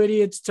just two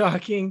idiots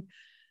talking.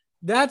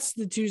 That's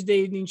the Tuesday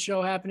evening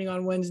show happening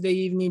on Wednesday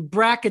evening.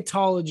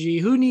 Bracketology.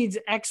 Who needs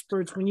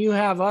experts when you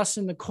have us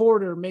in the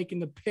quarter making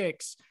the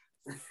picks?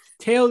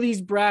 Tail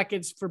these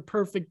brackets for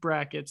perfect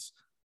brackets.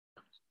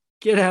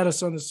 Get at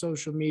us on the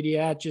social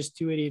media at Just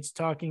Two Idiots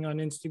Talking on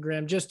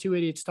Instagram, Just Two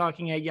Idiots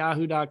Talking at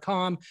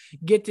yahoo.com.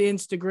 Get to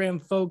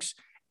Instagram, folks,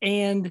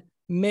 and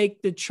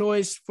make the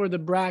choice for the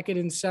bracket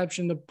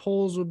inception. The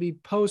polls will be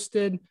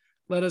posted.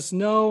 Let us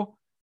know.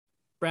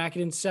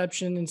 Bracket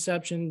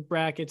inception,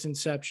 brackets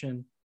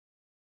inception.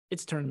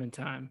 It's tournament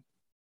time.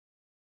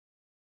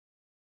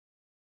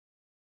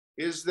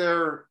 Is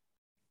there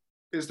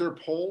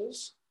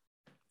polls?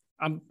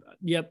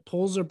 Yep,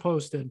 polls are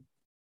posted.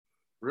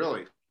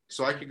 Really?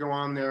 So I could go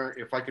on there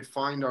if I could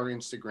find our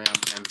Instagram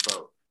and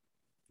vote.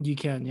 You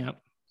can, yep.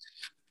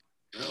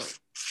 Really?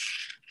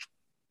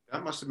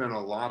 That must have been a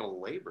lot of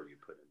labor you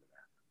put into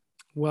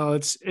that. Well,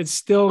 it's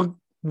still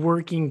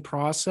working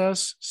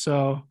process,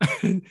 so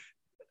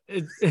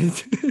it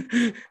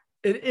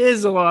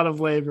is a lot of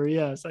labor.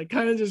 Yes, I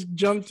kind of just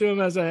jump to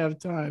them as I have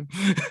time.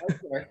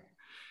 Okay.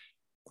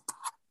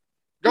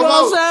 Go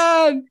Well vote.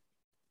 said.